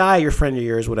this guy, your friend of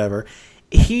yours, whatever,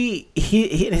 he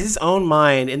in his own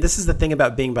mind, and this is the thing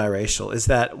about being biracial, is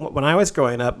that when I was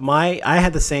growing up, I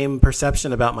had the same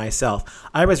perception about myself.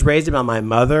 I was raised about my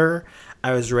mother.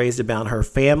 I was raised about her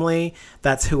family.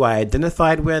 That's who I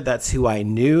identified with. That's who I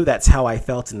knew. That's how I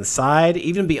felt inside,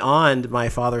 even beyond my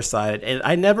father's side. And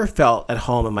I never felt at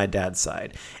home on my dad's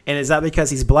side. And is that because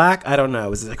he's black? I don't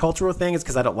know. Is it a cultural thing? It's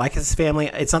because I don't like his family.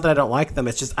 It's not that I don't like them.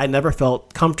 It's just I never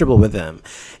felt comfortable with them.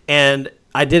 And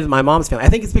I did my mom's family. I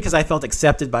think it's because I felt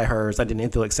accepted by hers. I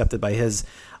didn't feel accepted by his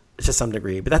to some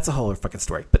degree, but that's a whole other fucking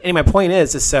story. But anyway, my point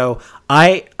is so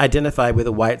I identified with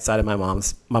the white side of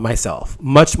myself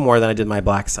much more than I did my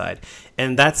black side.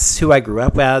 And that's who I grew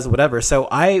up as, whatever. So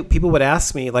people would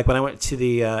ask me, like when I went to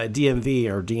the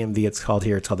DMV, it's called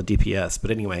here, it's called the DPS.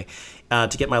 But anyway,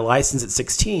 to get my license at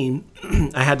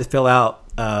 16, I had to fill out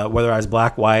whether I was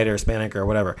black, white, or Hispanic or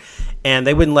whatever. And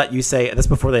they wouldn't let you say, that's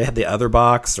before they had the other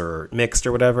box or mixed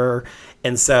or whatever.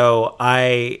 And so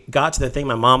I got to the thing,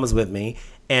 my mom was with me,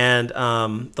 and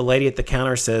the lady at the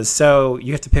counter says, so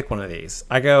you have to pick one of these.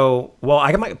 I go, well,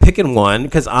 I might pick in one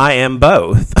because I am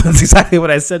both. That's exactly what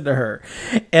I said to her.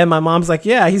 And my mom's like,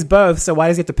 yeah, he's both, so why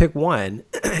does he have to pick one?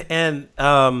 And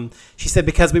she said,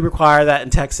 because we require that in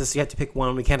Texas, you have to pick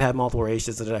one. We can't have multiple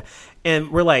races. And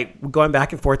we're like going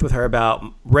back and forth with her about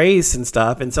race and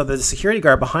stuff. And so the security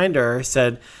guard behind her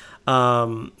said, he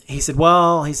said,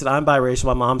 I'm biracial.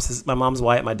 My mom's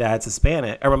white. My dad's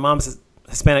Hispanic. Or my mom's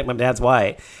Hispanic. My dad's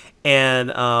white.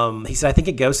 And he said, I think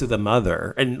it goes through the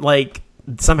mother. And like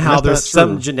somehow there's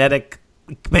some genetic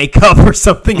makeup or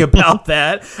something about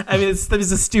that. I mean,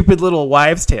 there's a stupid little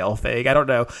wives' tale thing. I don't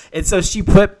know. And so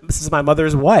since my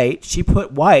mother's white, she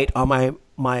put white on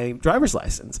my driver's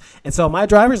license. And so my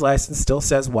driver's license still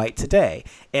says white today.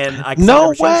 And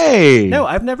no way. No,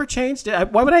 I've never changed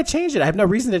it. Why would I change it? I have no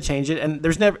reason to change it. And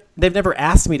they've never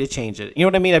asked me to change it. You know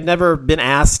what I mean? I've never been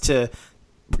asked to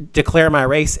declare my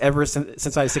race ever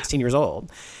since I was 16 years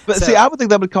old. But see, I would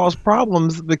think that would cause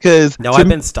problems because I've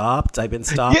been stopped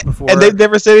before, and they've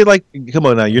never said like, come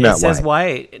on now, you're not white. It says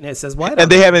white, and it says white,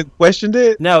 and they haven't questioned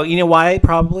it. No, you know why?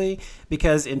 Probably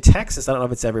because in Texas, I don't know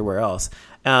if it's everywhere else.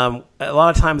 A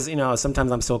lot of times,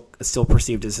 sometimes I'm still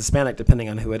perceived as Hispanic, depending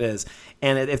on who it is.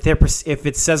 And if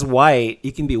it says white,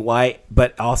 you can be white,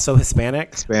 but also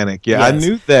Hispanic. Hispanic, yeah, yes. I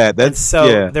knew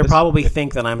that. They probably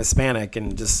think that I'm Hispanic,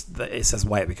 and just it says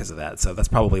white because of that. So that's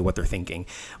probably what they're thinking.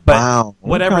 But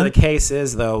whatever the case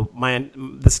is, though,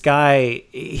 this guy,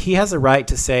 he has a right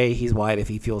to say he's white if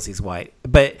he feels he's white.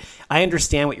 But I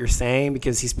understand what you're saying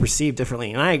because he's perceived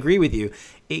differently, and I agree with you.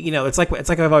 It's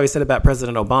like I've always said about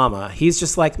President Obama. He's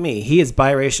just like me. He is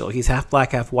biracial. He's half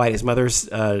black, half white. His mother's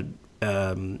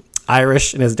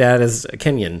Irish, and his dad is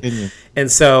Kenyan. And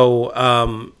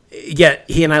so, yet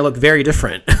he and I look very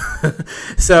different.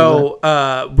 So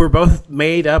we're both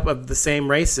made up of the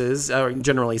same races,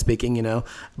 generally speaking,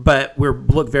 but we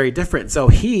look very different. So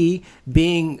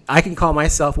I can call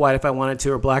myself white if I wanted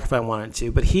to, or black if I wanted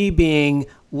to, but he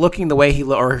looking the way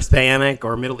or Hispanic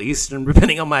or Middle Eastern,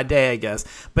 depending on my day, I guess.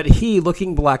 But he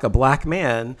looking like a black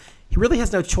man, he really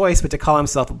has no choice but to call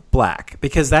himself black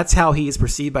because that's how he is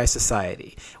perceived by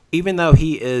society, even though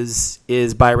he is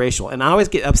biracial. And I always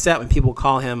get upset when people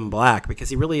call him black because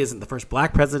he really isn't the first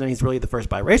black president. He's really the first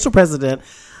biracial president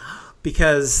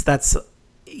because that's,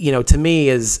 to me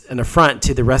is an affront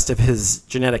to the rest of his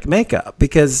genetic makeup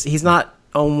because he's not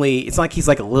it's like he's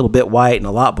like a little bit white and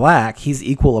a lot black. He's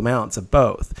equal amounts of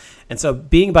both. And so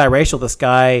being biracial, this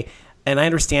guy, and I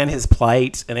understand his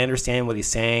plight and I understand what he's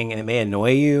saying, and it may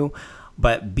annoy you,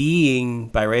 but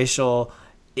being biracial,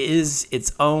 is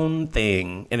its own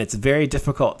thing, and it's very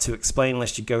difficult to explain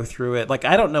unless you go through it. Like,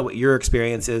 I don't know what your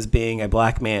experience is being a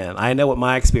black man. I know what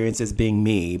my experience is being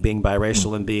me, being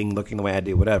biracial and being looking the way I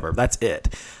do, whatever. That's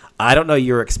it. I don't know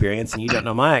your experience, and you don't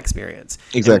know my experience.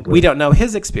 Exactly. And we don't know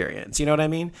his experience. You know what I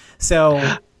mean? So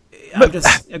I'm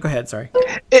just go ahead. Sorry.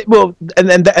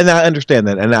 And I understand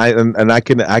that, and I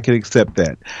can accept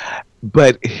that.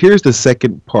 But here's the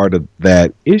second part of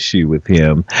that issue with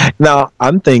him. Now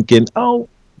I'm thinking, oh,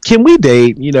 can we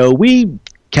date? You know, we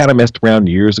kind of messed around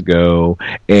years ago,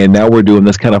 and now we're doing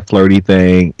this kind of flirty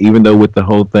thing. Even though with the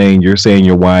whole thing, you're saying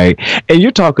you're white, and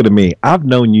you're talking to me. I've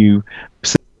known you.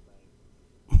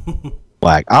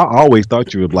 Black. I always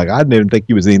thought you were black. I didn't think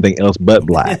you was anything else but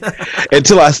black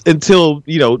until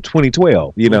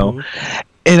 2012. You know,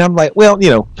 and I'm like, well, you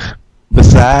know,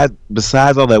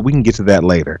 besides all that, we can get to that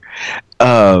later.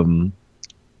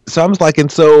 So I'm like,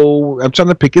 and so I'm trying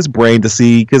to pick his brain to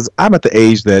see, because I'm at the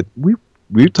age that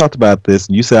we've talked about this,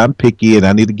 and you said I'm picky and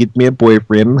I need to get me a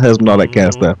boyfriend and husband, all that kind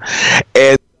of stuff,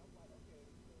 and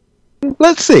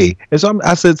let's see. And so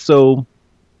I said, so.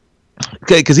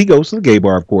 Okay, because he goes to the gay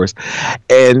bar, of course,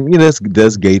 and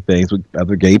does gay things with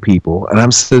other gay people. And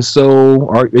I'm said, so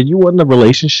are you in a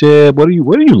relationship? What are you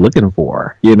looking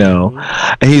for? You know?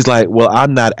 And he's like, well,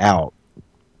 I'm not out.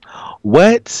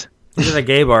 What? He's at a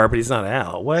gay bar, but he's not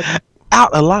out. What? Out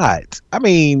a lot. I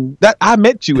mean, that I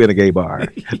met you in a gay bar,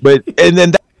 but and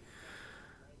then.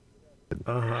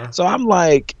 So I'm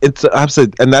like, I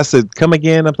said, come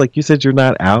again. I'm like, you said you're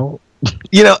not out.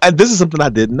 You know, and this is something I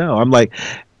didn't know. I'm like,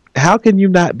 how can you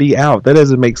not be out? That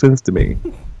doesn't make sense to me.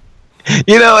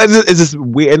 You know, it's just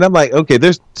weird. And I'm like, okay,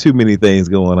 there's too many things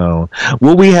going on.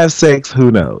 Will we have sex?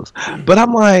 Who knows? But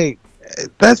I'm like,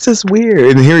 that's just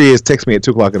weird. And here he is, text me at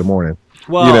 2:00 in the morning.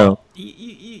 Well, you know,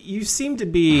 you seem to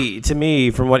be, to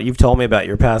me, from what you've told me about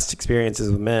your past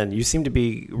experiences with men, you seem to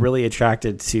be really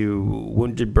attracted to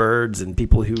wounded birds and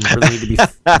people who really need to be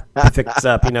fixed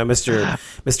up. You know, Mr.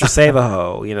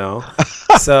 Savaho. You know,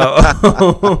 so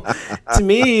to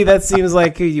me that seems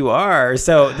like who you are.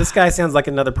 So this guy sounds like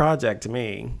another project to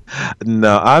me.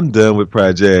 No, I'm done with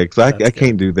projects. I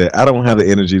can't do that. I don't have the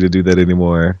energy to do that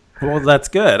anymore. Well, that's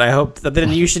good. I hope that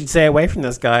then you should stay away from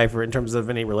this guy in terms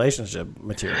of any relationship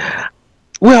material.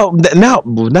 Well, now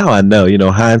I know. You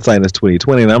know, hindsight is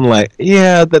 20/20, and I'm like,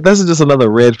 yeah, that's just another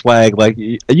red flag. Like,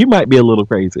 you might be a little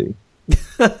crazy.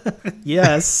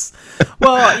 Yes.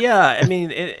 Well, yeah. I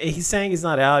mean, he's saying he's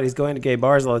not out. He's going to gay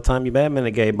bars all the time. You met him in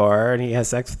a gay bar, and he has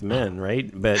sex with men,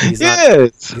 right? But he's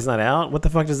not out. What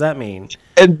the fuck does that mean?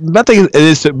 And my thing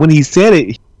is when he said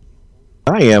it.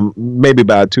 I am maybe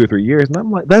about 2 or 3 years, and I'm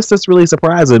like, that's just really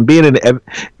surprising. Being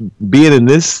in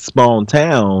this small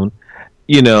town,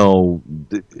 you know,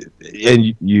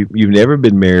 and you've never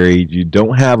been married, you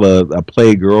don't have a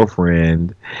play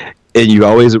girlfriend, and you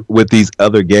always with these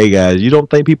other gay guys. You don't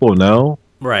think people know,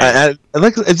 right?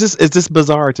 It's just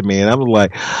bizarre to me, and I'm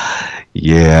like,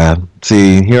 yeah.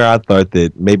 See, here I thought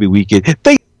that maybe we could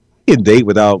can date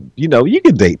without, you know, you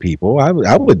can date people.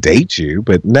 I would date you,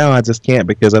 but now I just can't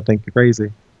because I think you're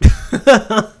crazy.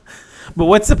 But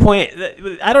what's the point?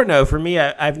 I don't know. For me,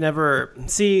 I've never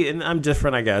and I'm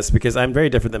different, I guess, because I'm very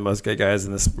different than most gay guys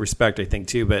in this respect, I think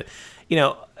too. But you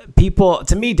know, people,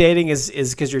 to me, dating is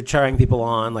because you're trying people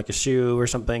on like a shoe or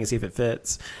something and see if it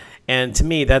fits. And to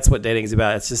me, that's what dating is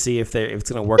about. It's to see if it's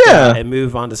going to work out and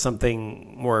move on to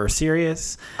something more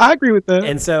serious. I agree with that.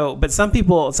 And so, but some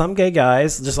gay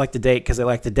guys just like to date because they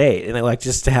like to date and they like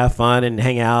just to have fun and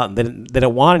hang out, and they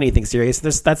don't want anything serious.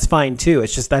 That's fine too.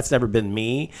 It's just that's never been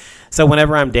me. So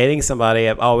whenever I'm dating somebody,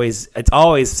 it's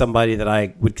always somebody that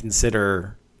I would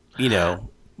consider, you know,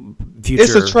 future.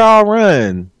 It's a trial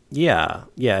run. Yeah,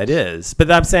 it is.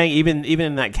 But I'm saying even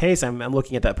in that case, I'm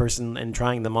looking at that person and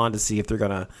trying them on to see if they're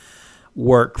going to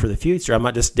work for the future. I'm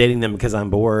not just dating them because I'm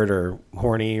bored or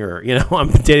horny, or, you know, I'm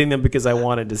dating them because I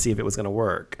wanted to see if it was going to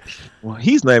work. Well,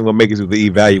 he's not even going to make it through the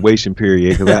evaluation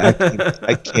period because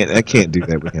I can't do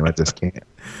that with him. I just can't.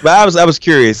 But I was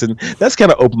curious, and that's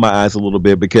kind of opened my eyes a little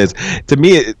bit, because to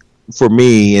me, for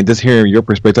me, and just hearing your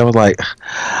perspective, I was like,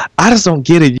 I just don't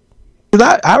get it.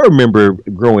 Because I remember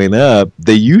growing up,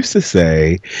 they used to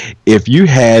say, if you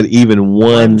had even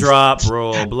one drop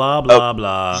rule, blah blah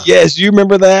blah. Yes, you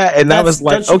remember that, and I was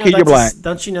like, okay, you're black.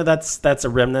 Don't you know that's a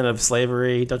remnant of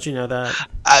slavery? Don't you know that?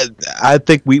 I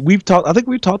think we've talked. I think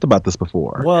we've talked about this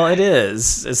before. Well, it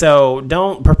is. So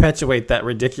don't perpetuate that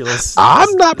ridiculous.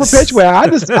 I'm not perpetuating.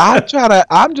 I'm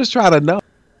just trying to know.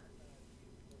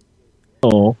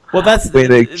 Well, that's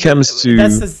when it comes to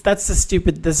that's the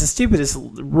stupidest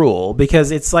rule,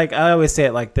 because it's like, I always say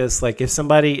it like this: like, if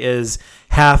somebody is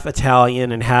half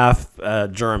Italian and half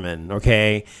German,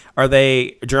 okay, are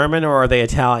they German or are they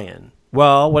Italian?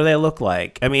 Well, what do they look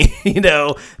like? I mean,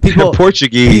 people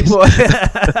Portuguese.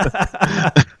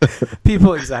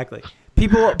 People exactly.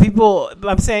 People.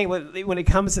 I'm saying when it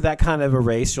comes to that kind of a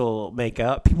racial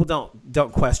makeup, people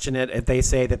don't question it if they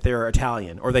say that they're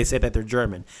Italian or they say that they're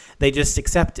German. They just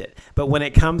accept it. But when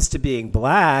it comes to being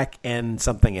black and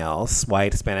something else,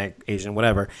 white, Hispanic, Asian,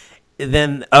 whatever,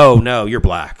 then, oh no, you're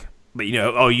black. But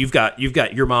you've got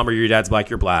your mom or your dad's black,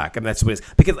 you're black, and that's what it is.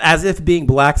 Because as if being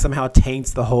black somehow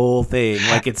taints the whole thing,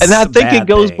 like it's. And I think it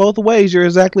goes both ways. You're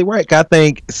exactly right. I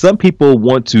think some people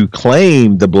want to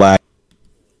claim the black,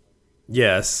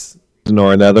 yes,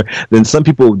 or another. Then some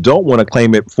people don't want to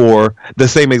claim it for the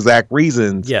same exact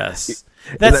reasons. Yes.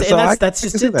 That's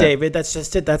just it, David. That's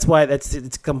just it. That's why it's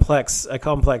a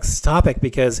complex topic,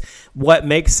 because what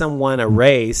makes someone a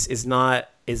race is not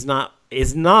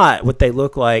what they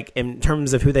look like in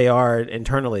terms of who they are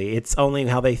internally. It's only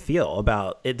how they feel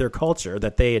about their culture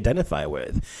that they identify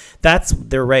with. That's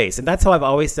their race. And that's how I've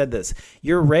always said this.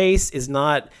 Your race is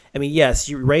not, I mean, yes,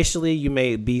 racially you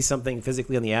may be something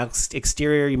physically on the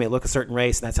exterior. You may look a certain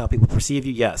race, and that's how people perceive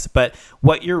you, yes. But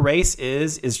what your race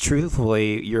is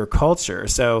truthfully your culture.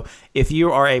 So if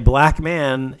you are a black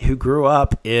man who grew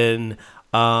up in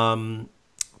Compton,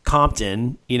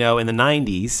 in the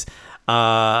 90s,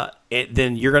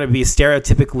 then you're going to be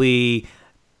stereotypically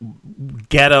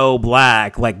ghetto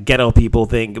black, like ghetto people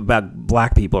think about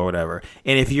black people or whatever.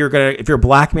 And if you're a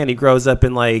black man who grows up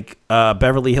in like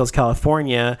Beverly Hills,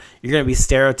 California, you're going to be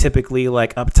stereotypically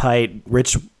like uptight,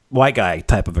 rich white guy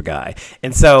type of a guy.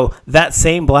 And so that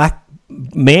same black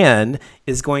man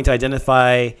is going to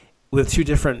identify with two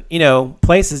different,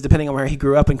 places depending on where he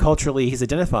grew up and culturally he's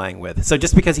identifying with. So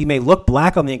just because he may look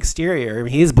black on the exterior, I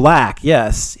mean, he is black,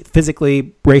 yes,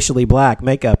 physically, racially black,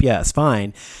 makeup, yes,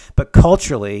 fine. But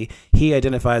culturally, he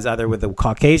identifies either with the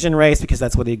Caucasian race because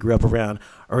that's what he grew up around,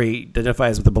 or he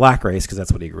identifies with the black race because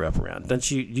that's what he grew up around.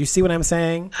 Do you see what I'm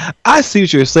saying? I see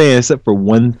what you're saying, except for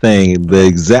one thing.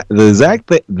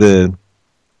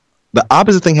 The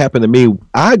opposite thing happened to me.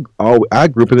 I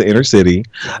grew up in the inner city.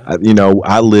 Yeah.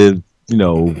 I lived,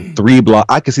 3 blocks.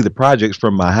 I could see the projects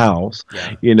from my house.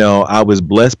 Yeah. I was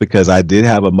blessed because I did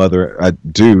have a mother. I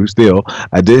do still.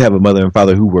 I did have a mother and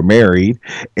father who were married,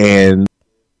 and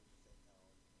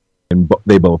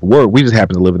they both were. We just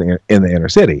happened to live in the inner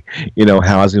city.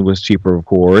 Housing was cheaper, of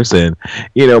course, and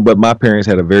but my parents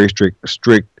had a very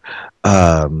strict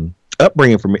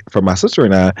upbringing for my sister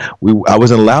and I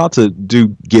wasn't allowed to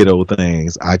do ghetto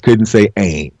things. I couldn't say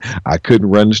ain't. I couldn't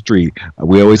run the street.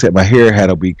 We always had, my hair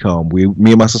had to be combed. Me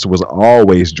and my sister was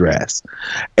always dressed.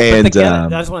 And I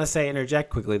just want to interject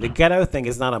quickly. The ghetto thing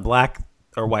is not a black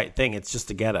or white thing. It's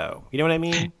just a ghetto. You know what I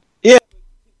mean? Yeah.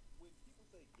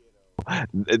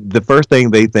 The first thing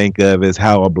they think of is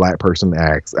how a black person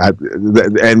acts,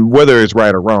 and whether it's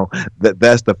right or wrong.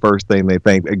 That's the first thing they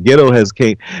think. Ghetto has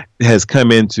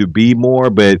come in to be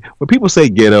more, but when people say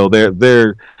ghetto,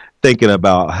 they're thinking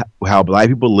about how black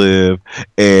people live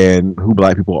and who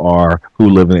black people are who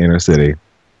live in the inner city.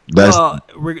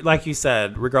 Like you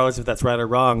said, regardless if that's right or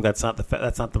wrong, that's not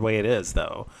the way it is,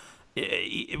 though.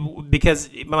 Because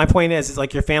my point is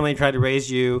like your family tried to raise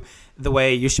you the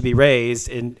way you should be raised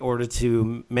in order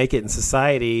to make it in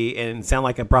society and sound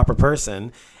like a proper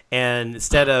person, and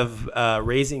instead of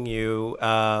raising you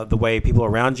the way people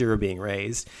around you are being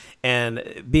raised,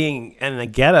 and being in a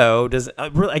ghetto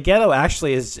a ghetto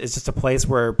actually is just a place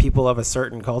where people of a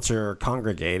certain culture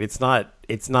congregate. It's not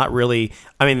really,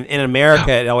 I mean, in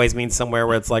America it always means somewhere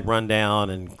where it's like run down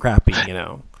and crappy,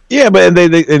 Yeah, but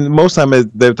they and most time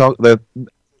they're talking.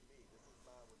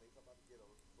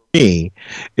 Me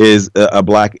is a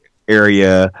black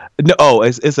area. No,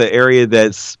 it's an area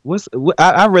that's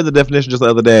I read the definition just the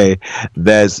other day.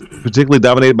 That's particularly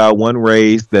dominated by one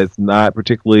race. That's not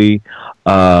particularly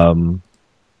affluent.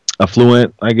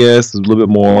 I guess a little bit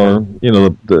more.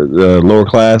 The lower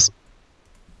class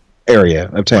area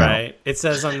of town. Right. It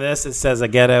says on this. It says a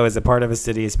ghetto is a part of a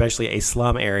city, especially a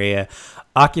slum area,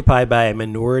 occupied by a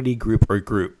minority group or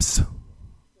groups.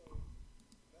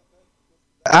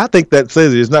 I think that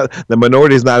says it's not, the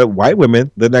minority is not white women.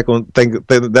 They're not going to think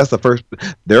that's the first.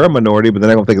 They're a minority, but they're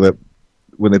not going to think that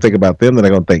when they think about them, they're not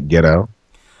going to think ghetto.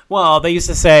 Well, they used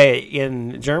to say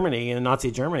in Germany, in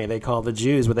Nazi Germany, they called the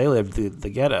Jews where they lived the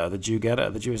ghetto, the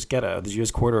Jewish ghetto, the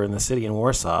Jewish quarter in the city in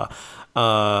Warsaw.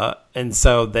 And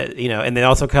so that, and they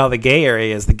also call the gay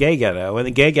area as the gay ghetto. And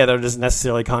the gay ghetto doesn't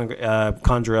necessarily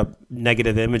conjure up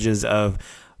negative images of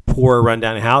poor,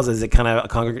 rundown houses, it kind of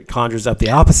conjures up the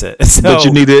opposite. So, but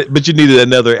you needed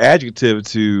another adjective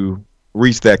to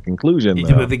reach that conclusion.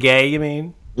 Though. With the gay, you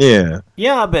mean? Yeah.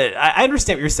 Yeah, but I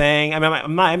understand what you're saying. I'm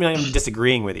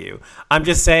disagreeing with you. I'm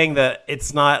just saying that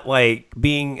it's not like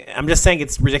being. I'm just saying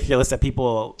it's ridiculous that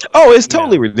people. Oh, it's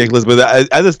totally ridiculous, but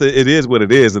I just it is what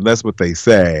it is, and that's what they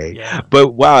say. Yeah.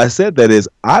 But while I said that is,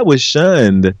 I was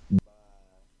shunned.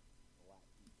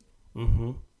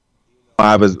 Mm-hmm.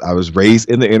 I was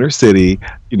raised in the inner city,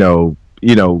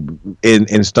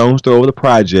 in stone's throw of the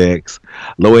projects,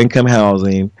 low income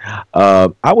housing.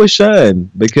 I was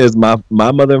shunned because my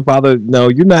mother and father, no,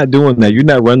 you're not doing that. You're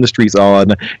not running the streets all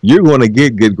night. You're going to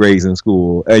get good grades in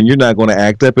school, and you're not going to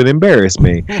act up and embarrass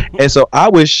me. And so I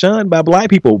was shunned by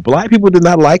black people. Black people did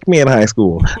not like me in high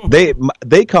school.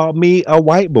 They called me a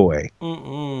white boy.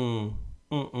 Mm-mm.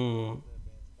 Mm-mm.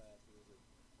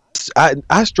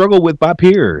 I struggle with my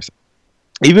peers.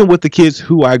 Even with the kids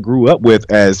who I grew up with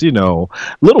as,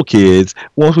 little kids,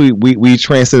 once we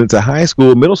transcended to high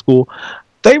school, middle school,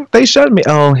 they shunned me.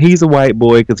 Oh, he's a white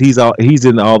boy because he's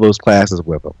in all those classes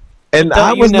with them. And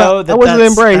I wasn't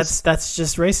embraced. That's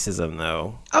just racism,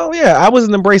 though. Oh yeah, I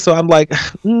wasn't embraced. So I'm like, I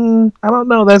don't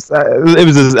know. That's it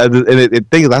was. The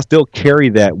thing is, I still carry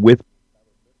that with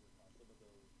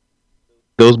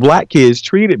those black kids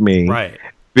treated me right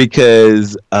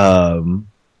because.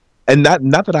 And not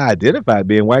that I identified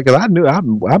being white, because I knew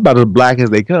I'm about as black as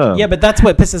they come. Yeah, but that's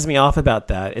what pisses me off about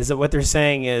that, is that what they're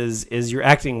saying is you're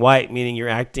acting white, meaning you're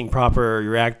acting proper,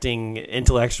 you're acting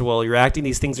intellectual, you're acting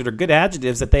these things that are good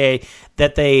adjectives that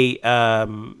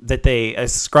they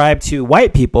ascribe to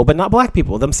white people, but not black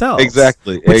people themselves.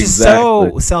 Exactly. Which is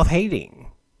so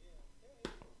self-hating.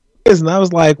 And I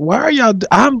was like, why are y'all?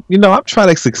 I'm trying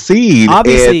to succeed.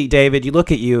 Obviously, David, you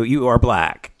look at you are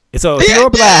black. So if you're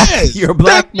black, you're a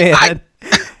black man,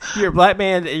 you're a black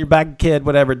man, you're a black kid,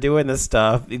 whatever, doing this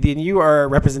stuff, then you are a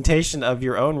representation of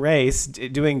your own race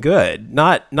doing good,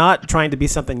 not trying to be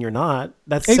something you're not.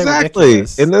 That's exactly. So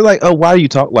ridiculous. And they're like, oh, why do you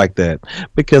talk like that?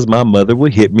 Because my mother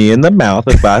would hit me in the mouth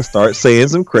if I start saying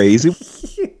some crazy.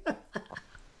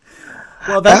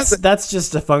 Well, that's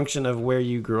just a function of where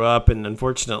you grew up, and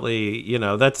unfortunately,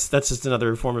 that's just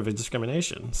another form of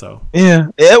discrimination. So yeah,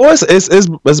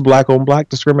 it's black on black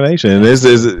discrimination. This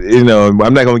is I'm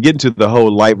not going to get into the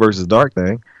whole light versus dark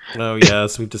thing. Oh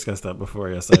yes, we've discussed that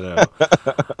before. Yes, I know.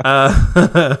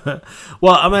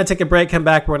 Well, I'm going to take a break. Come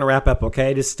back. We're going to wrap up.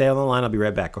 Okay, just stay on the line. I'll be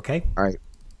right back. Okay. All right.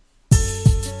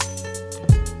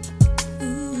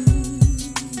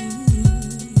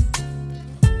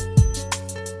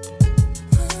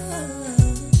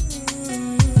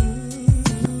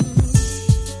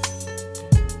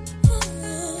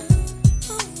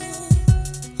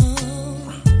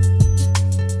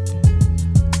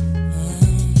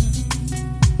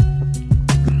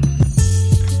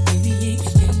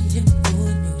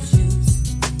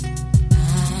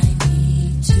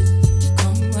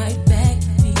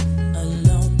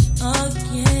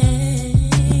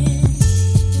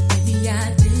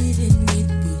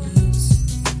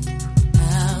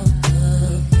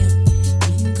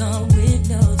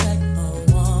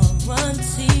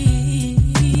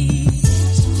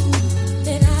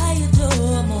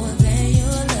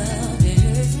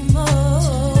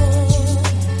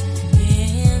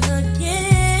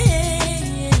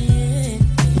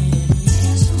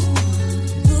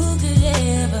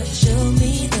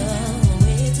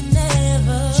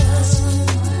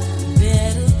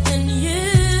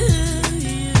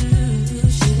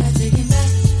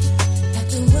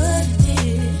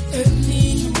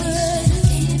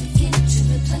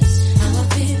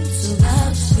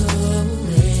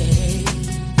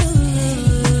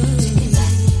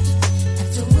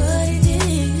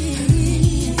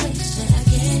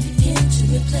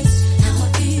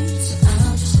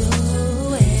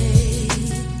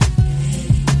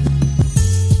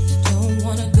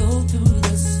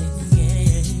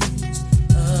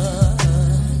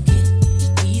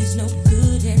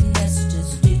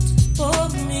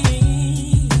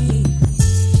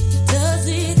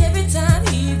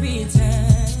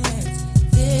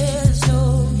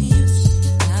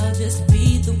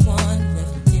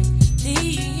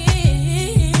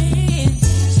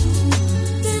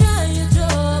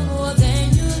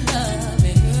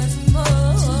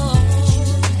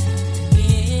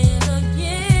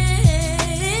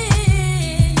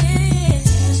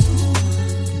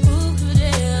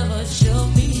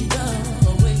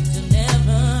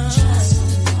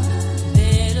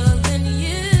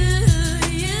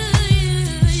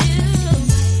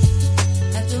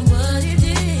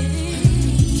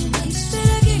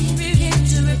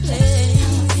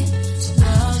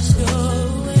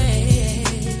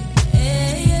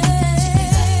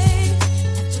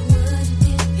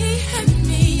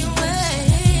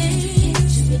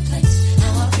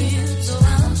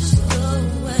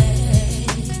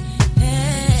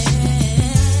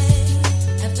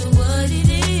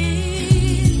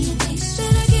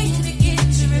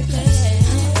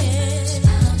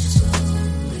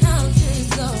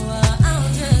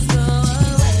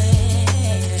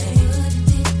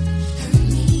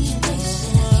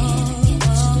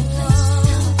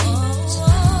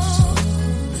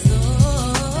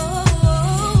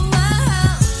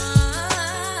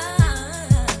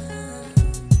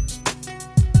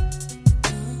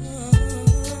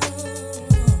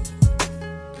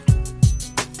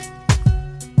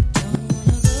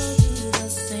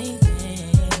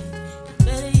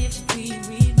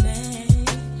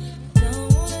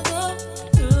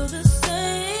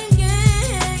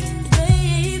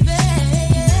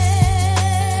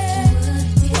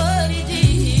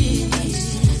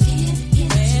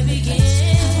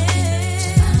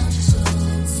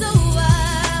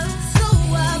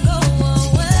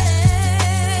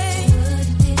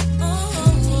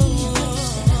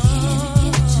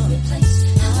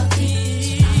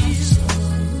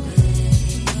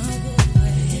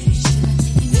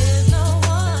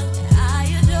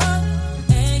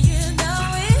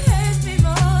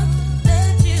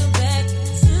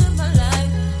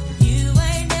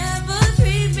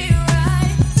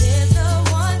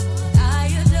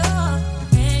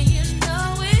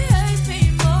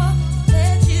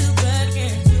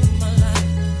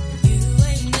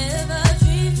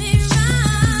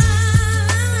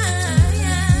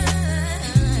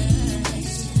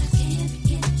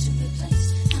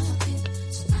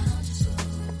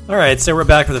 All right, so we're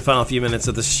back for the final few minutes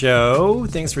of the show.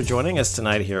 Thanks for joining us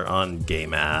tonight here on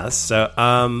Game Ass. So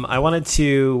I wanted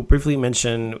to briefly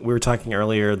mention, we were talking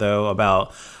earlier, though,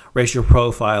 about racial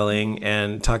profiling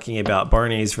and talking about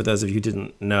Barney's, for those of you who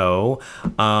didn't know.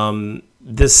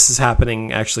 This is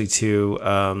happening actually to,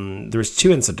 there's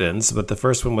two incidents, but the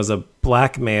first one was a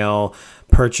black male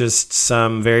purchased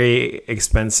some very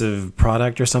expensive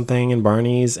product or something in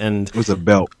Barney's, and It was a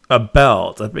belt.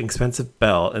 an expensive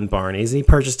belt in Barney's. And he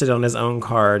purchased it on his own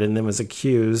card and then was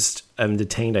accused,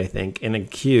 detained, I think, and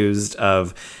accused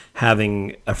of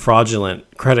having a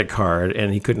fraudulent credit card,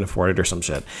 and he couldn't afford it or some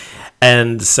shit.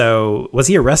 And so, was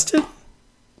he arrested?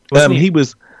 He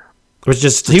was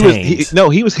just detained.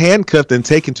 He was handcuffed and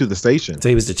taken to the station. So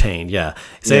he was detained, yeah.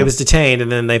 So he was detained,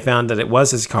 and then they found that it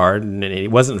was his card, and it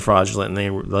wasn't fraudulent, and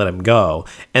they let him go.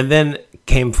 And then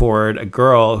came forward a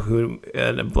girl,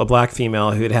 a black female,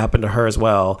 who had happened to her as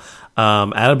well,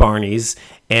 at a Barney's,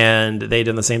 and they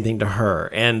did the same thing to her.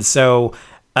 And so,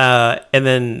 and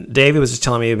then David was just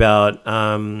telling me about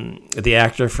the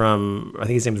actor from, I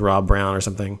think his name's Rob Brown or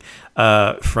something,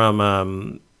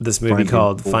 from this movie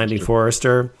called Finding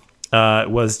Forrester.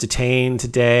 Was detained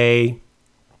today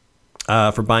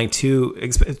for buying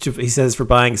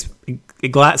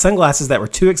sunglasses that were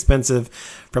too expensive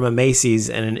from a Macy's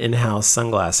and an in-house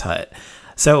sunglass hut.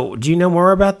 So, do you know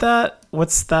more about that?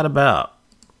 What's that about?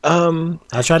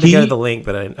 I tried to go to the link,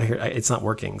 but I hear it's not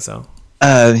working. So,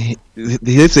 he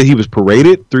said he was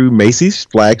paraded through Macy's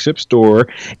flagship store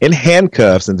in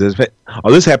handcuffs, and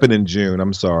this happened in June.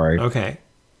 I'm sorry. Okay.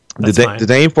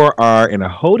 Detained for an hour in a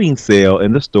holding cell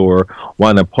in the store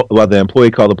while the employee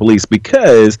called the police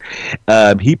because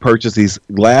he purchased these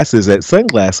glasses at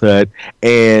Sunglass Hut,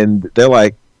 and they're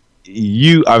like,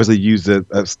 you obviously used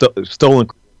a stolen.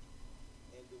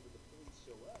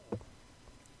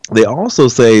 They also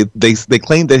say they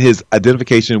claim that his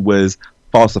identification was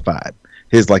falsified.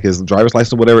 His driver's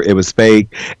license or whatever, it was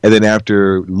fake. And then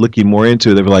after looking more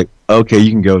into it, they were like, okay, you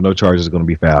can go. No charges are going to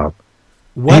be filed.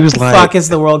 What the fuck is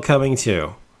the world coming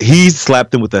to? He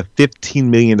slapped him with a $15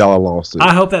 million lawsuit.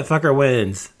 I hope that fucker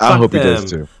wins. I hope he does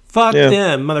too. Fuck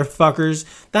them, motherfuckers.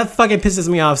 That fucking pisses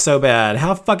me off so bad.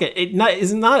 How fucking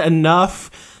is it not enough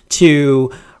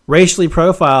to racially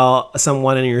profile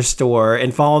someone in your store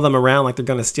and follow them around like they're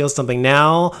going to steal something?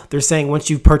 Now they're saying once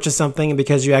you've purchased something,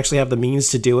 because you actually have the means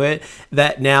to do it,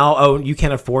 that now, you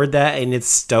can't afford that and it's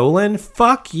stolen.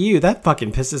 Fuck you. That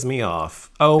fucking pisses me off.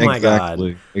 Oh my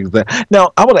God. Exactly.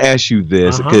 Now I want to ask you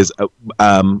this because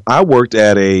I worked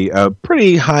at a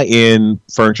pretty high-end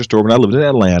furniture store when I lived in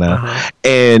Atlanta,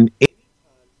 and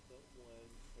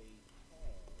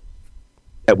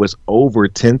that was over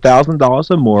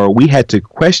 $10,000 or more, we had to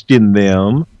question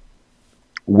them.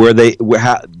 Where did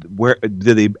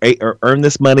they earn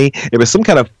this money? It was some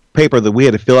kind of paper that we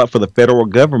had to fill out for the federal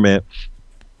government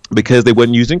because they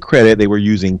weren't using credit; they were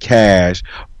using cash,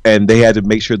 and they had to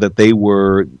make sure that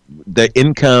the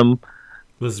income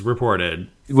was reported.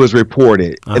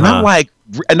 And I'm like,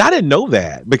 and I didn't know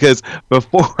that because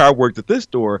before I worked at this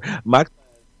store, my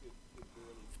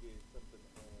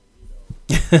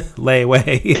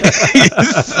layaway.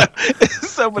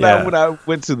 so when I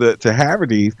went to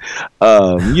Haverty's,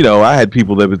 I had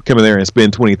people that would come in there and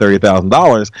spend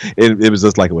 $20,000-$30,000. It was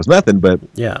just like it was nothing, but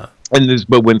yeah.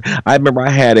 But when I remember, I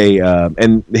had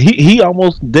and he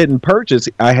almost didn't purchase.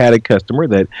 I had a customer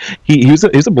that he's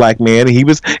a black man, and he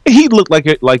looked like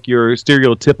your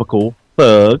stereotypical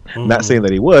thug. Not saying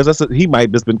that he was. I said he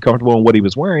might just been comfortable in what he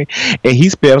was wearing, and he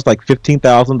spent like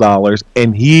 $15,000,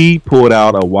 and he pulled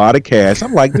out a wad of cash.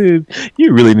 I'm like, dude,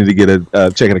 you really need to get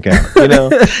a checking account, you know?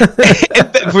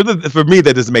 For me,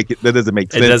 that doesn't make sense.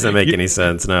 It doesn't make any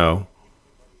sense. No.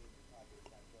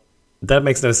 That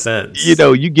makes no sense.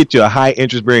 You get you a high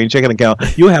interest bearing checking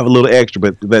account, you'll have a little extra,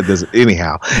 but that doesn't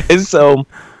anyhow. And so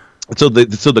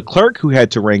the clerk who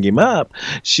had to ring him up,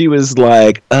 she was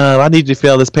like, I need you to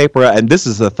fill this paper out. And this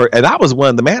is the first, and I was one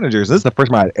of the managers. This is the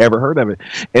first time I'd ever heard of it.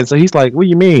 And so he's like, what do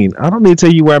you mean? I don't need to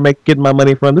tell you where I'm getting my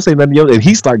money from. This ain't nothing. And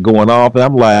he started going off, and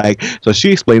I'm like, so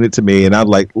she explained it to me, and I'm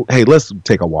like, hey, let's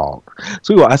take a walk.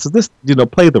 So I said,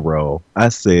 play the role. I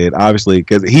said, obviously,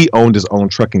 because he owned his own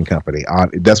trucking company.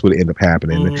 That's what ended up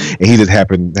happening. And he just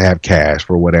happened to have cash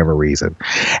for whatever reason.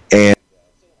 And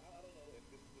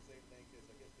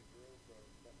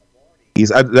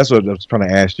that's what I was trying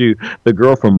to ask you. The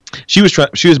girl she was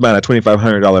buying a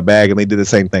 $2,500 bag, and they did the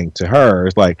same thing to her.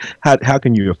 It's like, how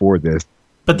can you afford this?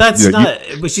 But that's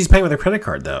but she's paying with a credit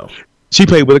card, though. She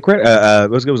paid with a credit. I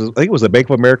think it was a Bank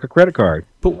of America credit card.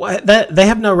 But they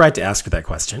have no right to ask her that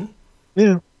question.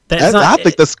 Yeah. I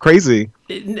think that's crazy.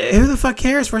 Who the fuck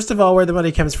cares? First of all, where the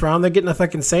money comes from. They're getting a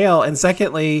fucking sale. And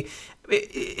secondly,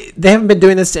 they haven't been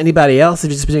doing this to anybody else.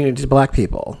 They've just been doing it to black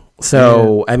people.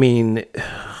 So, I mean,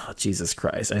 Jesus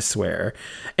Christ, I swear.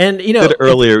 And, you know,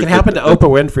 earlier, it can happen to Oprah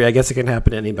Winfrey. I guess it can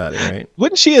happen to anybody, right?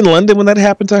 Wasn't she in London when that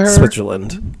happened to her?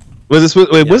 Switzerland. Was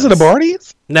it a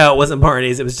Barney's? No, it wasn't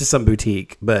Barney's. It was just some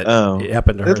boutique, but it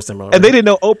happened to her similarly. And they didn't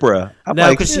know Oprah. No,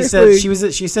 because she said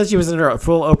she was in her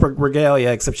full Oprah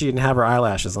regalia, except she didn't have her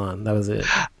eyelashes on. That was it.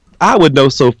 I would know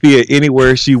Sophia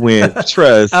anywhere she went.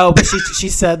 Trust. Oh, but she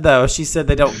said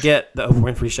they don't get the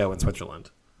Oprah Winfrey show in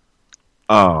Switzerland.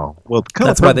 Oh, well,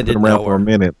 that's why they didn't around know for a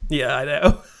minute. Yeah, I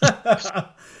know.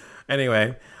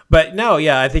 Anyway. But no,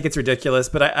 yeah, I think it's ridiculous.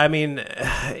 But I mean,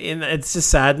 it just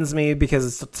saddens me because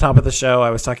it's at the top of the show. I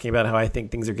was talking about how I think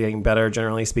things are getting better,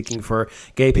 generally speaking, for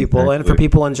gay people and for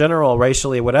people in general,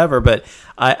 racially, whatever. But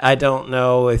I don't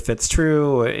know if it's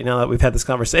true. You know, that we've had this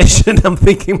conversation. I'm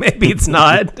thinking maybe it's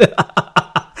not.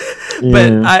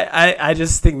 But I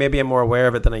just think maybe I'm more aware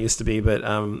of it than I used to be. But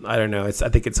I don't know. I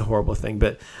think it's a horrible thing.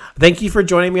 But thank you for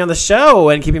joining me on the show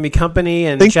and keeping me company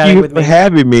and chatting with me. Thank you for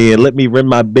having me and let me run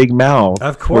my big mouth.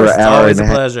 Of course, it's always a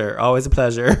pleasure. Always a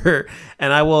pleasure.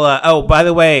 And I will. Oh, by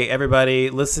the way,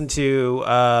 everybody, listen to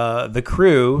the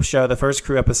Crew show, the first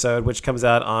Crew episode, which comes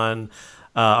out on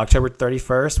October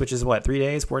 31st, which is what, 3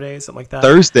 days, 4 days, something like that.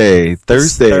 Thursday,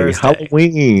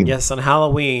 Halloween. Yes, on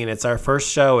Halloween. It's our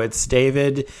first show. It's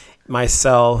David,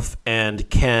 myself, and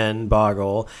Ken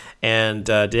Boggle. And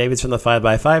David's from the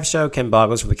 5x5 show, Ken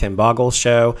Boggle's from the Ken Boggle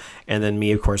show, and then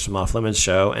me, of course, from Off Limits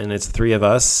show. And it's the three of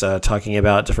us talking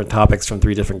about different topics from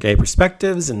three different gay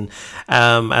perspectives. And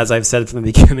as I've said from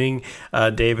the beginning,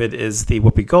 David is the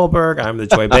Whoopi Goldberg, I'm the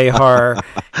Joy Behar,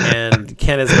 and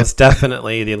Ken is most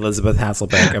definitely the Elizabeth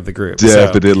Hasselbeck of the group.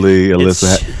 Definitely, so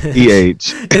Elizabeth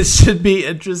E.H. It should be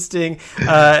interesting.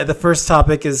 The first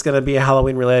topic is going to be a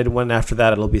Halloween-related one. After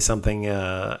that, it'll be something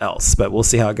else. But we'll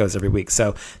see how it goes every week.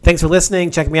 So thanks for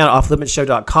listening. Check me out at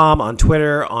offlimitshow.com, on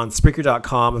Twitter, on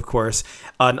Spreaker.com, of course,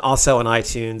 and also on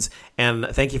iTunes. And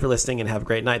thank you for listening and have a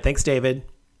great night. Thanks, David.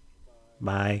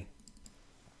 Bye.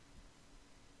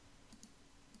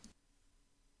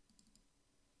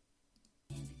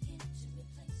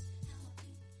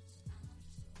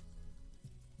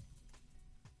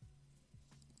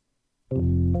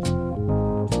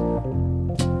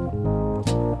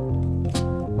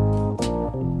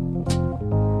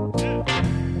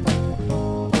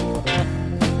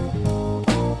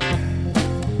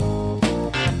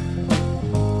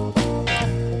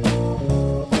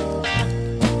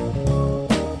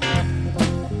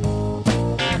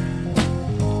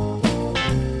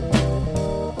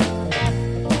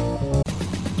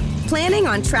 Planning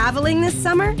on traveling this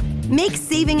summer? Make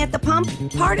saving at the pump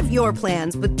part of your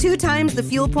plans with 2 times the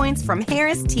fuel points from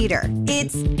Harris Teeter.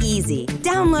 It's easy.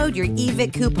 Download your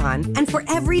eVic coupon, and for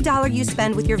every $1 you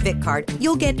spend with your Vic card,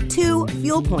 you'll get 2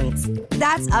 fuel points.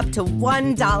 That's up to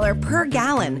 $1 per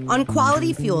gallon on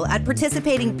quality fuel at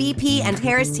participating BP and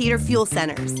Harris Teeter fuel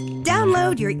centers.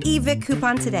 Download your eVic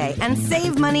coupon today and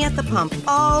save money at the pump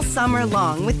all summer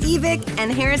long with eVic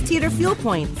and Harris Teeter fuel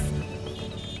points.